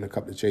changes here and a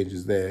couple of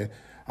changes there,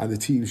 and the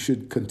team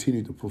should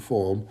continue to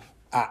perform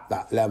at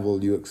that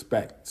level you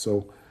expect.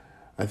 So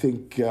I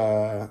think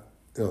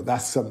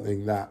that's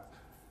something that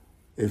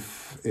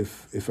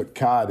if at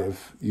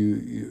Cardiff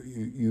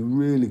you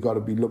really got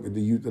to be looking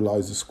to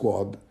utilise the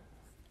squad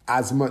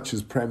as much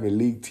as Premier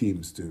League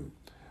teams do,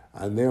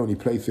 and they only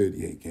play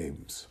 38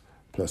 games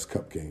plus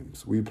cup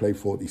games. We play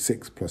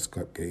 46 plus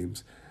cup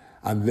games,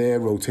 and they're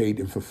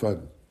rotating for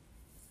fun.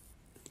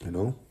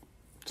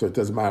 So it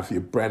doesn't matter if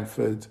you're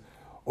Brentford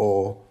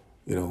or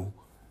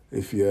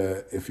if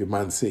you're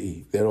Man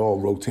City, they're all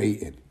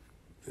rotating.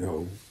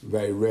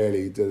 Very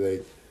rarely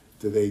do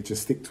they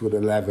just stick to an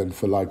 11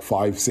 for like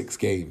 5-6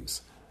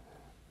 games.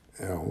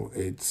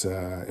 It's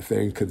if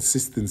they're in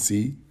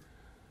consistency,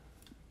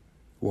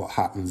 what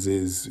happens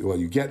is,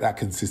 you get that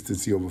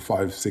consistency over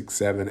 5, 6,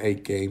 7,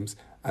 8 games,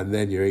 and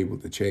then you're able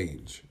to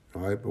change.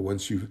 Right? But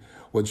once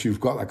you've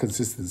got that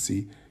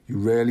consistency, you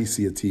rarely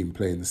see a team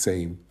playing the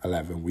same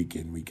 11 week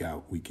in, week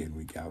out.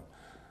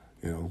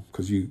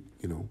 Because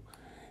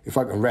if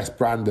I can rest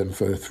Brandon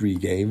for 3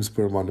 games,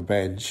 put him on the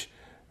bench,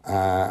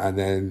 and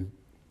then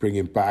bring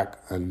him back,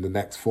 and the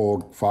next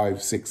 4,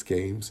 5, 6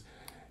 games,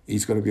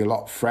 he's going to be a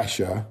lot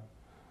fresher.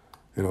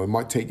 It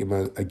might take him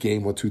a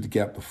game or 2 to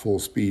get up to full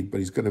speed,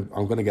 but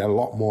I'm going to get a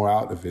lot more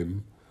out of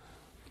him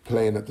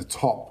playing at the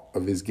top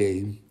of his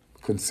game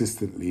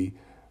consistently,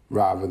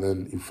 rather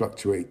than he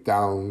fluctuate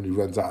down. He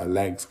runs out of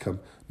legs come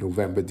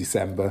November,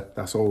 December.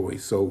 That's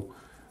always so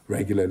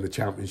regular in the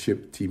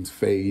championship. Teams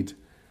fade.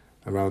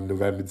 around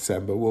November,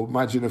 December. Well,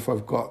 imagine if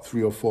I've got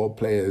 3 or 4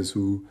 players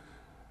who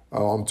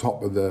are on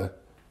top of the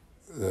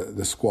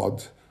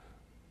squad.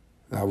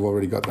 I've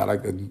already got that I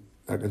can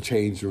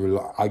change and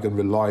I can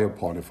rely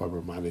upon if I'm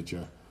a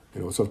manager.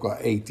 So I've got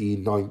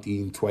 18,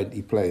 19,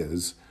 20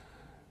 players,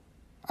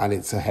 and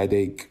it's a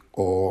headache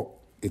or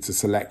it's a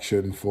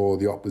selection for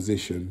the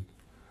opposition.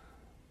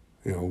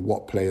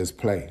 What players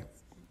play.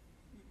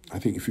 I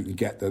think if you can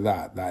get to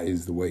that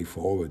is the way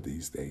forward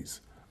these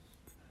days.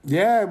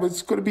 Yeah, but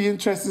it's going to be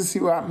interesting to see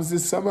what happens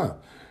this summer.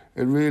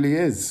 It really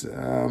is.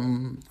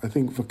 I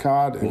think for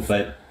Cardiff...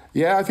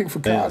 I think for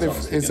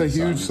Cardiff, it's a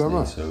huge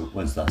summer. So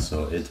once that's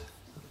sorted...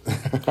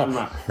 And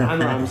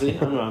Ramsey.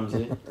 Don't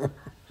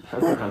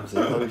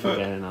be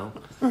forgetting now.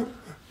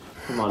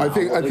 Come on, I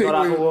think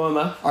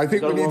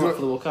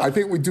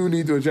we do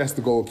need to address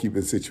the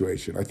goalkeeping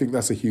situation. I think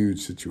that's a huge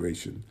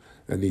situation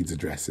that needs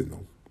addressing,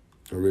 though.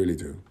 I really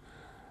do.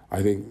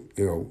 I think,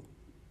 you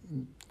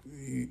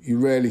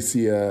rarely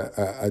see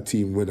a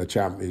team win a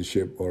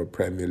championship or a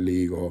Premier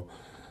League or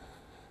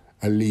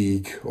a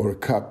league or a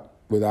cup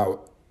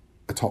without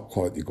a top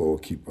quality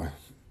goalkeeper.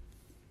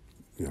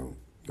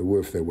 They're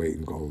worth their weight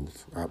in gold,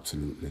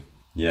 absolutely.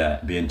 Yeah,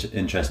 it'd be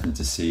interesting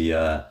to see,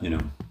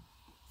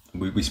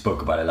 we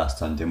spoke about it last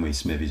time, didn't we,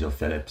 Smithies or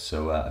Phillips,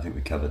 so I think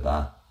we covered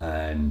that.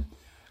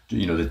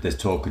 There's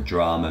talk of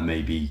drama,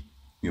 maybe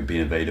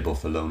being available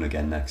for loan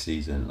again next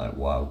season,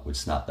 would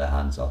snap their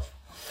hands off.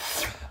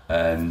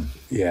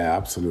 Yeah,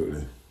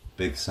 absolutely.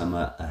 Big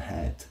summer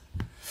ahead.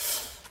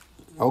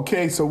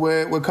 Okay, so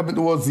we're coming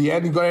towards the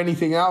end. You got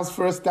anything else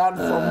for us, Dan?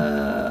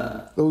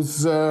 From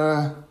those,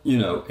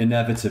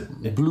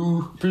 inevitably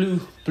blue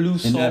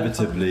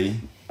inevitably,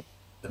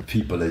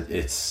 people.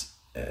 It's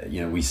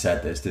we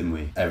said this, didn't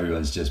we?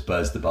 Everyone's just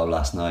buzzed about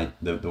last night,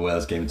 the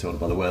Wales game. Talking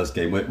about the Wales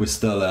game, we're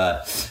still,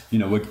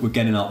 we're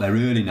getting out there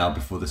early now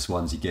before the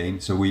Swansea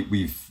game. So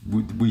we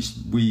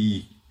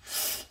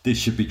this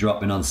should be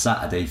dropping on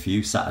Saturday for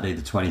you, Saturday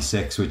the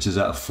 26th, which is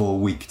a full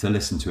week to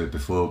listen to it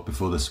before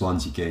the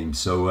Swansea game.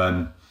 So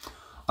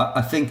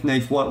I think,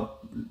 Nath,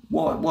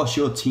 what's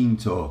your team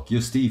talk?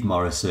 You're Steve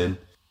Morrison.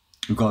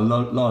 We've got a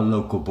lot of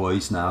local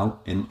boys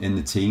now in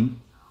the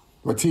team.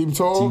 My team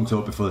talk? Team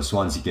talk before the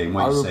Swansea game.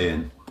 What are you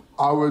saying?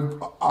 I would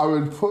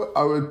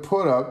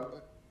put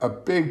up a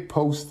big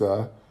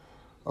poster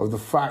of the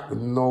fact that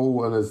no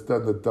one has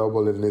done the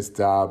double in this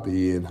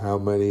derby in how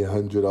many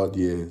 100 odd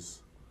years.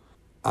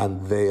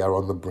 And they are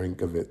on the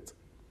brink of it.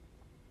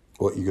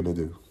 What are you going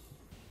to do?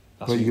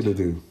 What are you going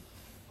to do?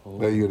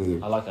 What are you going to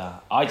do? I like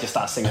that. I just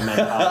start singing Men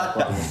Power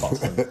right on the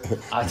spot.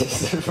 I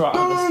just right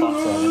on the spot.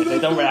 And if they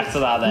don't react to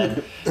that,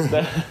 then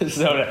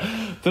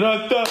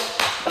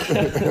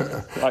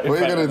what are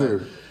you going to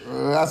do?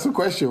 That's the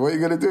question. What are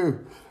you going to do?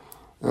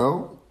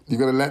 You're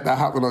going to let that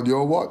happen on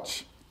your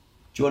watch?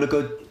 Do you want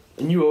to go?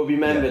 And you will be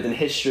remembered in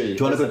history. Do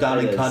you want to go down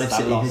in Cardiff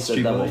City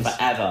history, boys?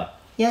 Forever.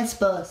 Yes,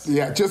 boss.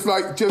 Yeah, just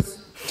like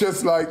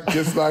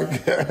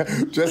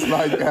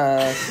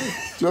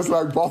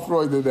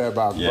Bothroyd did there,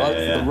 man, right?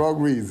 For the wrong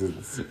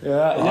reasons.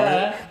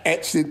 Yeah.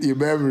 Etched into your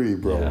memory,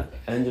 bro. Yeah,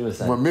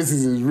 100%. My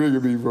missus is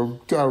ringing me from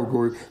town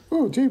going,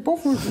 oh, Jay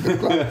Bothroyd did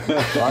that.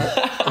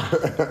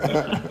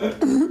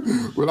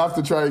 Right? We'll have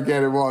to try and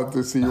get him on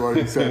to see what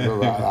he says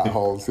about that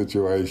whole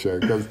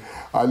situation, because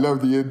I love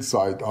the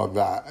insight on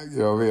that. You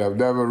know what I mean? I've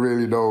never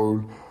really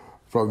known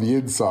from the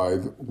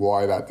inside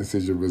why that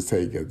decision was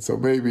taken. So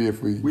maybe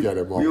if we get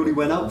him on. We only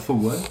went out for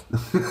one.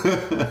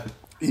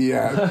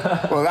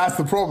 Yeah. Well, that's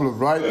the problem,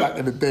 right? Back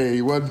in the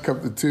day, one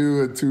come to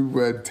 2 and 2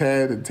 went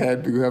 10 and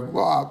 10 people have,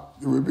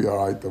 we'll be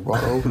all right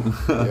tomorrow.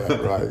 Yeah,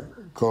 right.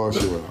 Of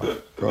course you are.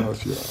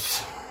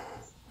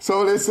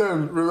 So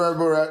listen,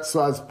 remember at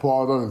Swaz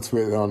Pod on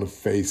Twitter, on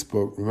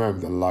Facebook.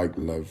 Remember to like,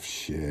 love,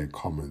 share,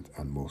 comment,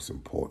 and most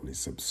importantly,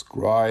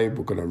 subscribe.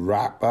 We're going to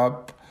wrap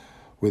up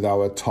with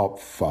our top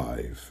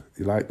 5.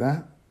 You like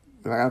that?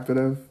 You like that bit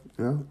of,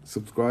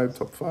 subscribe,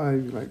 top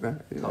 5? You like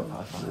that? Yeah.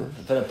 Top 5. A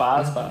bit of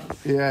bars back.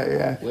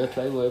 Yeah.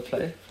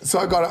 Wordplay. So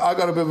I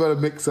got a bit of a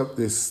mix up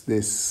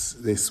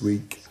this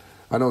week.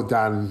 I know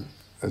Dan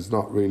is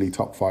not really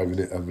top 5 in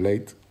it of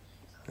late.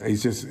 I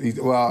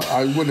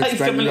wouldn't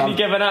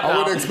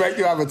expect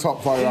you to have a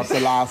top 5 after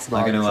last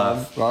night,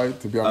 right?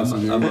 To be honest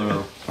with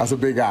you, that's a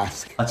big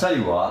ask. I tell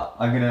you what,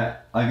 I'm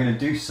gonna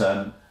do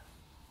some.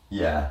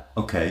 Yeah.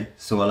 Okay.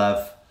 So I'm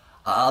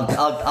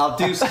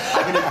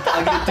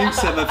gonna do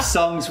some of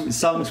songs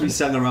we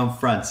sung around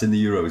France in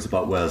the Euros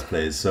about Wales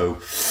players. So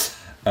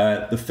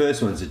the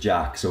first one's a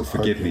Jack, so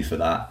forgive me for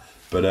that.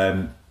 But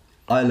I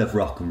love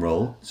rock and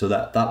roll. So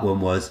that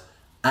one was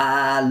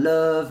I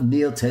love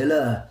Neil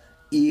Taylor.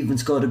 Even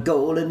scored a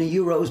goal in the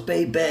Euros,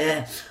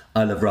 baby.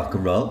 I love rock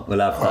and roll.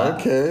 We'll have that.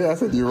 Okay,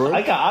 that's a Euro.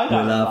 I got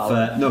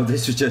no,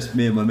 this was just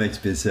me and my mates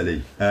being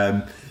silly.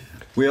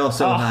 We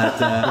also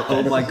had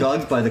Oh My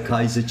God by the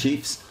Kaiser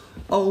Chiefs.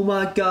 Oh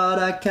my God,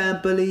 I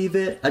can't believe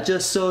it. I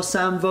just saw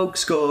Sam Vokes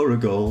score a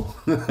goal.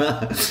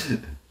 That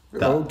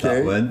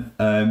one.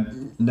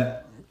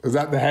 Was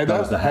that the header?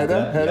 That was the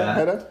header.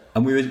 Header?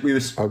 And we were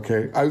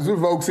okay. I was with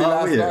Vokesy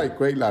last night.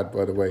 Great lad,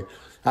 by the way.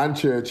 And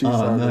Church, he's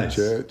nice.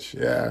 Church,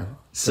 yeah.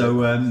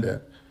 So, yeah.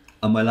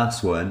 on my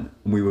last one,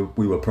 we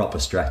were proper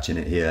stretching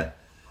it here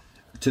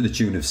to the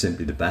tune of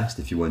Simply the Best,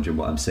 if you're wondering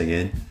what I'm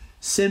singing.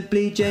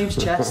 Simply James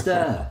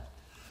Chester,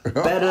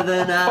 better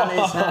than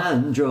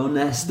Alessandro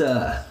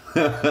Nesta.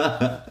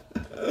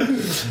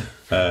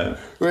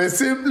 We're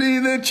simply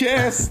the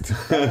chest.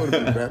 That would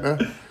have been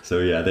better. So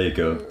yeah, there you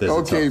go. There's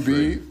Okay, the top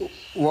three. B,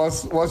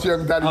 what's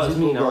young Daddy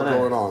Zuko got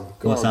going on?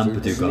 What's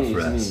Amplitude It's got me, for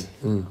it's us?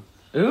 me.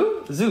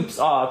 Who? Zoops.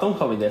 Oh, don't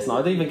call me this now.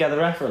 I don't even get the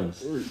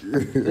reference. I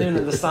don't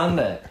understand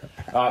it.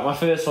 Alright, my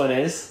first one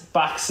is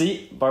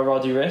Backseat by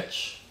Roddy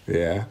Ricch.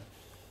 Yeah.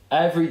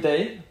 Every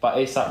Day by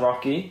A$AP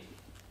Rocky.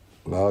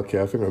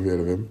 Okay, I think I've heard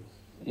of him.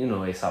 You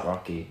know A$AP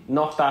Rocky.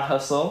 Knock That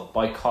Hustle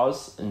by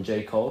Cos and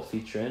J. Cole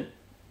featuring.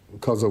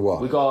 Because of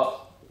what? We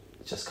got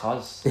just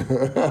cause.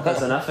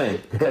 Because of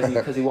nothing.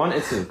 Because he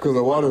wanted to. Because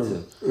I wanted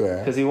to. Yeah.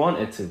 Because he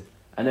wanted to.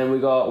 And then we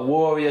got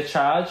Warrior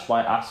Charge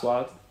by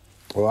Aswad.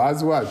 Well,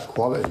 Aswad,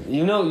 quality.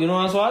 You know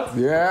Aswad?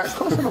 Yeah, of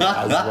course I know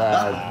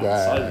Aswad,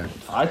 man.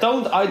 I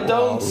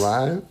don't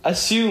man.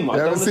 assume. You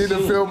ever seen the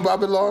film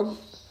Babylon?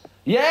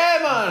 Yeah,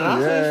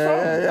 man.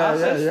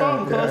 That's where it's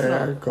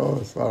from. Of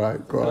course. All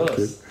right, go on,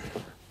 kid.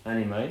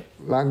 Anyway.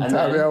 Long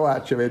time I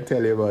watch him and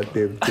tell you about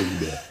them things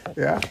there.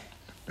 Yeah?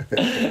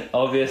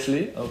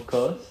 Obviously, of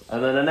course.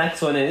 And then the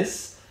next one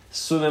is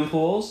Swimming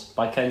Pools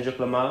by Kendrick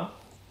Lamar.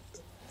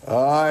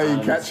 Oh,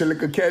 you catch a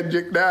little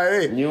Kendrick now,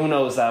 eh? You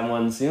knows that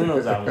ones.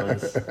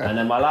 And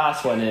then my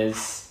last one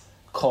is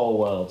Cold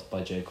World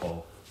by J.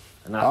 Cole.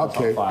 And that's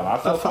Okay. top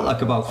 5. That felt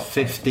like about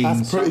 15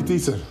 That's pretty songs.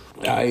 decent.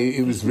 Yeah,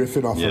 he was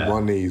riffing off Yeah. him,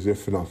 wasn't he? He's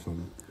riffing off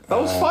him. That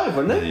was 5,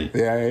 wasn't it?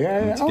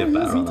 Yeah. Need to get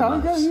better on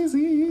the maths.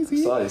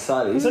 Easy. Sorry. It's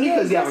only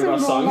because he haven't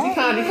got songs. You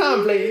can't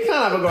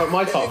have a go at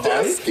my top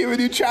 5. Just giving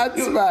you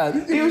chance,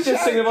 man. He was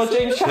just singing about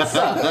James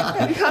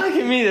Chester. You can't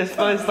give me this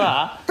first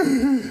that.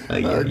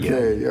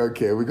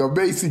 Okay. We got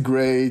Macy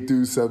Gray,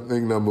 Do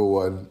Something, number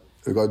 1.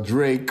 We got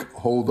Drake,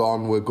 Hold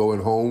On, We're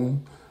Going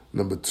Home,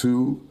 number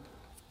 2.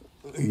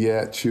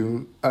 Yeah,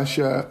 tune.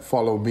 Usher,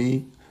 Follow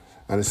Me,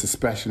 and it's a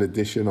special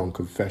edition on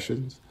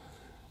Confessions.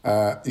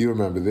 You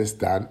remember this,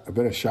 Dan? A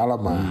bit of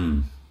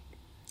Shalamar.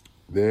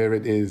 There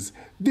it is.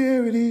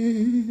 There it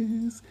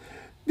is.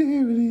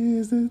 There it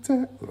is. The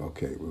time.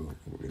 Okay, we'll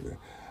be there.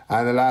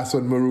 And the last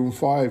one, Maroon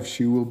 5,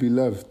 She Will Be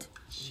Loved.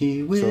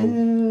 She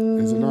will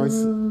It's a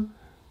nice...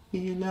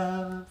 be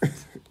loved.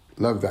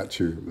 Love that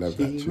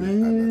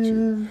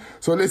tune.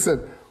 So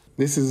listen,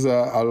 this is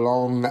a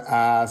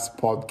long-ass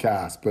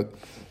podcast, but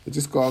it's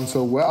just gone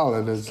so well,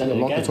 and there's a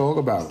lot to talk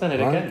about. Done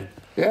it again.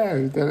 Yeah,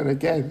 we've done it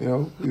again. You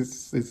know,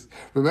 it's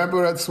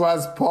remember at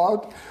Swaz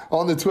Pod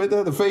on the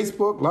Twitter, the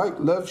Facebook, like,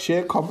 love,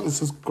 share, comment, and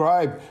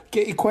subscribe.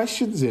 Get your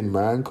questions in,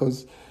 man,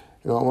 because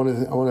I want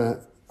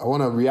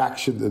a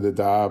reaction to the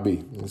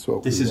derby. That's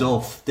what This is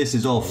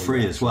all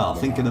free as well.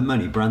 Think of the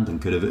money Brandon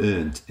could have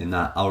earned in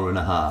that hour and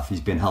a half.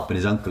 He's been helping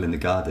his uncle in the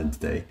garden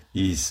today.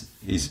 He's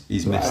missed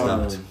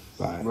out.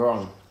 Right.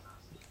 Wrong.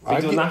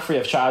 He's doing that free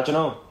of charge, you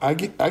know. I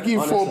give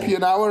you 4p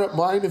an hour at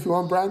mine if you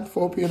want, Brand.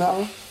 4p an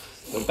hour.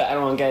 Better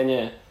on getting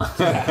you.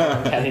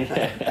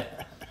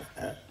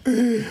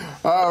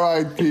 All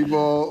right,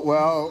 people.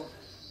 Well,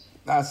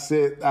 that's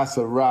it. That's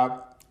a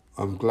wrap.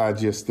 I'm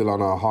glad you're still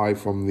on a high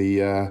from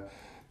the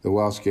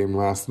Welsh game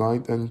last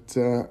night, and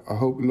I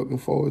hope you're looking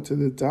forward to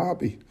the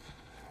derby.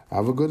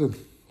 Have a good one.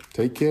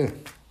 Take care.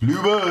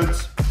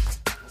 Bluebirds.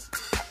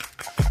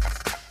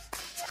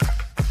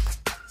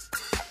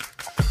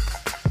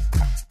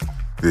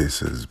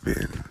 This has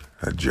been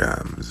a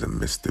Jams and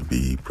Mr.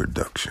 B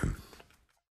production.